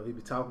advice or whatever. He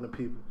be talking to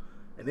people,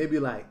 and they be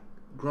like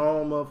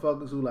grown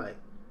motherfuckers who like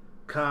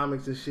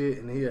comics and shit,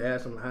 and he'll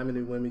ask them how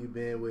many women you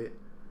been with.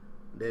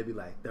 They'd be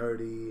like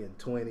 30 and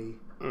 20.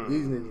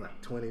 These niggas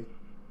like 20,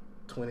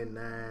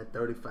 29,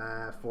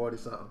 35, 40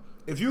 something.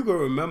 If you could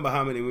remember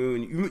how many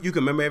women you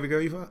can remember every girl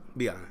you fucked,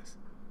 be honest.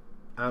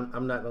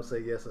 I'm not gonna say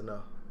yes or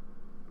no.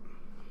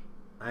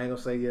 I ain't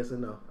gonna say yes or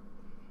no,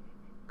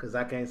 cause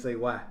I can't say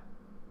why.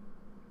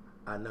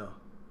 I know.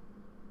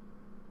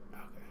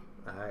 Okay.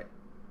 All right.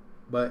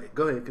 But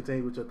go ahead,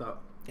 continue with your thought.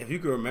 If you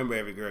could remember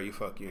every girl you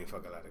fuck, you ain't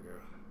fuck a lot of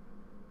girls.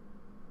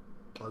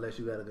 Unless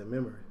you got a good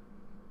memory.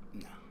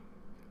 No.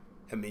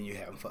 I mean, you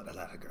haven't fucked a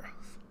lot of girls.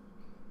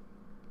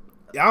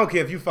 I don't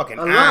care if you fucking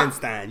A lot.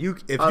 Einstein. If you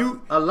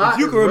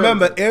can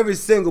remember relative. every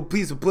single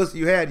piece of pussy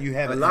you had, you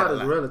haven't. A lot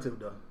had is relative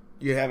though.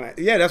 You haven't.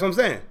 Yeah, that's what I'm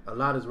saying. A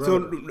lot is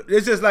relative. So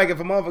it's just like if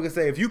a motherfucker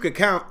say, if you could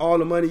count all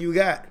the money you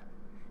got,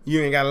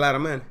 you ain't got a lot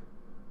of money.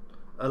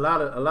 A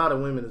lot of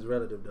women is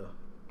relative though.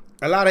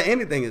 A lot of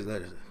anything is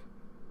relative.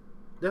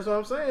 That's what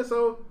I'm saying.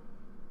 So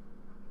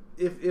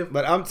if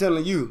But I'm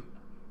telling you,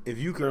 if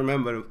you can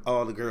remember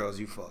all the girls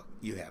you fucked,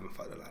 you haven't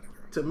fucked a lot of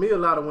girls. to me, a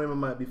lot of women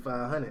might be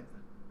 500.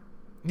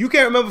 You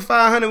can't remember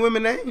 500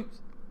 women names?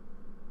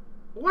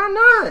 Why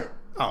not?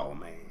 Oh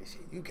man,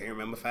 shit, you can't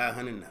remember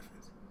 500 nothings.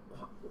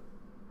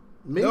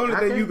 Me, The only I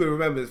thing can't- you can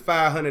remember is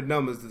 500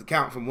 numbers to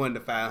count from 1 to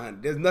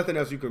 500. There's nothing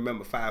else you can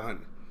remember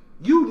 500.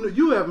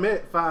 You have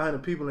met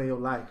 500 people in your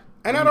life,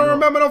 And I don't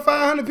remember no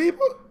 500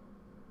 people.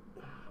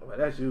 Well,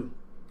 that's you.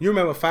 You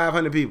remember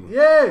 500 people?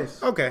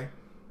 Yes. Okay.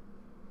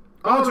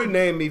 All Why don't you the-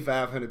 name me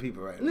 500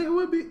 people right now? Nigga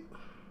would be.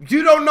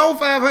 You don't know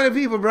 500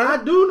 people, bro. I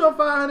do know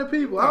 500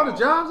 people. All the Oh.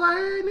 jobs I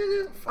had,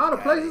 nigga. All the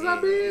places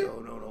I've You been.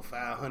 don't know no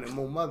 500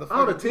 more motherfuckers.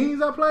 All the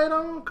teams I played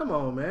on. Come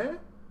on, man.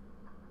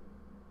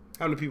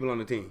 How many people on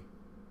the team?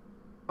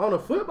 On a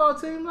football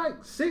team, like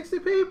 60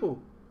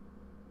 people.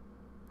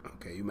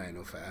 Okay, you might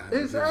know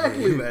 500.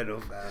 Exactly. You might know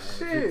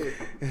 500.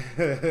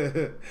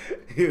 Shit.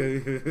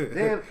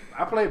 Then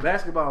I played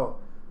basketball,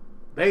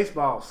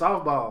 baseball,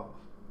 softball.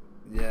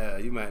 Yeah,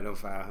 you might know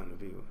 500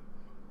 people.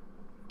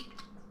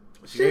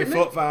 You Shit, ain't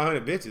nigga. fuck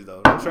 500 bitches,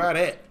 though. Don't try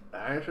that.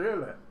 I ain't sure of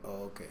that.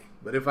 Oh, okay.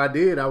 But if I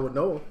did, I would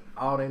know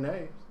all their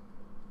names.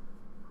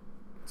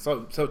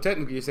 So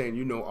technically you're saying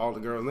you know all the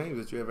girls' names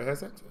that you ever had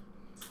sex with.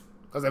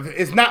 Because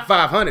it's not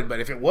 500, but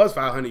if it was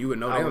 500, you would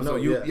know I them. would So know,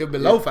 yeah. you're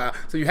below Yeah. 5,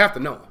 so you have to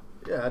know them.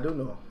 Yeah, I do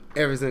know.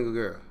 Every single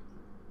girl.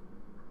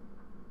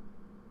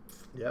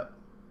 Yep.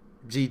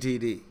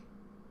 GTD.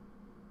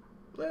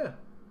 Yeah.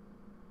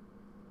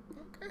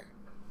 Okay.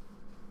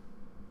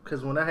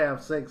 Because when I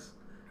have sex,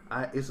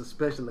 it's a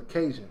special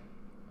occasion.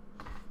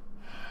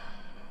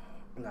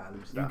 Nah, let me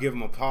You stop. give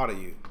them a part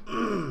of you.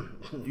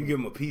 You give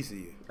them a piece of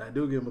you. I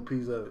do give them a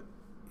piece of it.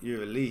 You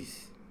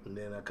release. And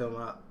then I come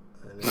out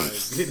and then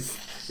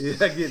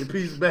I get the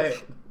piece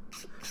back.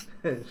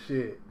 And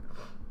shit.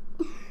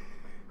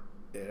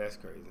 Yeah, that's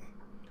crazy.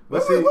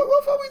 But What see-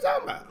 fuck we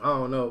talking about? I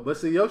don't know. But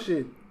see, your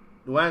shit,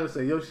 well, I ain't gonna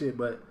say your shit,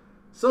 but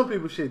some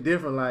people shit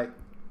different. Like,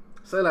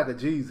 say like a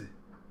Jeezy.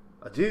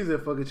 A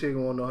Jeezy fucking chick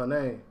won't know her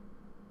name.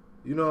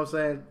 You know what I'm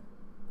saying?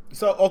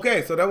 So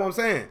okay, so that's what I'm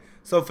saying.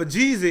 So for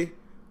Jeezy,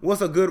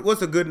 what's a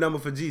good number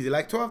for Jeezy?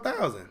 Like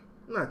 12,000.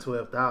 Not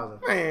 12,000.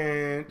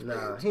 Man,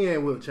 Nah, he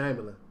ain't Will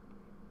Chamberlain.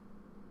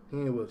 He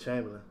ain't Will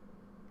Chamberlain.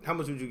 how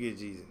much would you get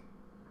Jeezy?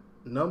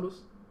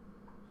 Numbers?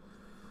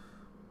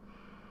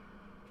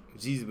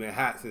 Jeezy been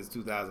hot since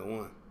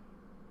 2001.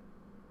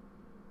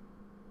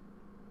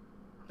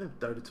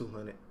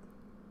 3,200.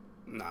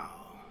 No,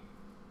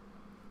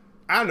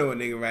 I know a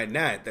nigga right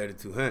now at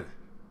 3,200.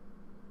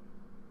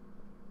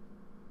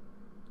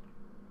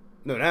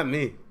 No, not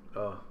me.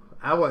 Oh,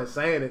 I wasn't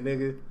saying it,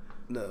 nigga.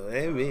 No, it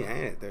ain't me. I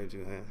ain't at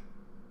 3,200.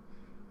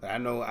 But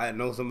I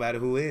know somebody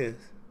who is.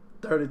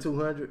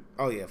 3,200.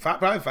 Oh yeah,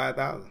 probably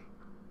 5,000.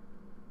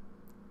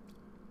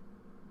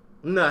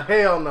 Nah,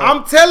 hell no.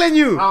 I'm telling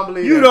you, I don't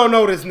believe you that. don't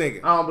know this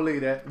nigga. I don't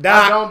believe that.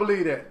 Doc. I don't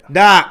believe that.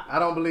 Doc, I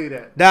don't believe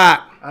that.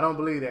 Doc. I don't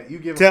believe that. You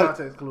giving Tell-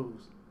 context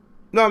clues.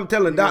 No, I'm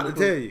telling You Doc give to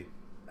me tell clue. you.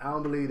 I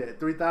don't believe that.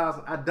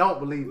 3,000. I don't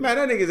believe it. Man,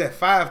 that nigga's at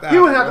 5,000. He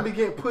would have to bro. be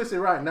getting pussy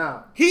right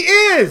now. He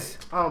is.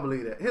 I don't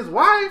believe that. His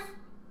wife?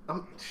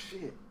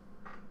 Shit.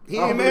 He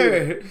I don't ain't believe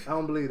married. that. I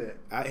don't believe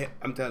that.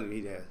 I'm telling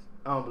you, he has.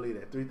 I don't believe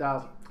that.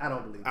 3,000. I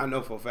don't believe I that.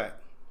 know for a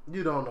fact.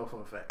 You don't know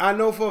for a fact. I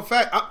know for a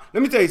fact.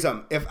 Let me tell you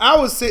something. If I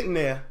was sitting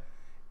there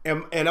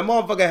and a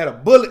motherfucker had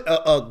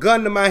a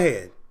gun to my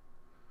head,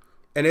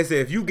 and they said,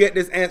 if you get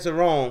this answer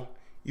wrong,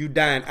 you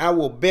dying, I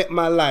will bet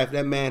my life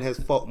that man has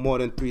fucked more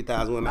than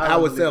 3,000 women. I I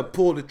don't would say believe it.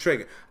 pull the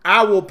trigger.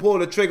 I will pull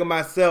the trigger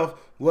myself.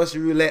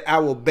 Russian roulette. I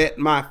will bet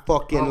my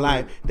fucking don't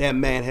life believe that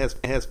man has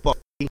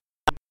fucked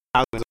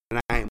 3,000 and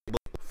I ain't.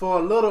 For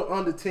a little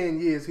under 10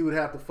 years, he would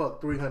have to fuck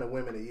 300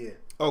 women a year.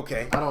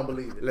 Okay, I don't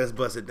believe it. let's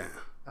bust it down.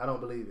 I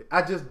don't believe it.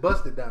 I just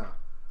busted down.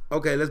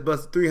 Okay, let's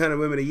bust 300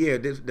 women a year.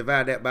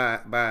 Divide that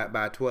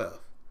by 12.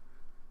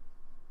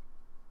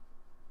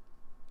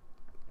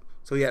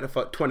 So you had to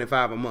fuck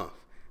 25 a month.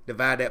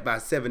 Divide that by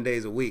 7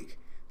 days a week.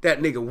 That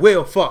nigga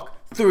will fuck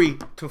 3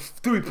 to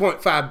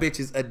 3.5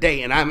 bitches a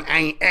day, and I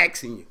ain't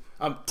asking you.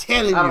 I'm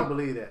telling I don't you,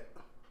 believe that.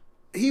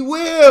 he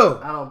will.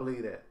 I don't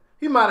believe that.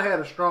 He might have had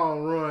a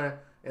strong run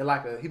and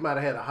he might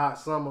have had a hot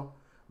summer,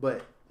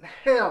 but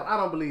hell, I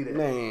don't believe that.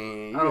 Man, I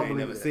you don't ain't believe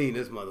never that. seen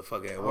this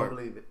motherfucker I at don't work.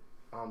 believe it.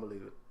 I don't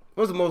believe it.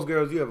 What's the most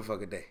girls you ever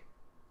fuck a day?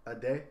 A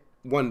day?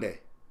 One day.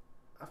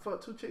 I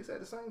fucked 2 chicks at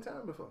the same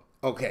time before.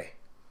 Okay.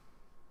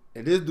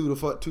 And this dude will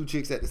fuck 2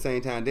 chicks at the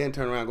same time, then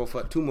turn around and go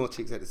fuck 2 more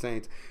chicks at the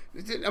same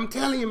time. I'm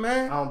telling you,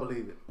 man. I don't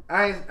believe it.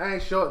 I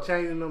ain't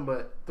shortchanging them,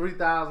 but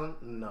 3,000,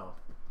 no.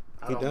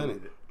 I He don't done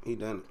believe it. He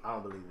done it. I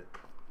don't believe it.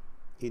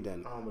 He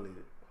done I don't believe it.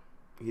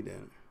 it. He done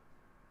it.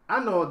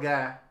 I know a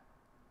guy,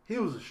 he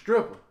was a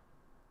stripper.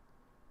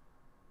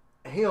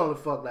 And he only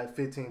fucked like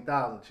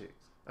 15,000 chicks.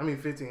 I mean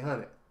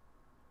 1,500.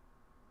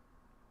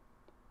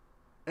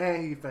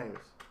 And he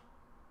famous.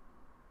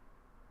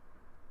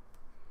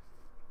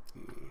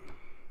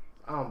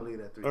 I don't believe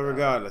that. But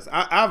regardless,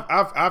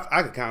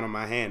 I could count on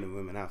my hand the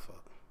women I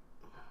fuck.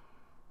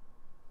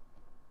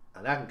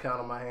 And I can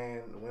count on my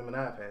hand the women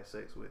I've had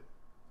sex with.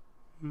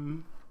 Mm-hmm.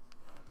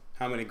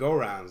 How many go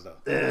rounds though?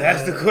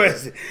 That's the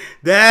question.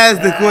 That's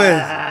the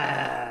question.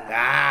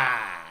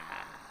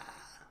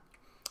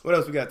 What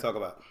else we got to talk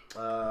about?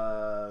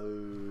 Let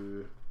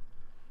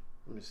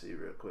me see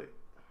real quick.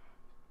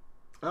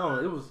 I don't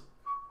know. It was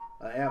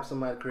an app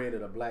somebody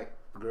created. A black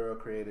girl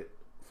created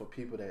for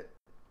people that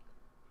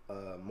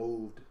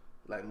moved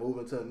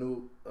into a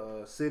new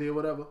city or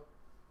whatever.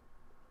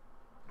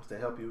 It's to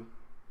help you.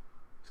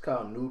 It's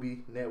called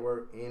Newbie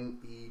Network.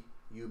 NEUBEE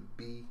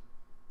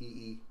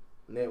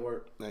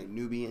Network. Like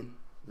Nubian?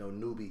 No,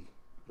 newbie.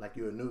 Like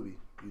you're a newbie.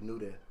 You knew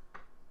that.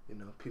 You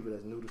know, people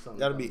that's new to something.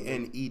 That'll be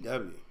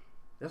NEW.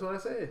 That's what I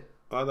said.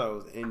 Oh, I thought it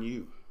was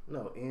NU.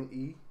 No,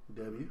 NEWBEE.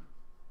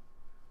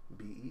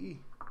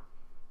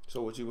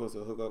 So what you supposed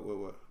to hook up with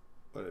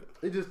what?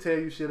 It just tell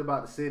you shit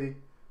about the city,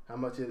 how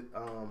much it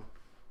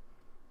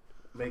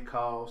may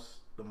cost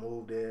to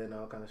move there and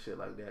all kind of shit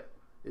like that.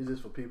 It's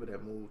just for people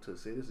that move to the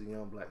city. It's a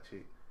young black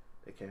chick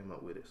that came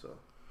up with it. So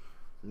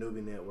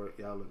Newbie Network,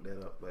 y'all look that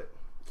up. But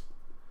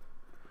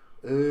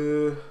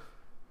and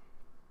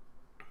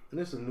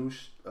this is a new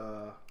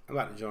I'm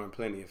about to join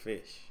Plenty of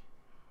Fish.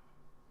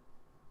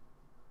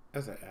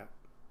 That's an app.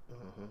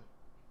 Mm-hmm.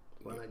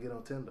 Why not get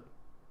on Tinder?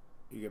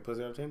 You get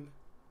pussy on Tinder?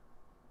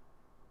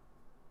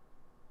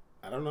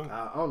 I don't know.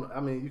 I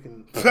mean, you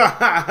can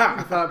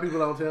find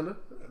people on Tinder.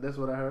 That's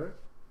what I heard.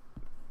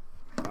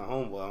 My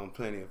homeboy on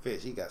Plenty of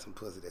Fish, he got some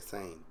pussy that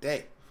same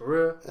day. For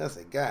real? I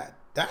said, God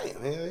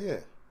damn, hell yeah.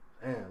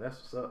 Damn,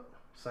 that's what's up.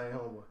 Same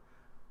homeboy.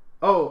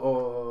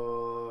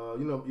 Oh,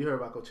 you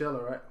heard about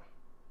Coachella, right?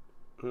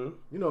 You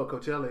know what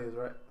Coachella is,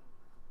 right?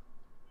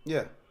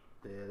 Yeah.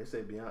 Yeah, they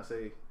say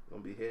Beyonce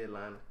gonna be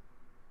headlining.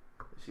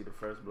 She the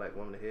first black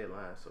woman to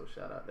headline, so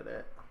shout out to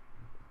that.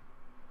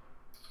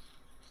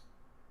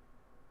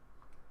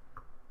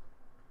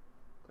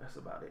 That's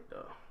about it,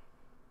 though.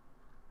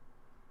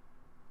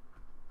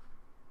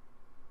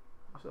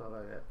 That's all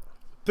I got.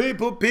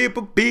 People.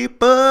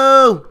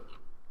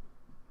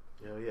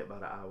 Yo, yeah, about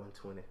an hour and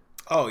 20.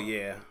 Oh,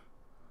 yeah.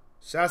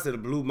 Shouts to the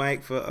Blue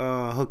Mike for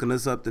hooking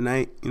us up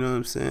tonight. You know what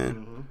I'm saying?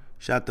 Mm-hmm.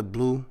 Shout to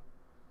Blue.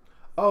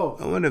 Oh.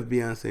 I wonder if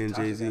Beyonce and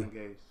Jay-Z. Got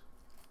engaged.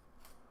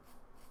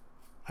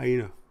 How you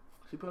know?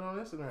 She put it on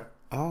Instagram.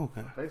 Oh,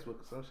 okay.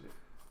 Facebook or some shit.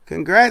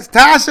 Congrats,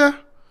 Tasha.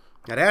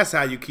 Now, that's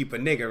how you keep a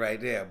nigga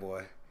right there,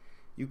 boy.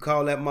 You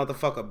call that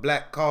motherfucker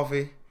Black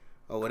Coffee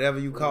or whatever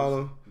you call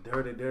him.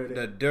 Dirty.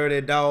 The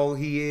dirty dog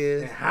he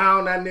is. And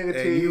hound that nigga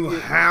till you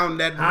hound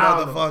that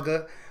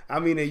motherfucker. I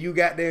mean, and you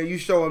got there and you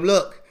show him,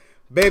 look,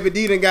 Baby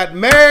D done got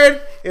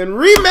married and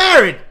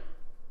remarried.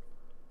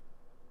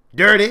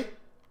 Dirty.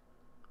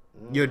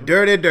 Mm-hmm. You're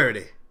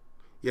dirty.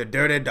 You're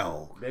dirty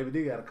dog. Baby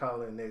D got to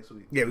call in next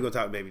week. Yeah, we're going to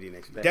talk to Baby D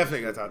next week.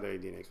 Definitely going to talk to Baby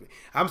D next week.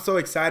 I'm so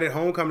excited.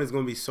 Homecoming is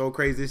going to be so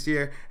crazy this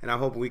year, and I'm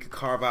hoping we could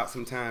carve out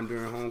some time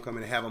during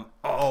homecoming and have them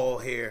all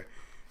here.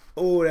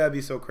 Oh, that'd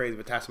be so crazy,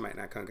 but Tasha might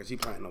not come because she's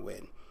planning a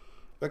wedding.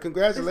 But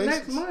congratulations.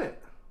 It's next month.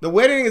 The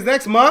wedding is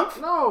next month?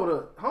 No,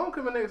 the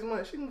homecoming next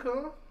month. She can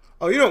come.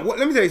 Oh, you know what?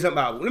 Let me tell you something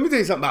about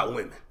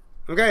women.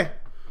 Okay?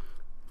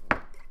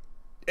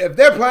 If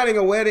they're planning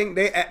a wedding,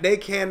 they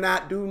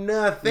cannot do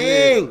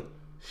nothing. Yeah.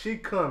 She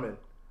coming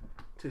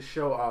to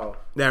show off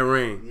that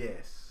ring.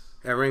 Yes.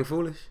 That ring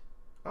foolish?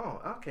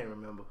 Oh, I can't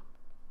remember.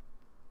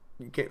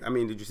 You can't. I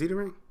mean, did you see the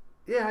ring?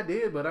 Yeah, I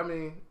did, but I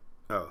mean,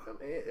 oh,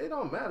 it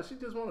don't matter. She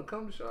just want to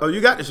come to show. Oh,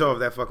 you got to show off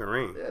that fucking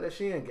ring. Yeah, that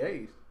she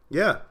engaged.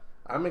 Yeah.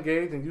 I'm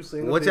engaged and you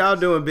single. What y'all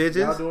doing, bitches?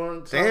 Y'all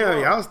doing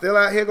damn, y'all still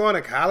out here going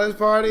to college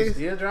parties? You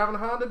still driving a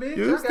Honda, bitch?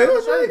 You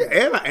still driving?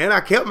 And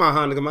I kept my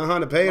Honda because my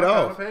Honda paid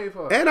off. Paid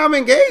for it. And I'm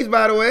engaged,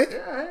 by the way.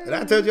 Yeah, hey, and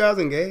I told you I was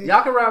engaged.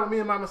 Y'all can ride with me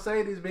in my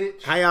Mercedes,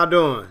 bitch. How y'all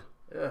doing?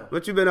 Yeah.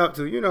 What you been up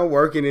to? You know,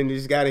 working and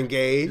just got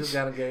engaged. Just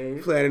got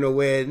engaged. Planning a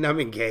wedding. I'm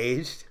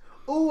engaged.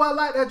 Ooh, I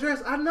like that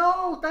dress. I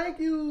know. Thank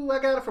you. I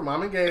got it from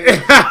I'm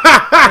engaged.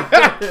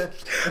 I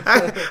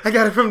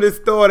got it from this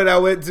store that I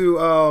went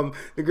to.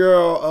 The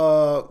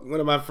girl, one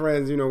of my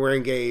friends, you know, we're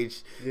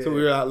engaged. Yeah. So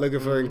we were out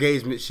looking for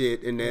engagement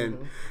shit. And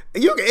then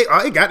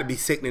it got to be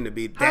sickening to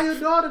be that. How your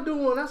daughter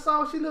doing? I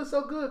saw she looked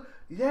so good.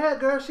 Yeah,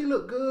 girl, she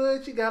looked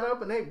good. She got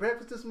up and ate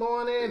breakfast this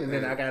morning. And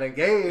then I got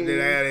engaged.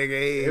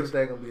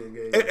 Everything going to be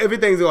engaged.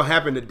 Everything's going to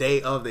happen the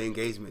day of the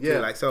engagement. Yeah. Too.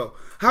 Like, so,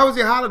 how was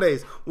your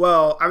holidays?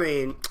 Well, I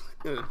mean,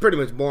 pretty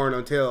much boring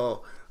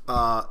until,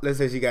 let's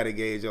say she got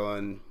engaged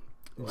on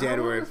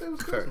January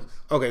 1st.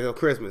 Okay, so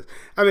Christmas.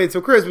 I mean,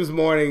 so Christmas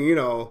morning, you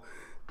know,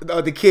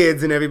 the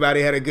kids and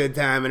everybody had a good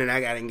time, and then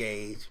I got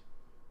engaged.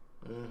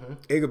 Mm-hmm.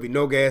 It could be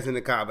no gas in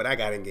the car, but I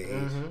got engaged.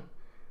 Mm-hmm.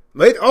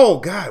 Wait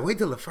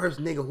till the first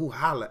nigga who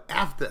holler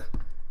after.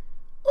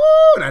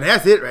 Oh, now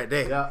that's it right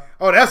there. Yeah.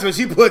 Oh, that's when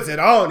she puts it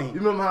on him.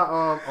 You remember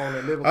how on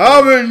the living?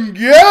 I'm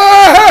engaged.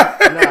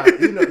 Nah,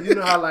 you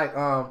know how like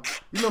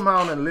you remember how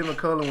on that Living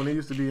Color when it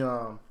used to be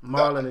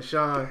Marlon and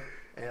Sean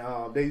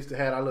and they used to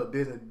have our little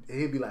business and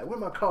he'd be like, where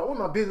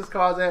my business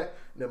cards at?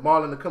 And then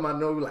Marlon would come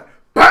out and be like,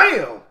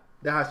 BAM!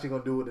 That's how she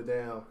gonna do with the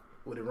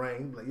ring.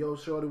 He'd be like, yo,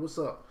 shorty, what's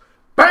up?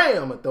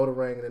 BAM! And throw the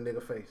ring in the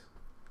nigga face.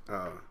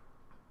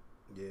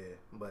 Yeah,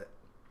 but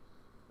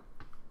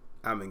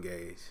I'm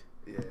engaged.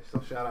 Yeah,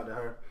 so shout out to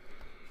her.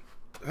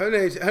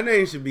 Her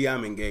name should be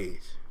I'm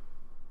engaged.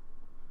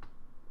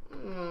 We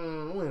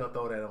ain't gonna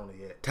throw that on it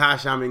yet.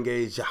 Tasha, I'm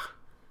engaged. Yeah.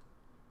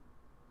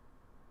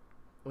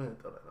 We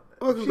ain't throw that on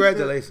that. Well,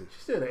 congratulations.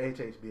 She's still the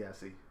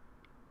HHBIC.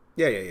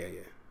 Yeah.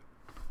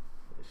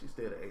 She's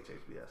still the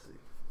HHBIC.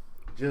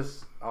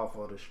 Just off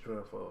of the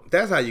strength of.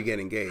 That's how you get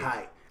engaged.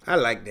 Height. I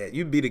like that.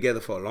 You be together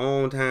for a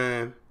long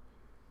time.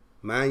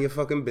 Mind your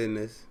fucking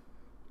business.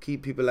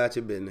 Keep people out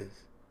your business.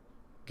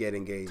 Get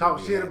engaged. Talk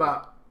shit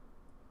about.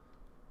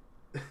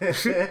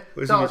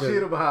 Talk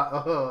shit about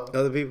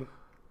other people.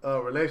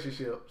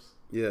 Relationships.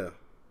 Yeah.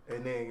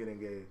 And then get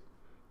engaged.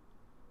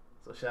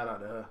 So shout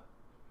out to her.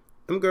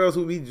 Them girls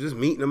who be just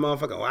meeting a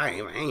motherfucker.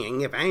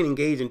 If I ain't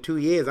engaged in 2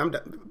 years, I'm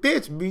done.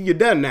 Bitch, you're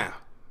done now.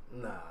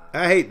 Nah.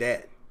 I hate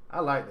that. I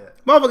like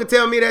that. Motherfucker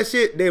tell me that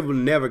shit, they will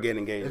never get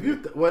engaged. If you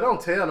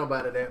don't tell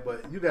nobody that,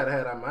 but you gotta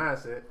have that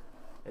mindset.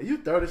 And you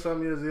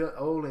 30-something years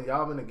old and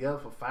y'all been together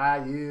for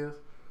 5 years.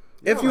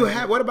 If you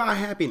have, what about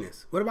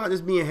happiness? What about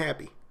just being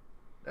happy?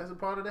 That's a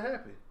part of the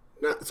happy.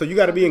 No, so you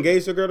got to be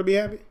engaged to a girl to be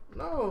happy?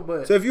 No,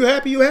 but so if you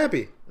happy, you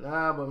happy.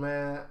 Nah, but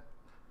man,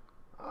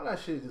 all that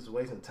shit just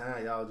wasting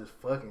time. Y'all just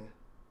fucking,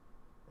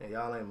 and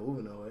y'all ain't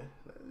moving nowhere.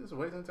 That's just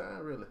wasting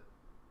time, really.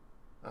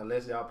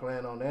 Unless y'all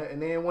plan on that,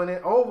 and then when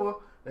it's over,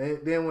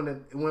 then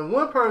when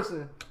one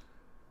person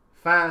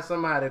finds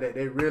somebody that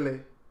they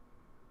really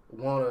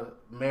want to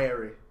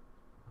marry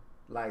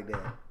like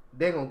that,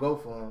 they're gonna go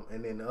for them,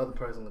 and then the other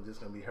person is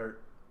just gonna be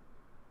hurt,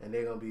 and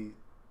they're gonna be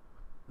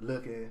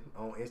looking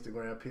on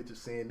Instagram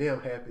pictures, seeing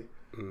them happy,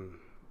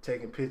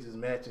 taking pictures,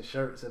 matching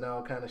shirts and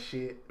all kind of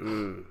shit.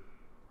 You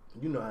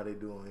know how they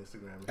do on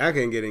Instagram. I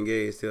can't get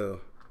engaged till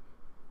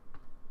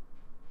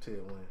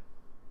when?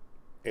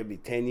 It'd be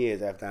 10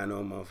 years after I know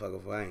a motherfucker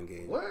before I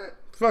engage. What?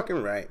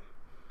 Fucking right.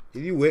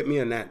 If you with me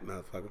or not,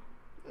 motherfucker.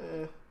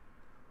 Let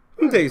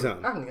me tell you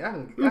something.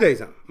 Let me tell you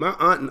something. My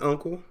aunt and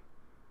uncle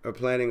are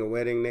planning a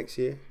wedding next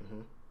year.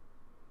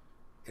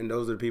 And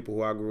those are the people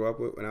who I grew up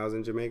with when I was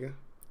in Jamaica.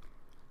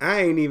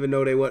 I ain't even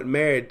know they wasn't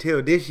married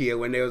till this year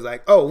when they was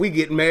like, oh, we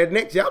getting married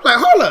next year. I was like,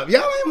 hold up,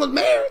 y'all ain't was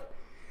married?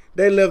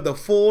 They lived a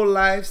full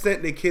life,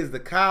 sent their kids to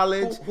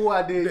college. Who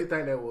idea you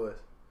think that was?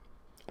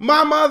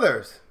 My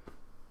mother's.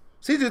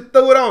 She just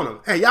threw it on them.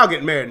 Hey, y'all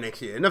getting married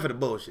next year. Enough of the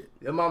bullshit.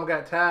 Your mama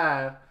got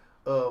tired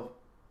of...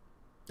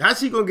 How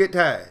she gonna get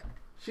tired?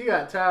 She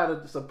got tired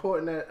of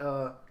supporting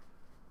that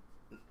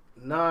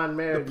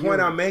non-married The point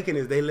I'm making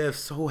is they live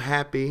so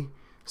happy,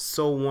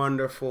 so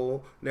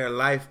wonderful. They're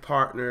life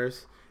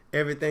partners.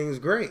 Everything's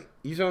great.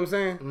 You see what I'm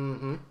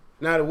saying?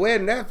 Now the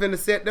wedding, that finna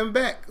set them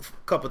back a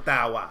couple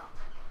thousand.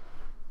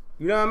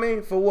 You know what I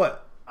mean? For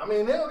what? I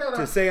mean, they don't gotta...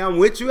 To say I'm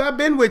with you, I've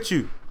been with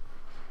you.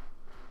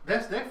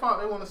 That's their fault.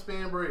 They want to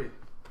spend bread.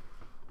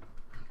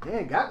 They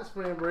ain't got to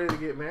spend bread to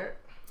get married.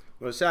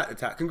 Well, shout out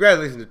to Tasha.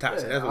 Congratulations to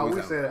Tasha. Yeah, That's what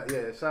we said.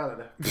 Yeah, shout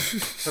out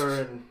to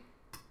her and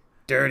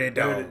Dirty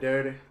Dog.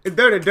 Dirty. It's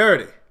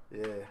dirty.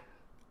 Yeah.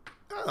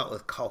 I thought it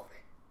was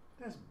coffee.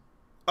 That's...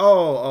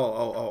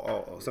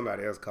 Oh.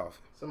 Somebody else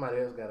coughing.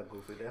 Somebody else got a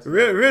goofy. That's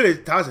really,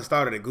 Tasha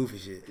started the goofy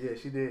shit. Yeah,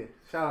 she did.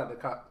 Shout out to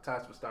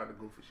Tasha for starting the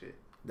goofy shit.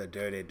 The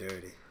dirty.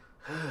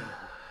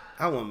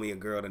 I want me a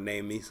girl to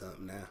name me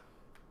something now.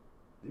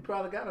 You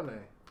probably got a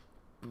name.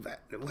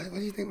 What do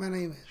you think my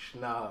name is?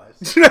 Schnoz.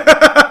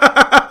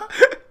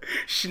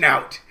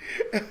 Schnout.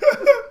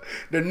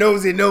 The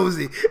nosy.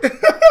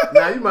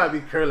 Now you might be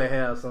curly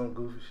hair or some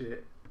goofy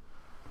shit.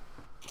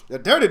 The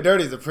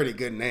dirty is a pretty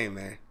good name,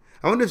 man.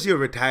 I wonder if she'll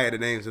retire the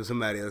name so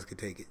somebody else could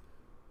take it.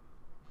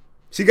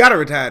 She gotta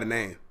retire the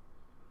name.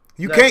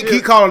 You can't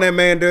keep calling that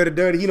man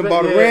dirty. He done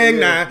bought a ring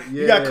now.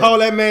 You gotta call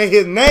that man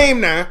his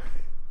name now.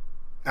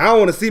 I don't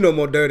want to see no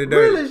more dirty.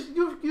 Really,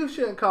 you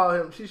shouldn't call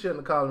him. She shouldn't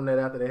have called him that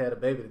after they had a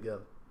baby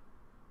together.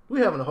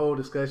 We having a whole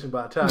discussion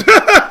about Tasha.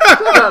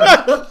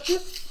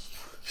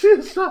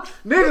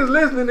 Niggas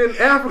listening in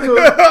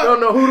Africa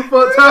don't know who the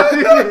fuck Tasha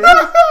is.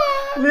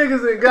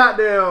 Niggas in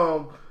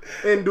goddamn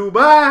in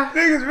Dubai.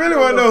 Niggas really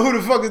want to know who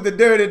the fuck is the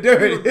dirty.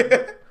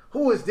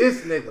 Who is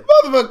this nigga?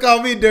 Motherfucker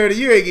call me dirty.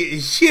 You ain't getting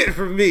shit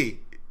from me.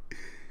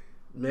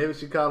 Maybe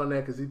she calling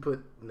that because he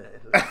put...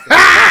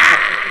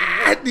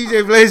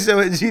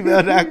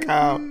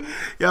 DJBlazeShow@gmail.com.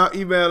 Y'all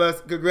email us.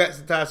 Congrats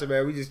to Tasha,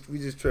 man. We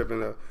just tripping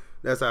though.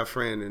 That's our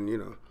friend, and you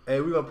know. Hey,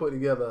 we gonna put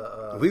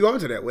together. We going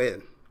to that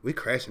wedding. We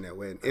crashing that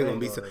wedding.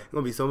 It's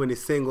gonna be so many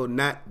single,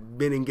 not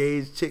been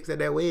engaged chicks at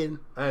that wedding.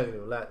 I ain't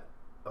gonna lie.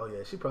 Oh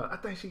yeah, I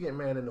think she getting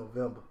married in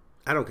November.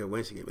 I don't care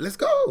when she get married. Let's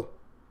go.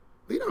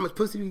 You know how much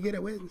pussy you can get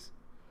at weddings.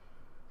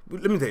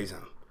 Let me tell you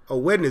something. A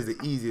wedding is the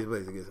easiest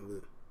place to get some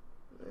pussy.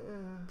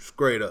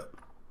 Straight up.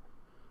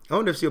 I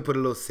wonder if she'll put a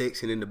little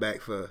section in the back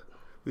for.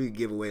 We could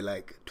give away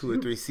like 2 or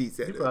 3 seats.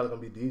 You probably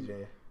gonna be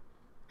DJing.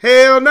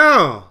 Hell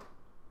no.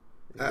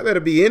 I better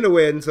be in the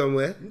wedding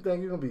somewhere. You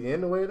think you're gonna be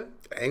in the wedding?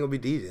 I ain't gonna be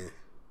DJing.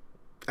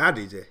 I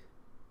DJ.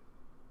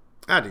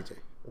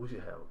 We should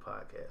have a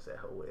podcast at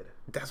her wedding.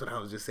 That's what I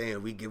was just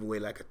saying. We give away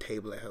like a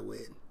table at her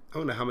wedding. I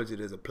don't know how much it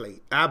is a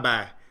plate. I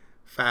buy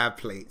 5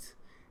 plates,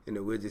 and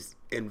then we'll just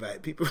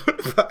invite people for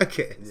the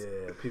podcast.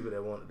 Yeah, people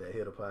that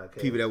hear the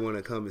podcast. People that want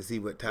to come and see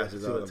what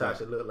Tasha's all about. See what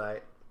Tasha look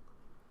like.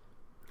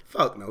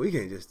 Fuck no, we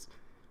can't just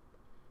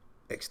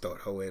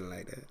extort her wedding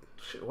like that.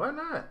 Shit, why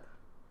not?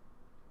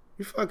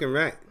 You're fucking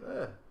right.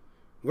 Yeah.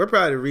 We're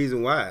probably the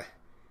reason why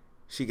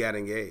she got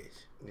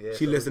engaged. Yeah,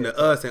 she listened to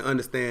us and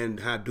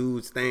understand how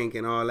dudes think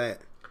and all that.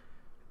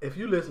 If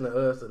you listen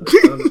to us and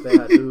understand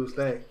how dudes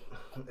think,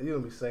 you're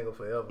gonna be single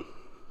forever.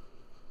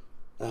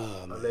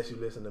 Oh, man. Unless you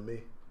listen to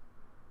me.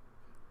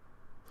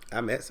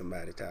 I met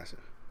somebody, Tasha.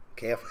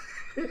 Careful.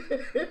 All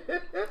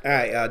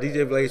right, y'all.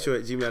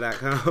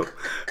 DJBladeShow@gmail.com.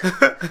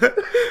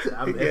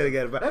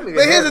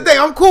 But here's the thing.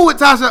 I'm cool with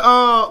Tasha.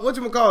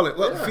 Whatchamacallit?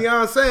 Yeah.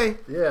 Fiance.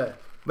 Yeah.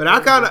 But I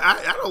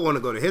don't want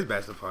to go to his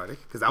bachelor party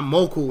because I'm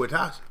more cool with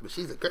Tasha. But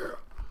she's a girl.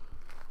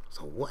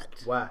 So what?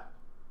 Why?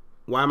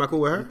 Why am I cool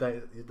with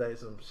her? You think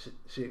some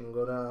shit can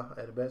go down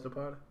at the bachelor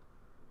party?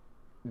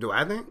 Do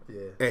I think?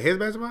 Yeah. At his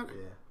bachelor party?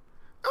 Yeah.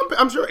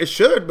 I'm sure it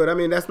should, but I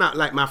mean that's not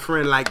like my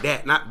friend like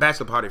that, not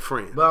bachelor party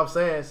friend. But I'm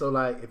saying, so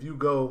like if you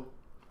go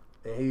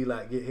and he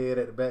like get head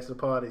at the bachelor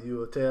party, you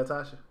will tell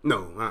Tasha?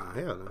 No,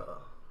 hell no.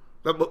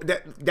 But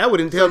that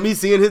wouldn't tell me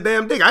seeing his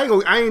damn dick. I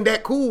ain't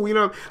that cool, you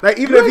know. Like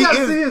even if he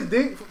is, see his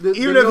dick,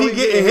 even if he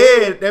getting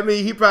head, that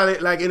means he probably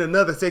like in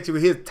another section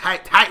with his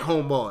tight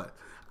homeboy.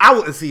 I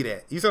wouldn't see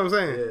that. You see what I'm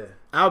saying? Yeah.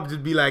 I would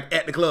just be like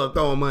at the club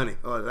throwing money,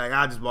 or like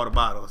I just bought a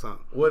bottle or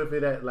something. What if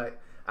it at like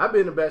I've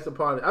been to bachelor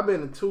party. I've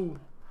been to 2.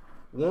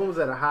 One was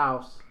at a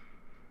house,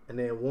 and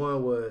then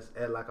one was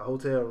at like a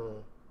hotel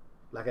room,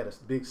 like at a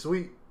big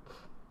suite,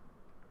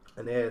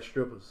 and they had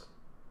strippers.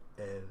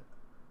 And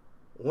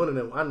one of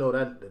them, I know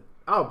that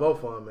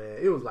both of them, man.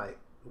 It was like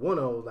one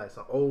of them was like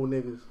some old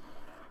niggas.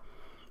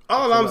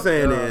 All I'm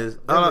saying is,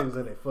 them niggas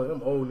in they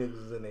them old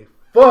niggas is in they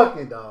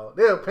fucking dog.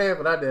 They were paying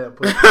for that damn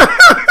pussy.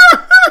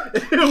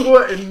 It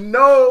wasn't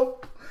no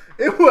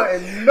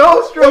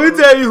strippers. Let me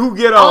tell you who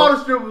get All off.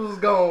 the strippers was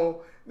gone.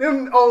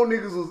 Them old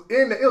niggas was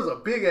in there. It was a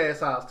big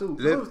ass house too.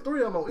 It was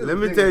 3 of them. Let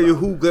me tell you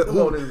who I'm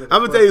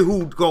gonna tell you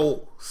who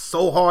go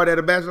so hard at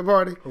a bachelor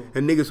party.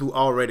 And niggas who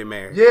already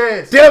married.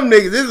 Yes. Them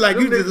niggas, it's like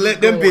Them you just niggas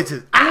let them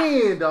bitches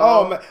in, dog.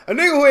 Oh man, a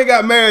nigga who ain't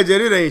got married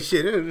yet, it ain't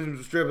shit. It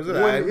is strippers. It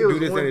It do was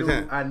this one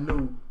anytime. dude I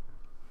knew.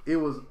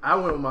 I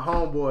went with my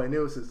homeboy and it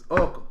was his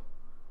uncle.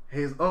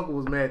 His uncle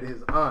was married to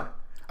his aunt.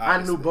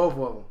 I knew both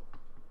of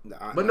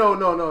them. But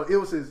no. It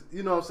was his.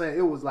 You know what I'm saying?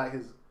 It was like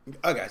his.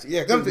 I got you.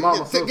 Yeah, come his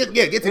to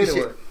get to the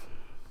shit.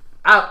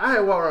 I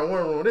had walked around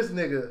one room. This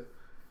nigga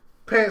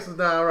pants was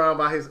down around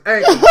by his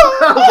ankle.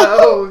 I was like,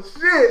 oh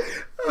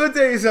shit. Let me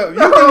tell you something.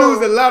 You can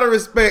lose a lot of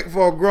respect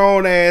for a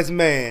grown ass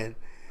man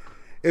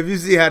if you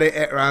see how they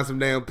act around some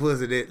damn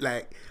pussy. That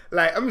like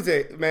I'm gonna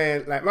say,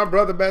 man, like my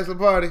brother bachelor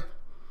party.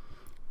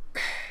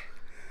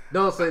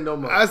 Don't say no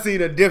more. I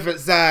seen a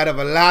different side of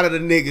a lot of the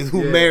niggas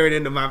who married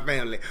into my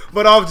family.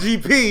 But off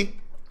GP,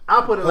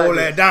 I put it hold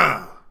like that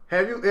down.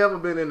 Have you ever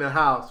been in a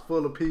house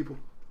full of people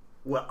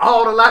with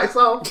all the lights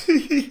off?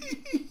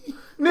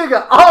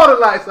 Nigga, all the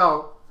lights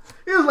off.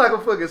 It was like a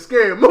fucking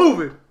scary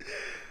movie.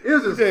 It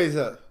was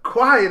just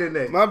quiet in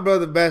there. My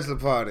brother bachelor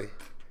party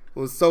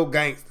was so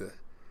gangster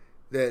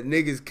that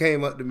niggas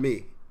came up to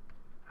me.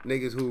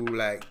 Niggas who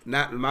like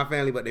not my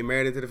family, but they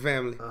married into the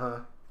family.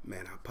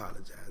 Man, I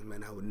apologize,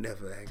 man. I would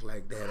never act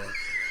like that.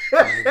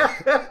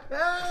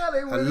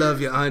 I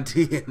love your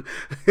auntie,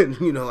 and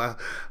you know,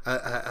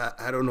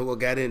 I don't know what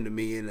got into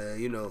me, and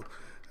you know,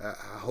 I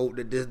hope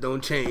that this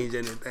don't change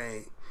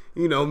anything.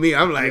 You know me,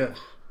 I'm like,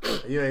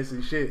 you ain't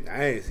see shit.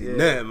 I ain't see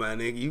nothing, my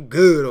nigga. You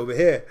good over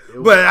here,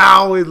 but I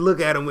always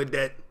look at him with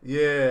that.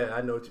 Yeah,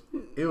 I know.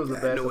 It was a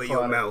bad. I know where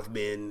your mouth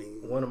been.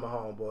 Nigga. One of my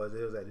homeboys,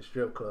 it was at the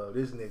strip club.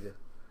 This nigga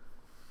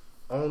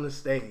on the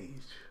stage,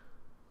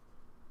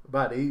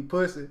 about to eat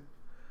pussy.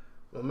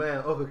 My man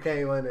Uncle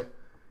came in there,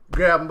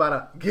 grabbed him by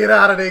the get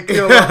out of there,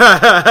 killer.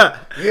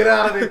 Get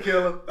out of there,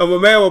 killer. Oh,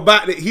 my man was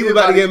about to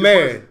get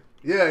married.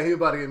 Yeah, he was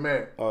about to get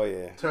married. Oh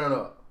yeah. Turn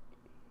up.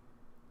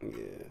 Yeah.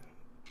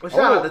 Well,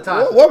 shout out to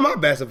Tasha. What my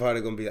bachelor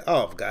party gonna be?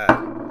 Oh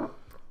God,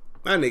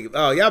 my nigga.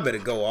 Oh, y'all better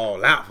go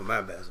all out for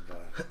my bachelor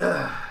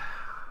party.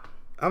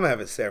 I'm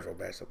having several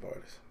bachelor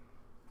parties.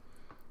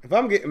 If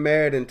I'm getting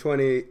married in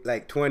 20,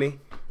 like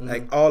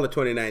all of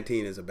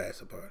 2019 is a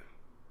bachelor party.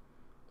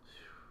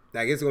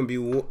 Like it's gonna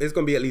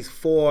be at least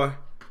 4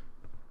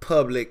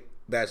 public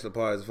bachelor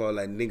parties for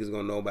like niggas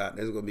gonna know about.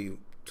 There's gonna be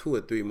 2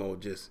 or 3 more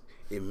just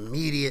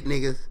immediate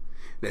niggas.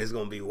 There's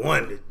gonna be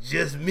 1 that's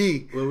just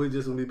me. Well, we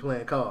just gonna be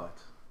playing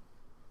cards.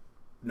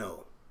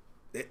 No,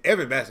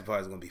 every bachelor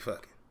party is gonna be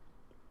fucking.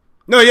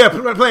 No, yeah,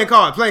 playing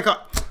cards. God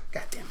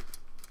damn it,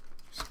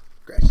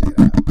 scratch that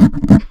out.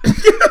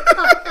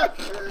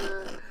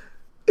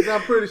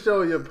 I'm pretty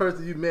sure your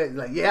person you met,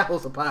 like, I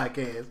host a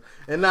podcast,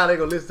 and now they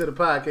gonna listen to the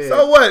podcast.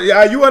 So what?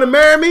 You want to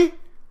marry me?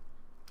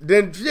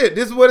 then shit,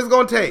 this is what it's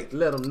gonna take.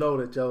 Let them know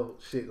that your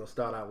shit gonna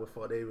start out with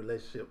their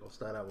relationship gonna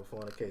start out with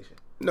fornication.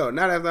 No,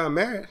 not after I'm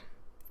married.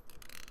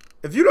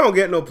 If you don't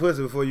get no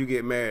pussy before you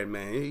get married,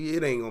 man,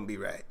 it ain't gonna be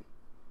right.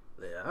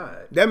 Yeah, all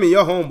right. That mean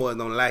your homeboys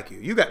don't like you.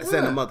 You got to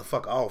send the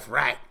motherfucker off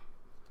right.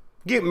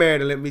 Get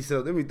married and let me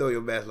throw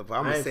your bachelor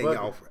party. I'm gonna send you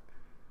off right.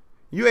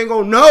 You ain't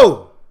gonna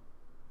know.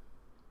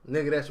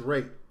 Nigga, that's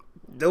rape.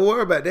 Don't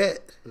worry about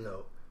that.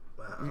 No.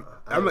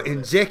 I'm gonna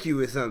inject you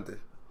with something.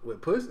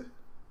 With pussy?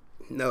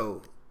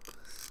 No.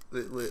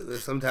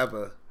 With some type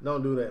of...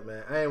 Don't do that,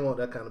 man. I ain't want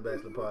that kind of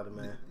bachelor party,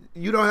 man.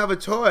 You don't have a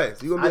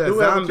choice. You gonna be a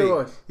zombie. Have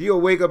a choice. You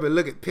gonna wake up and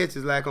look at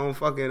pictures like on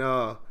fucking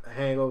a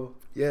hangover.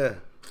 Yeah.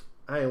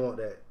 I ain't want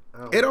that.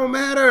 It don't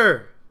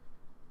matter.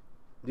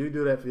 You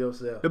do that for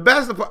yourself. The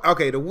bachelor party,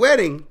 okay. The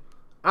wedding.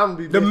 I'm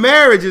be the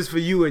marriage is for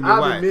you and your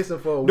wife. I'll be missing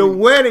for a week. The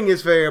wedding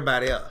is for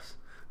everybody else.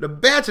 The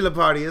bachelor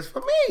party is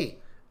for me.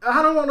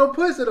 I don't want no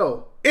pussy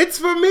though. It's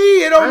for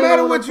me. It don't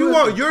matter what you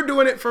want. You're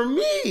doing it for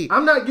me.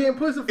 I'm not getting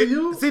pussy for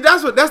you. See,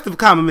 that's the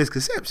common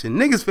misconception.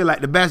 Niggas feel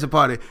like the bachelor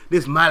party,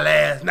 this is my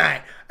last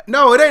night.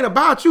 No, it ain't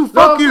about you.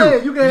 Fuck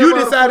you. You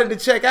decided to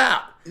check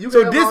out.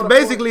 So this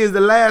basically is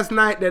the last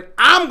night that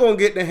I'm going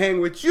to get to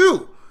hang with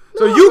you.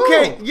 So you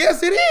can't.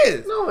 Yes, it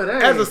is. No, it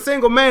ain't. As a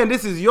single man,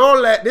 this is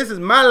this is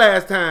my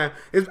last time.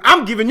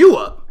 I'm giving you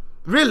up.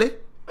 Really.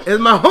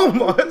 It's my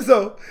homeboy.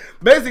 So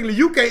basically,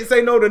 you can't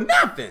say no to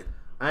nothing.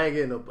 I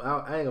ain't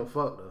gonna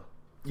fuck though.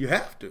 You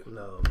have to.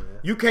 No, man.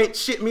 You can't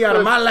shit me out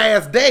of my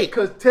last date.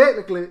 Because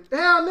technically,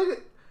 hell,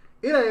 nigga,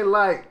 it ain't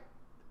like,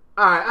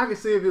 all right, I can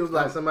see if it was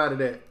like somebody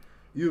that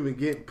you've been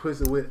getting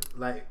pussy with,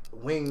 like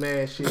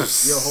wingman shit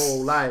your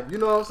whole life. You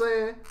know what I'm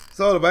saying?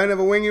 So, if I ain't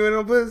never wing you in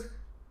no pussy?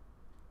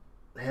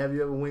 Have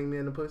you ever winged me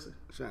in the pussy?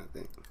 I'm trying to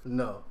think.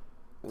 No.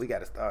 We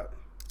got to start.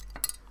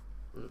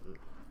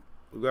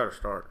 We got to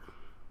start.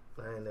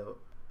 I ain't never.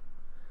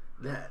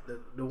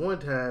 The one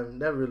time,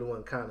 that really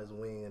wasn't count as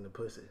wing in the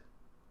pussy.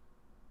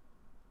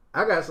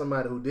 I got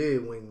somebody who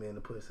did wing me in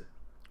the pussy.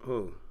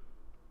 Who?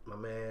 My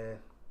man,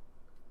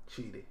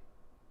 Cheaty.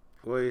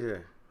 Where he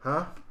at?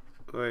 Huh?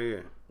 Where he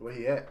at? Where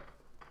he at?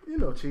 You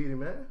know Cheaty,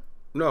 man.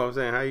 No, I'm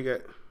saying, how you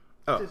got...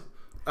 Oh,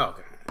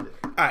 okay.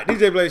 All right,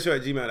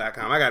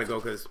 DJBlazeShow@gmail.com. I got to go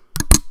because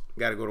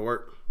got to go to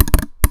work.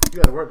 You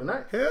got to work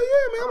tonight? Hell yeah,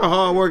 man. I'm a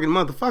hard-working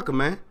motherfucker,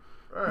 man.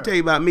 Right. I'll tell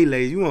you about me,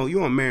 ladies. You want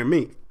to marry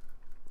me.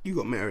 You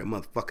gonna marry a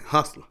motherfucking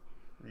hustler.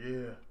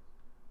 Yeah.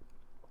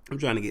 I'm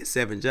trying to get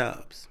 7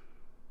 jobs.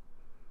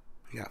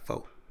 I got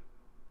 4.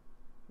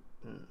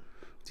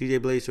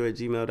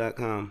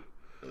 DJBlazeShow@gmail.com.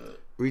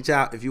 Reach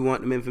out if you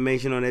want them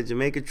information on that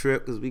Jamaica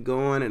trip because we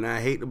going and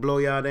I hate to blow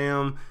y'all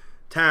damn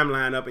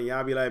timeline up and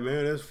y'all be like,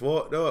 man, that's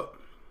fucked up.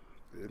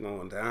 It's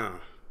going down.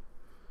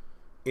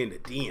 In the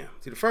DM.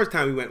 See, the first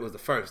time we went was the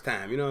first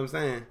time. You know what I'm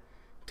saying?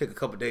 Took a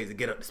couple days to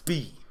get up to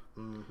speed.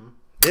 Mm-hmm.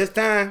 This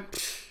time,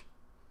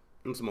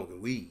 I'm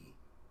smoking weed.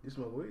 You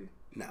smoke weed?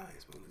 Nah, I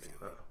ain't smoking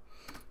damn. All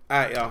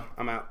right, y'all.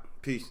 I'm out.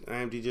 Peace. I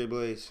am DJ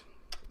Blaze.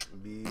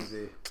 Be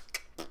easy.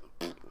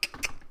 Oh,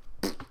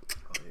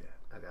 yeah.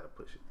 I got to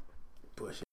push it. Push it.